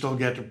 And you still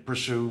get to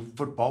pursue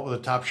football with a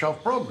top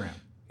shelf program.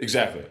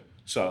 Exactly.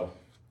 So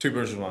 2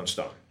 birds with 1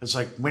 stone. It's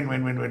like win,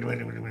 win, win, win,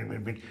 win, win,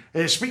 win,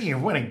 win. Speaking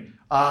of winning,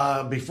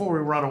 before we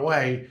run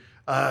away,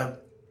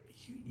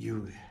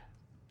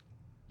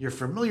 you're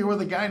familiar with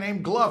a guy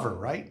named Glover,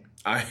 right?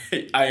 I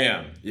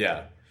am,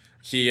 yeah.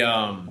 He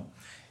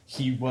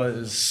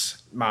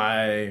was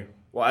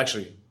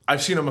actually,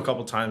 I've seen him a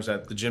couple times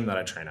at the gym that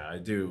I train at. I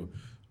do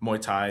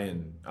Muay Thai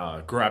and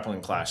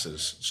grappling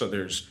classes. So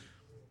there's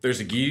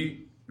a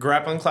gi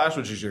grappling class,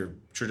 which is your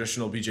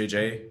traditional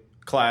BJJ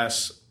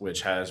class,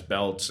 which has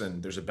belts,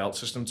 and there's a belt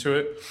system to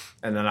it.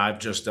 And then I've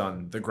just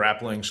done the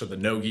grappling, so the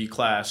no-gi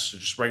class, so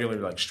just regular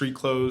like street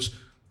clothes,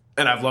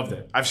 and I've loved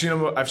it. I've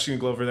seen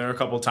Glover there a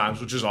couple of times,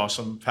 which is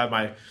awesome. I've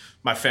had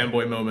my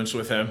fanboy moments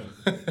with him.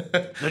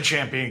 The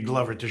champion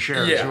Glover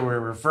Teixeira is who we're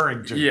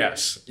referring to.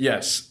 Yes.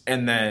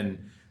 And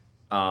then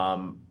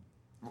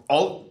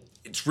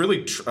it's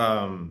really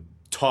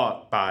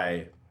taught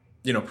by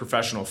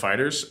professional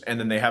fighters, and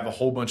then they have a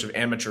whole bunch of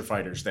amateur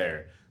fighters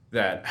there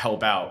that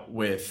help out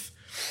with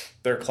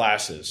their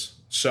classes.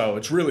 So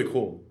it's really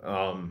cool.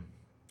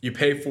 You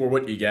pay for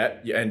what you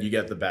get, and you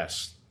get the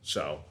best.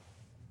 So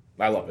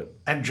I love it.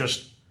 And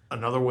just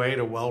another way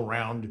to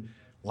well-round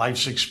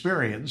life's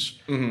experience.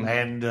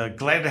 And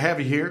glad to have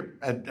you here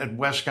at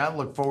WestConn.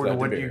 Look forward to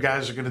what you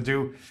guys are going to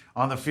do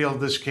on the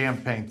field this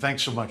campaign.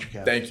 Thanks so much,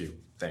 Kevin.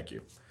 Thank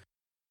you.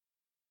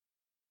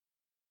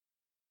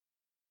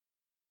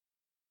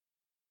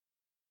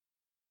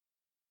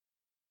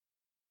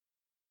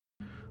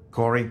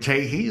 Corey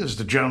Tahey is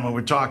the gentleman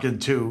we're talking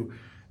to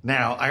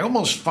now. I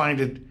almost find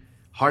it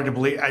hard to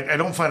believe. I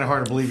don't find it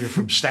hard to believe you're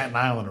from Staten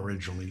Island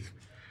originally.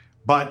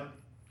 but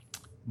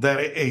that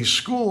a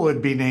school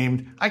would be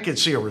named, I could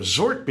see a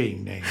resort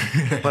being named,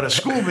 but a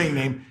school being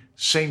named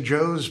St.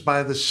 Joe's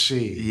by the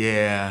Sea.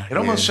 Yeah. It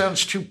almost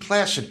sounds too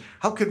placid.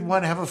 How could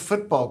one have a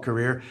football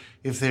career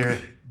if they're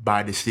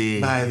by the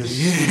sea? By the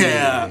sea.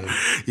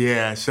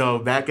 Yeah. So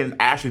back in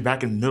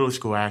middle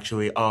school, I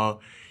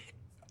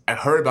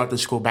heard about the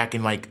school back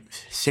in like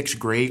 6th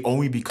grade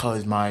only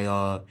because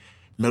my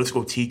middle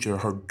school teacher,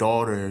 her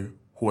daughter,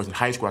 who was in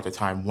high school at the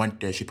time, went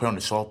there. She played on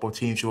the softball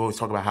team. She always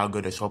talked about how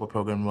good the softball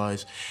program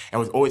was and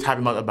was always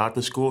happy about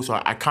the school. So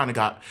I kind of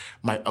got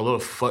a little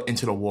foot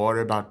into the water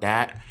about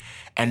that.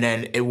 And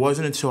then it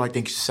wasn't until I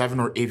think 7th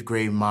or 8th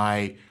grade,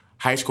 my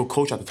high school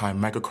coach at the time,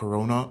 Michael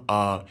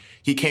Corona,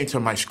 he came to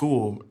my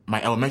school,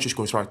 my elementary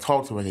school, so I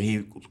talked to him, and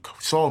he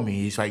saw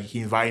me. He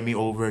invited me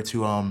over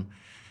to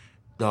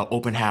the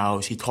open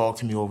house. He talked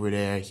to me over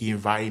there. He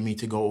invited me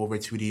to go over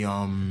to the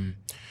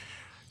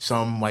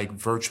some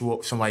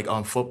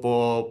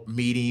football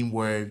meeting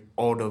where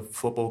all the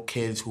football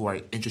kids who are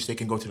interested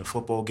can go to the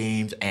football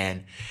games.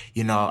 And,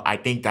 I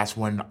think that's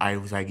when I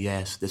was like,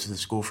 yes, this is a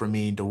school for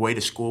me. The way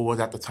the school was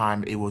at the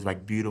time, it was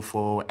like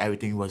beautiful.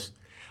 Everything was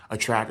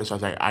attractive. So I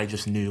was like, I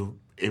just knew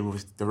it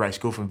was the right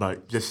school for me.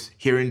 But just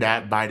hearing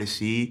that by the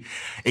sea,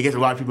 it gets a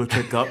lot of people to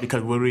pick up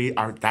because literally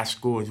that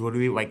school is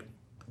literally like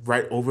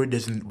right over,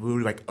 there's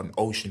literally like an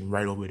ocean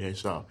right over there.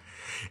 So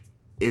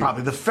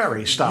probably the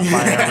ferry stop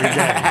by every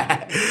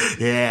day.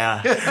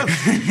 Yeah.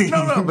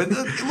 No, but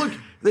look,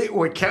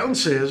 what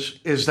counts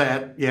is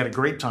that you had a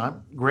great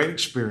time, great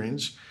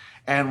experience,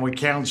 and what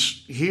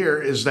counts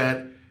here is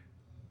that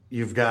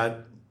you've got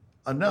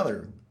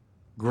another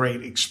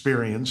great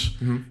experience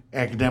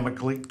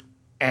academically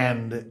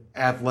and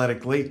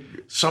athletically.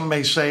 Some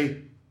may say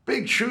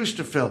big shoes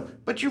to fill,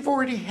 but you've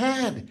already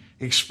had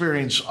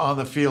experience on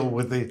the field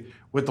with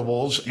the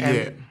Wolves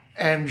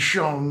and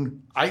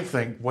shown, I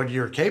think, what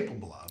you're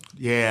capable of.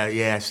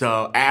 Yeah.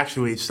 So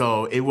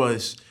it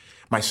was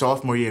my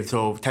sophomore year.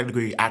 So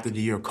technically after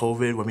the year of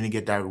COVID, we're going to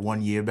get that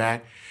 1 year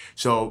back.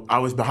 So I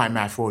was behind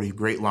Matt Forty,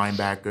 great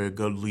linebacker,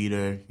 good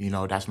leader.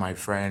 That's my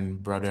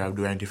friend, brother. I'll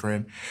do anything for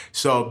him.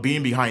 So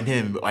being behind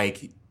him,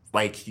 like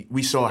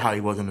we saw how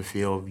he was on the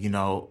field,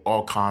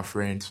 all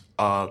conference.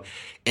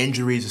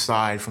 Injuries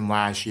aside from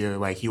last year,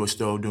 like he was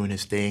still doing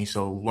his thing.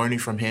 So learning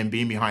from him,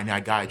 being behind him,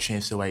 I got a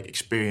chance to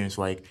experience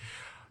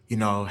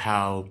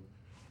how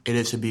it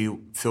is to be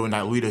filling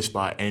that leader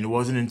spot. And it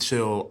wasn't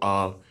until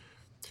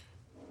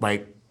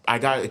I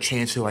got a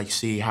chance to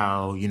see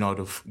how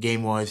the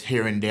game was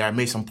here and there. I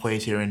made some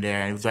plays here and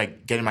there, and it was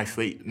getting my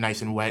feet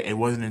nice and wet. It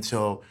wasn't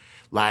until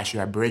last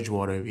year at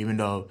Bridgewater, even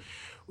though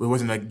it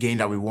wasn't a game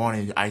that we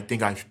wanted, I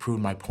think I've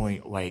proved my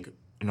point.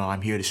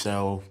 I'm here to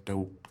sell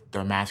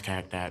the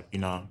mascot that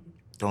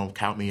don't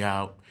count me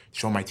out.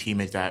 Show my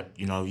teammates that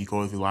you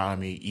go rely on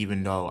me,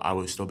 even though I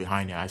was still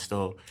behind it. I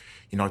still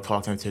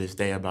talk to him to this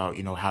day about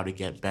how to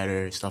get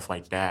better, stuff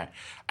like that.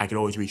 I could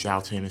always reach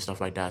out to him and stuff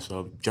like that.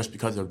 So just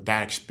because of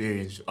that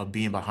experience of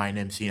being behind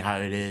him, seeing how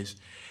it is,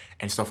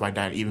 and stuff like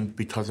that, even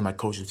because of my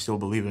coaches still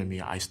believing in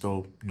me, I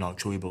still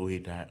truly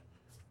believe that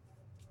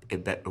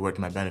it worked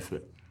to my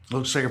benefit.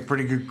 Looks like a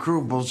pretty good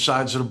crew, both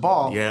sides of the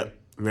ball. Yeah,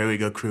 very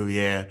good crew.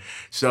 Yeah.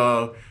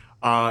 So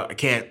I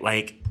can't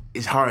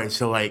it's hard.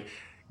 So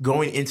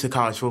going into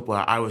college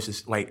football, I was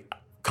just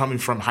coming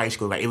from high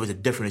school, it was a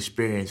different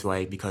experience,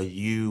 because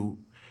you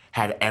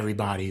have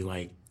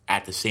everybody,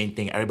 at the same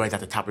thing. Everybody's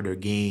at the top of their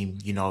game.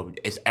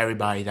 It's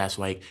everybody that's,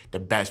 the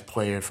best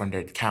player from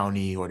their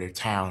county or their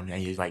town,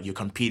 and you're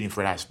competing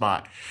for that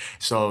spot.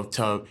 So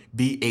to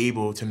be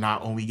able to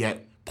not only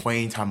get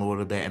playing time a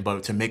little bit,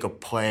 but to make a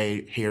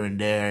play here and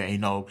there,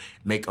 and,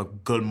 make a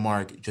good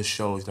mark just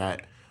shows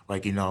that,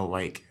 you know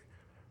what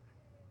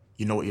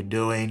you're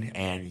doing,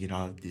 and,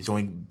 there's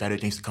only better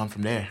things to come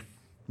from there.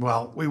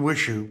 Well, we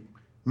wish you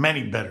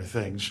many better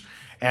things,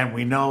 and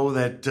we know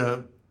that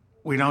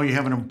you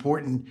have an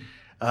important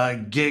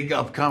gig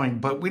upcoming,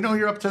 but we know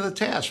you're up to the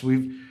task.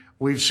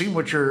 We've seen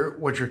what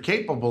you're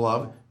capable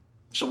of.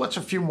 So what's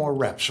a few more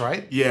reps,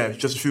 right? Yeah,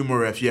 just a few more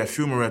reps. Yeah, a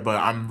few more reps, but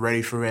I'm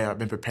ready for it. I've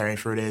been preparing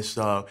for this.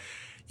 So,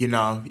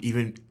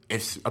 even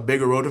it's a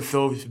bigger road to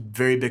fill,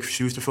 very big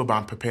shoes to fill, but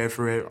I'm prepared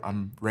for it.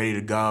 I'm ready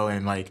to go,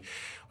 and like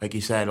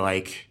you said,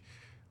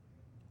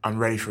 I'm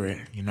ready for it.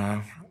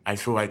 I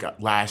feel like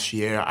last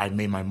year I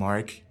made my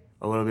mark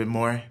a little bit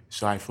more,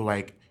 so I feel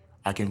like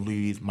I can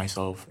lead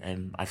myself,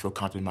 and I feel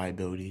confident in my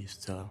abilities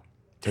to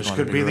take this on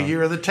could be the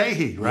year of the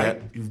Tahi,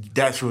 right? Yeah,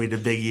 that's really the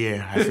big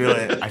year. I feel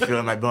it. I feel it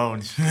in my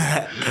bones.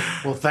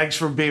 Well, thanks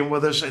for being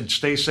with us, and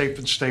stay safe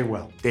and stay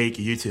well. Thank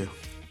you. You too.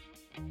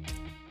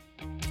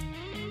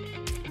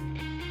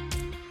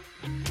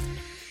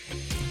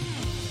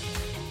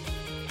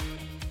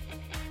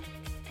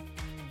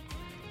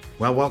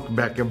 Well, welcome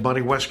back,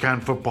 everybody.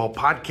 WestConn Football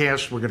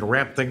Podcast. We're going to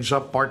wrap things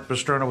up. Bart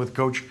Pasterno with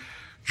Coach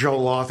Joe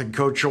Loth. And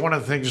Coach, one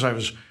of the things I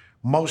was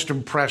most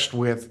impressed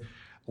with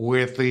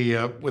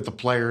the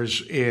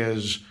players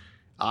is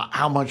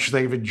how much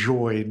they've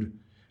enjoyed,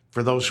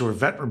 for those who are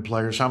veteran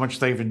players, how much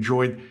they've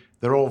enjoyed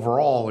their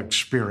overall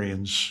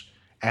experience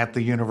at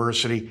the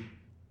university.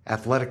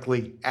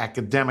 athletically,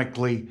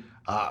 academically,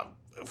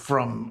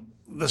 from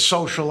the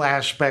social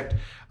aspect.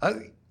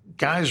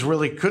 Guys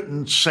really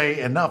couldn't say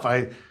enough.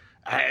 I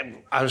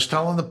was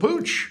telling the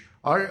Pooch,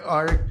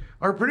 our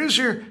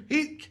producer,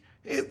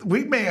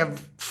 we may have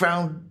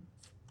found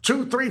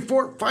 2, 3,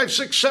 4, 5,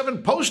 6,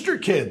 7 poster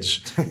kids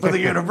for the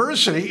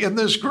university in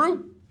this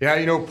group. Yeah,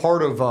 you know,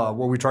 part of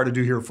what we try to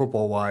do here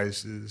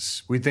football-wise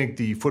is we think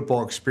the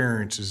football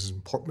experience is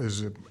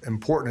as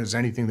important as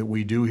anything that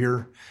we do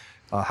here.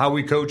 How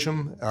we coach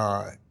them,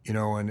 you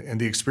know, and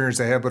the experience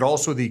they have, but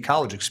also the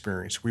college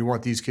experience. We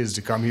want these kids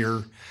to come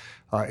here,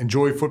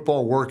 enjoy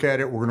football, work at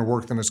it. We're going to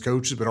work them as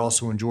coaches, but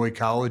also enjoy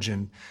college.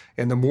 And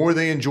the more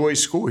they enjoy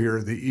school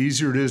here, the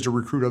easier it is to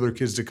recruit other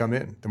kids to come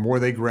in. The more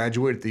they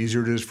graduate, the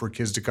easier it is for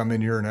kids to come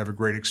in here and have a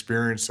great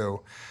experience.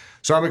 So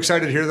I'm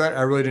excited to hear that.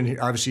 I really didn't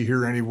obviously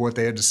hear any of what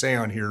they had to say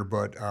on here,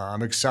 but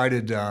I'm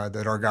excited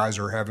that our guys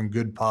are having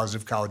good,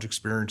 positive college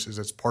experiences.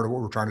 That's part of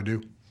what we're trying to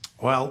do.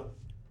 Well,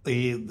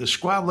 the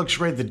squad looks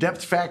great. The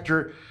depth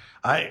factor,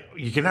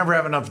 you can never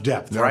have enough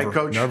depth, Never, right,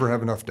 Coach? Never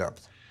have enough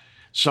depth.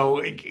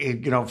 So,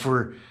 you know,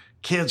 for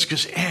kids,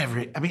 because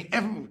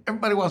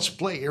everybody wants to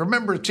play. You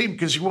remember a team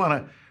because you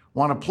want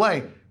to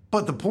play.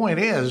 But the point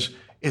is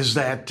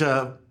that,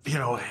 you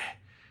know,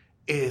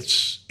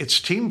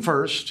 it's team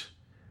first.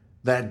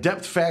 That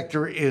depth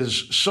factor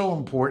is so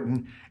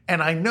important.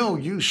 And I know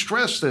you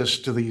stress this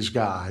to these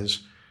guys,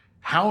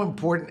 how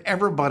important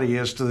everybody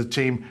is to the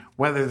team,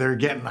 whether they're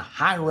getting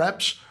high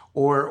reps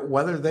or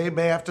whether they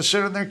may have to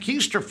sit on their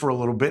keister for a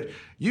little bit.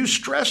 You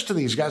stress to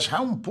these guys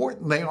how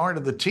important they are to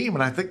the team,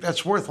 and I think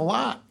that's worth a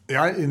lot.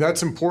 Yeah, and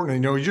that's important.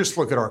 You know, you just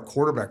look at our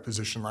quarterback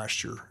position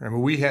last year. I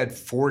mean, we had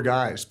 4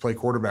 guys play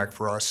quarterback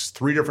for us.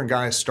 3 different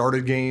guys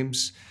started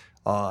games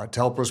to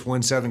help us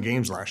win 7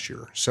 games last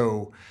year.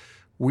 So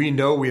we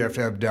know we have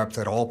to have depth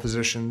at all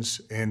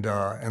positions, and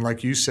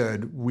like you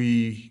said,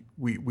 we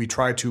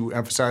try to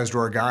emphasize to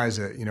our guys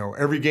that, you know,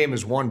 every game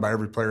is won by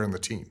every player on the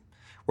team.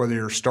 Whether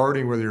you're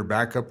starting, whether you're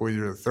backup, whether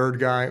you're the third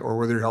guy, or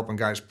whether you're helping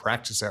guys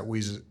practice that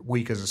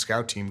week as a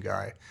scout team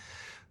guy.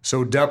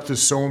 So depth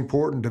is so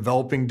important,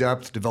 developing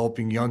depth,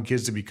 developing young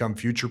kids to become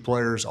future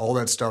players, all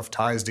that stuff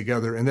ties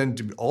together. And then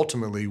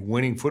ultimately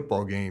winning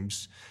football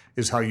games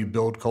is how you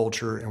build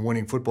culture, and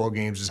winning football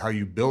games is how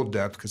you build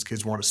depth, because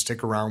kids want to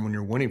stick around when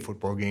you're winning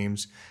football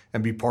games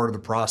and be part of the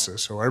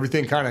process. So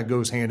everything kind of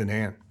goes hand in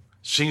hand.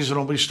 Season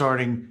will be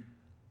starting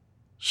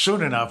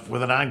soon enough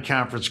with a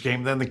non-conference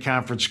game. Then the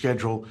conference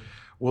schedule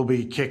will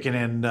be kicking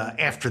in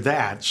after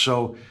that.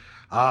 So,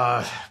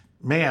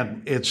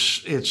 man,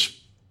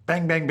 it's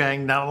bang, bang,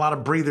 bang. Not a lot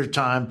of breather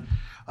time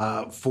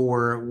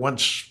for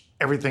once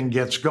everything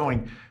gets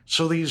going.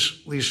 So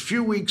these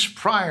few weeks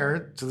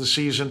prior to the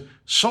season,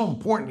 so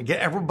important to get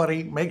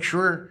everybody, make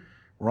sure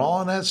we're all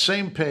on that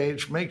same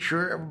page, make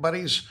sure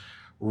everybody's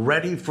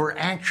ready for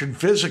action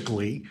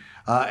physically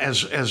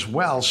as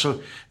well.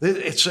 So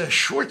it's a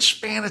short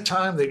span of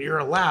time that you're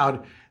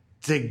allowed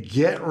to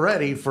get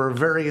ready for a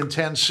very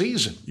intense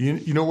season.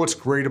 You know what's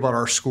great about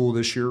our school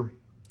this year?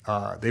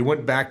 They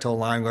went back to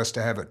allowing us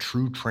to have a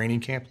true training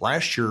camp.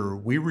 Last year,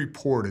 we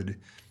reported,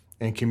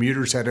 and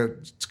commuters had to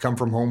come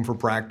from home for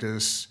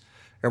practice.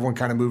 Everyone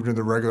kind of moved into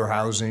the regular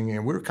housing,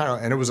 and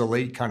and it was a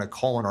late kind of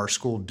call on our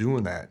school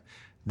doing that.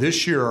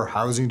 This year, our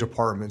housing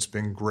department's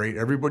been great.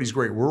 Everybody's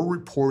great. We're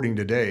reporting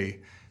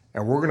today,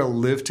 and we're going to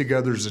live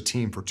together as a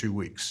team for 2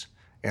 weeks.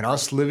 And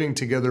us living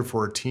together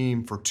for a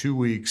team for 2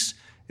 weeks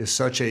is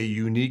such a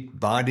unique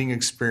bonding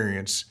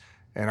experience,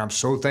 and I'm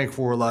so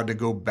thankful we're allowed to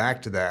go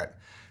back to that.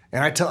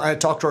 And I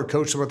talked to our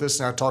coach about this,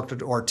 and I talked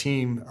to our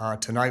team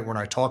tonight when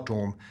I talked to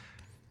them,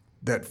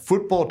 that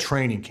football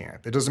training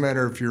camp, it doesn't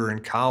matter if you're in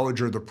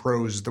college or the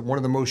pros, is one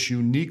of the most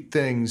unique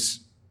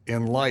things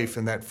in life,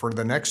 and that for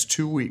the next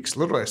 2 weeks,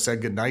 literally I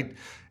said goodnight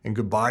and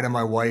goodbye to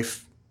my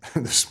wife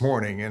this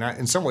morning. And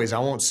in some ways, I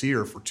won't see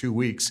her for 2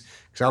 weeks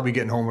because I'll be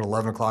getting home at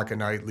 11 o'clock at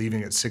night,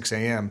 leaving at 6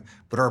 a.m.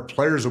 But our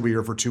players will be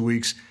here for 2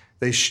 weeks.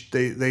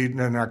 They're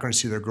not going to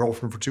see their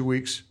girlfriend for 2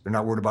 weeks. They're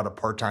not worried about a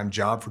part-time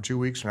job for 2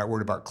 weeks. They're not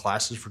worried about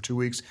classes for 2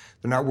 weeks.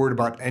 They're not worried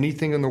about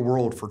anything in the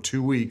world for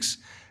 2 weeks.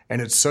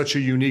 And it's such a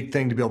unique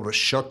thing to be able to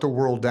shut the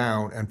world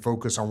down and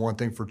focus on one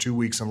thing for 2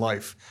 weeks in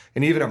life.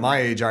 And even at my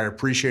age, I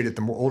appreciate it.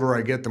 The more older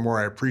I get, the more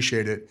I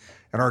appreciate it.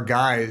 And our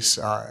guys,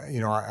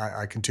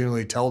 I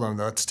continually tell them,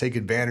 let's take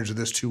advantage of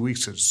this 2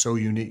 weeks. It's so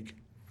unique.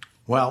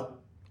 Well,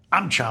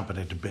 I'm chomping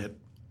at the bit.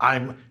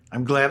 I'm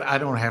glad I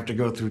don't have to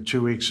go through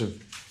 2 weeks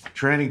of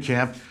training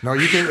camp. No,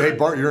 you can. Hey,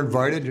 Bart, you're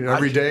invited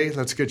every day.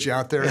 Let's get you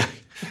out there,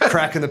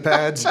 cracking the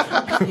pads.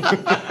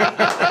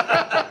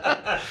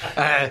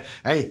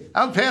 Hey,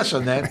 I'll pass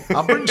on that.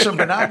 I'll bring some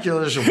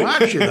binoculars and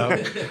watch you,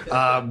 though.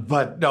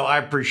 But no, I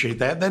appreciate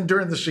that. And then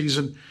during the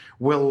season,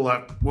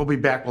 we'll be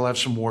back. We'll have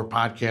some more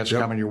podcasts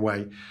coming your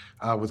way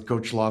with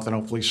Coach Loth and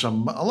hopefully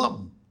some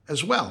alum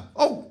as well.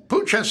 Oh,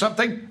 Pooch has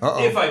something.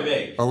 Uh-oh. If I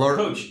may. Alert.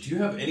 Coach, do you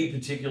have any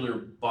particular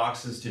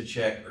boxes to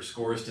check or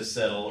scores to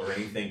settle or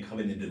anything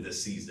coming into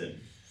this season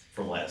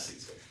from last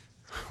season?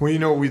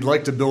 Well, we'd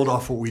like to build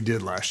off what we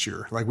did last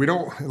year. Like in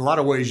a lot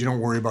of ways, you don't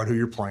worry about who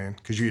you're playing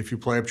because if you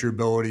play up to your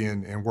ability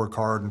and work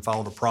hard and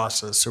follow the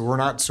process. So we're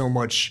not so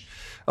much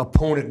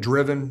opponent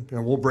driven.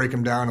 We'll break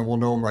them down and we'll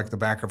know them like the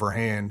back of our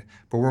hand,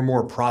 but we're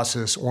more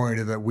process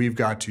oriented that we've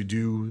got to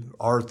do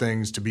our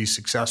things to be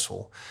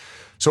successful.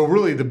 So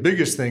really the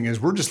biggest thing is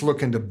we're just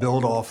looking to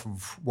build off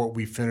of what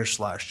we finished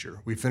last year.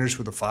 We finished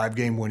with a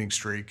 5-game winning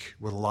streak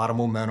with a lot of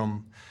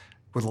momentum,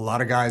 with a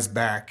lot of guys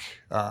back,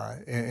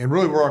 and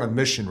really we're on a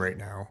mission right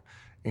now.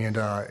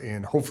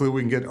 And hopefully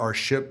we can get our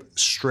ship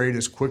straight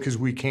as quick as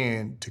we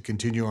can to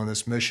continue on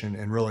this mission.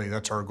 And really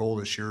that's our goal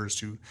this year is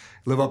to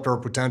live up to our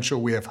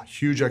potential. We have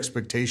huge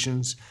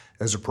expectations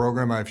as a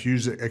program. I have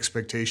huge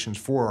expectations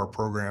for our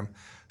program.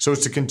 So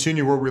it's to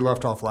continue where we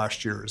left off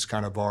last year is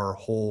kind of our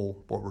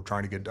whole, what we're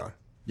trying to get done.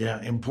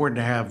 Yeah, important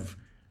to have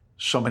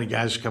so many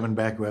guys coming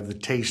back who have the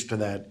taste of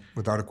that,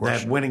 without a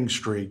question, that winning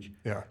streak.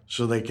 Yeah,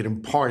 so they can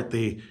impart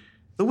the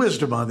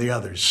wisdom on the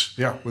others.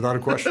 Yeah, without a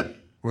question,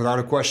 without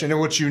a question. And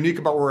what's unique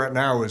about where we're at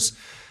now is,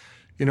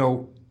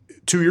 2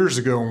 years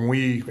ago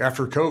when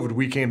after COVID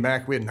we came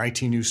back, we had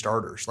 19 new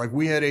starters. Like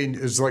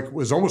it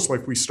was almost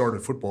like we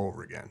started football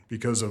over again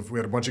because we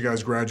had a bunch of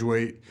guys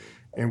graduate,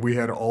 and we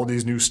had all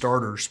these new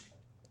starters.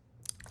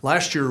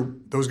 Last year,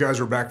 those guys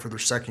were back for their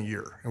second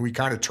year, and we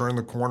kind of turned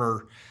the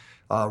corner.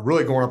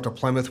 Really going up to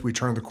Plymouth, we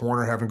turned the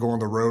corner, having to go on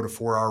the road a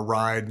 4-hour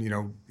ride.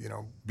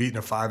 Beating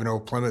a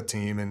 5-0 Plymouth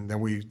team, and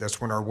then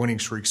that's when our winning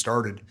streak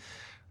started.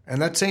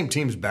 And that same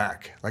team's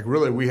back. Like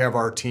really, we have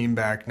our team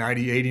back.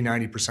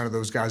 90% of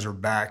those guys are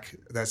back.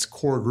 That's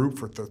core group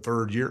for the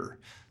third year.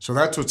 So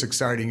that's what's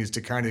exciting is to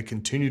kind of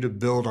continue to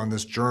build on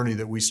this journey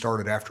that we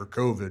started after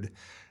COVID,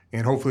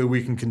 and hopefully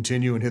we can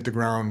continue and hit the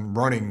ground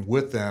running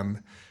with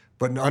them.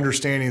 But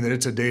understanding that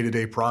it's a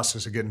day-to-day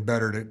process of getting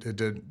better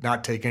to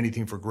not take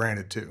anything for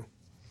granted too.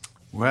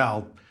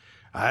 Well,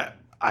 I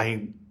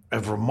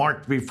have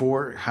remarked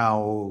before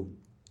how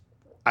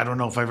I don't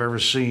know if I've ever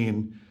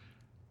seen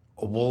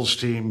a Wolves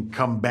team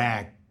come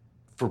back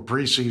for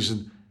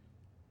preseason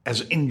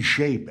as in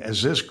shape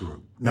as this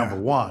group. Number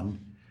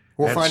one.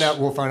 We'll find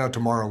out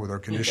tomorrow with our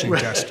conditioning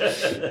test.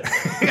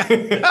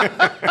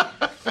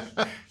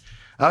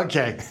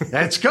 Okay,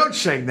 that's Coach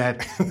saying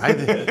that. I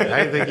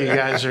think you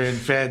guys are in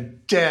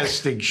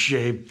fantastic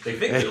shape. They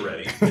think they're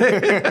ready.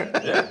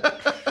 Yeah.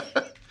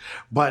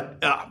 But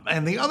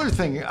and the other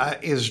thing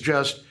is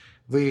just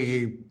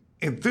the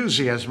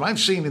enthusiasm. I've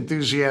seen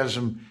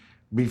enthusiasm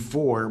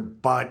before,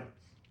 but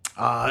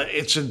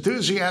it's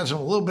enthusiasm,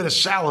 a little bit of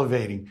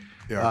salivating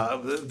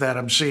that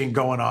I'm seeing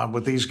going on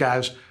with these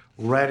guys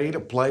ready to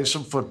play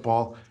some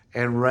football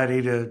and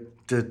ready to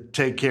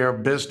take care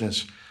of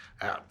business.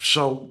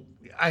 So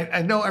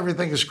I know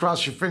everything is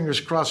cross your fingers,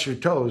 cross your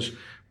toes,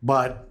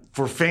 but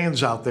for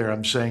fans out there,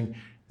 I'm saying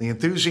the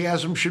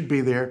enthusiasm should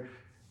be there.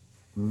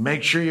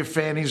 Make sure your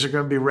fannies are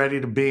going to be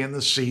ready to be in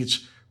the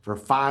seats for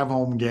 5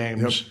 home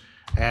games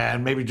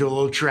and maybe do a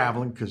little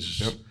traveling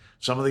because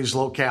some of these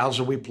locales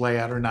that we play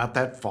at are not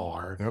that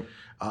far.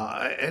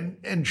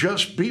 And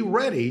just be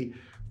ready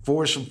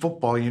for some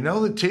football.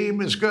 The team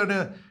is going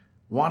to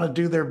want to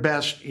do their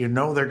best. They're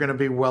going to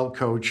be well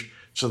coached.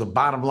 So the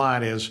bottom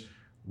line is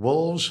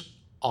Wolves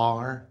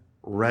are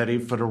ready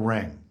for the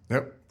ring.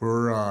 Yep.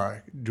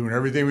 We're doing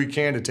everything we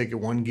can to take it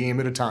one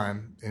game at a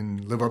time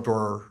and live up to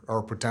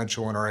our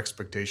potential and our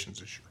expectations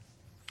this year.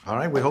 All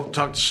right. We hope to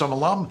talk to some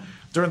alum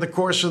during the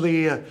course of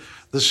the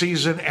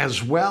season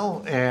as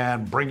well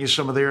and bring you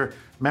some of their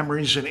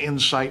memories and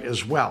insight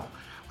as well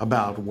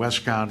about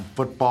WestConn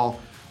football.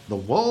 The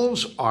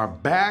Wolves are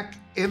back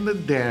in the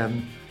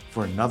den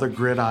for another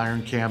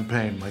gridiron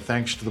campaign. My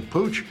thanks to the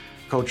Pooch,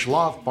 Coach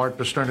Loth, Bart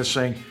Pasterna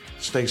saying,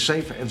 stay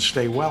safe and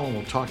stay well, and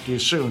we'll talk to you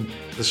soon.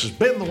 This has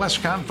been the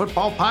WestConn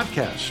Football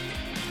Podcast.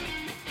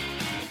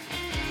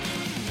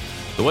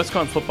 The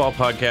WestConn Football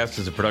Podcast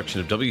is a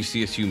production of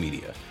WCSU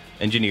Media,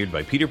 engineered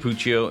by Peter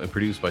Puccio and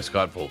produced by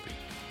Scott Volpe.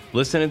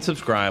 Listen and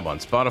subscribe on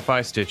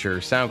Spotify, Stitcher,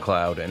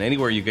 SoundCloud, and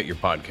anywhere you get your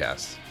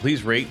podcasts.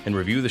 Please rate and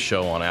review the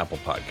show on Apple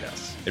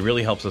Podcasts. It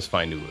really helps us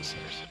find new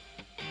listeners.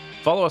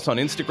 Follow us on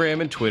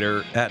Instagram and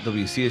Twitter at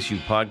WCSU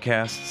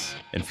Podcasts,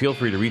 and feel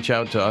free to reach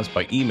out to us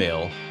by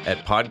email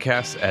at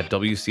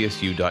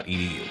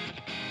podcasts@wcsu.edu.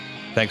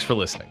 Thanks for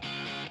listening.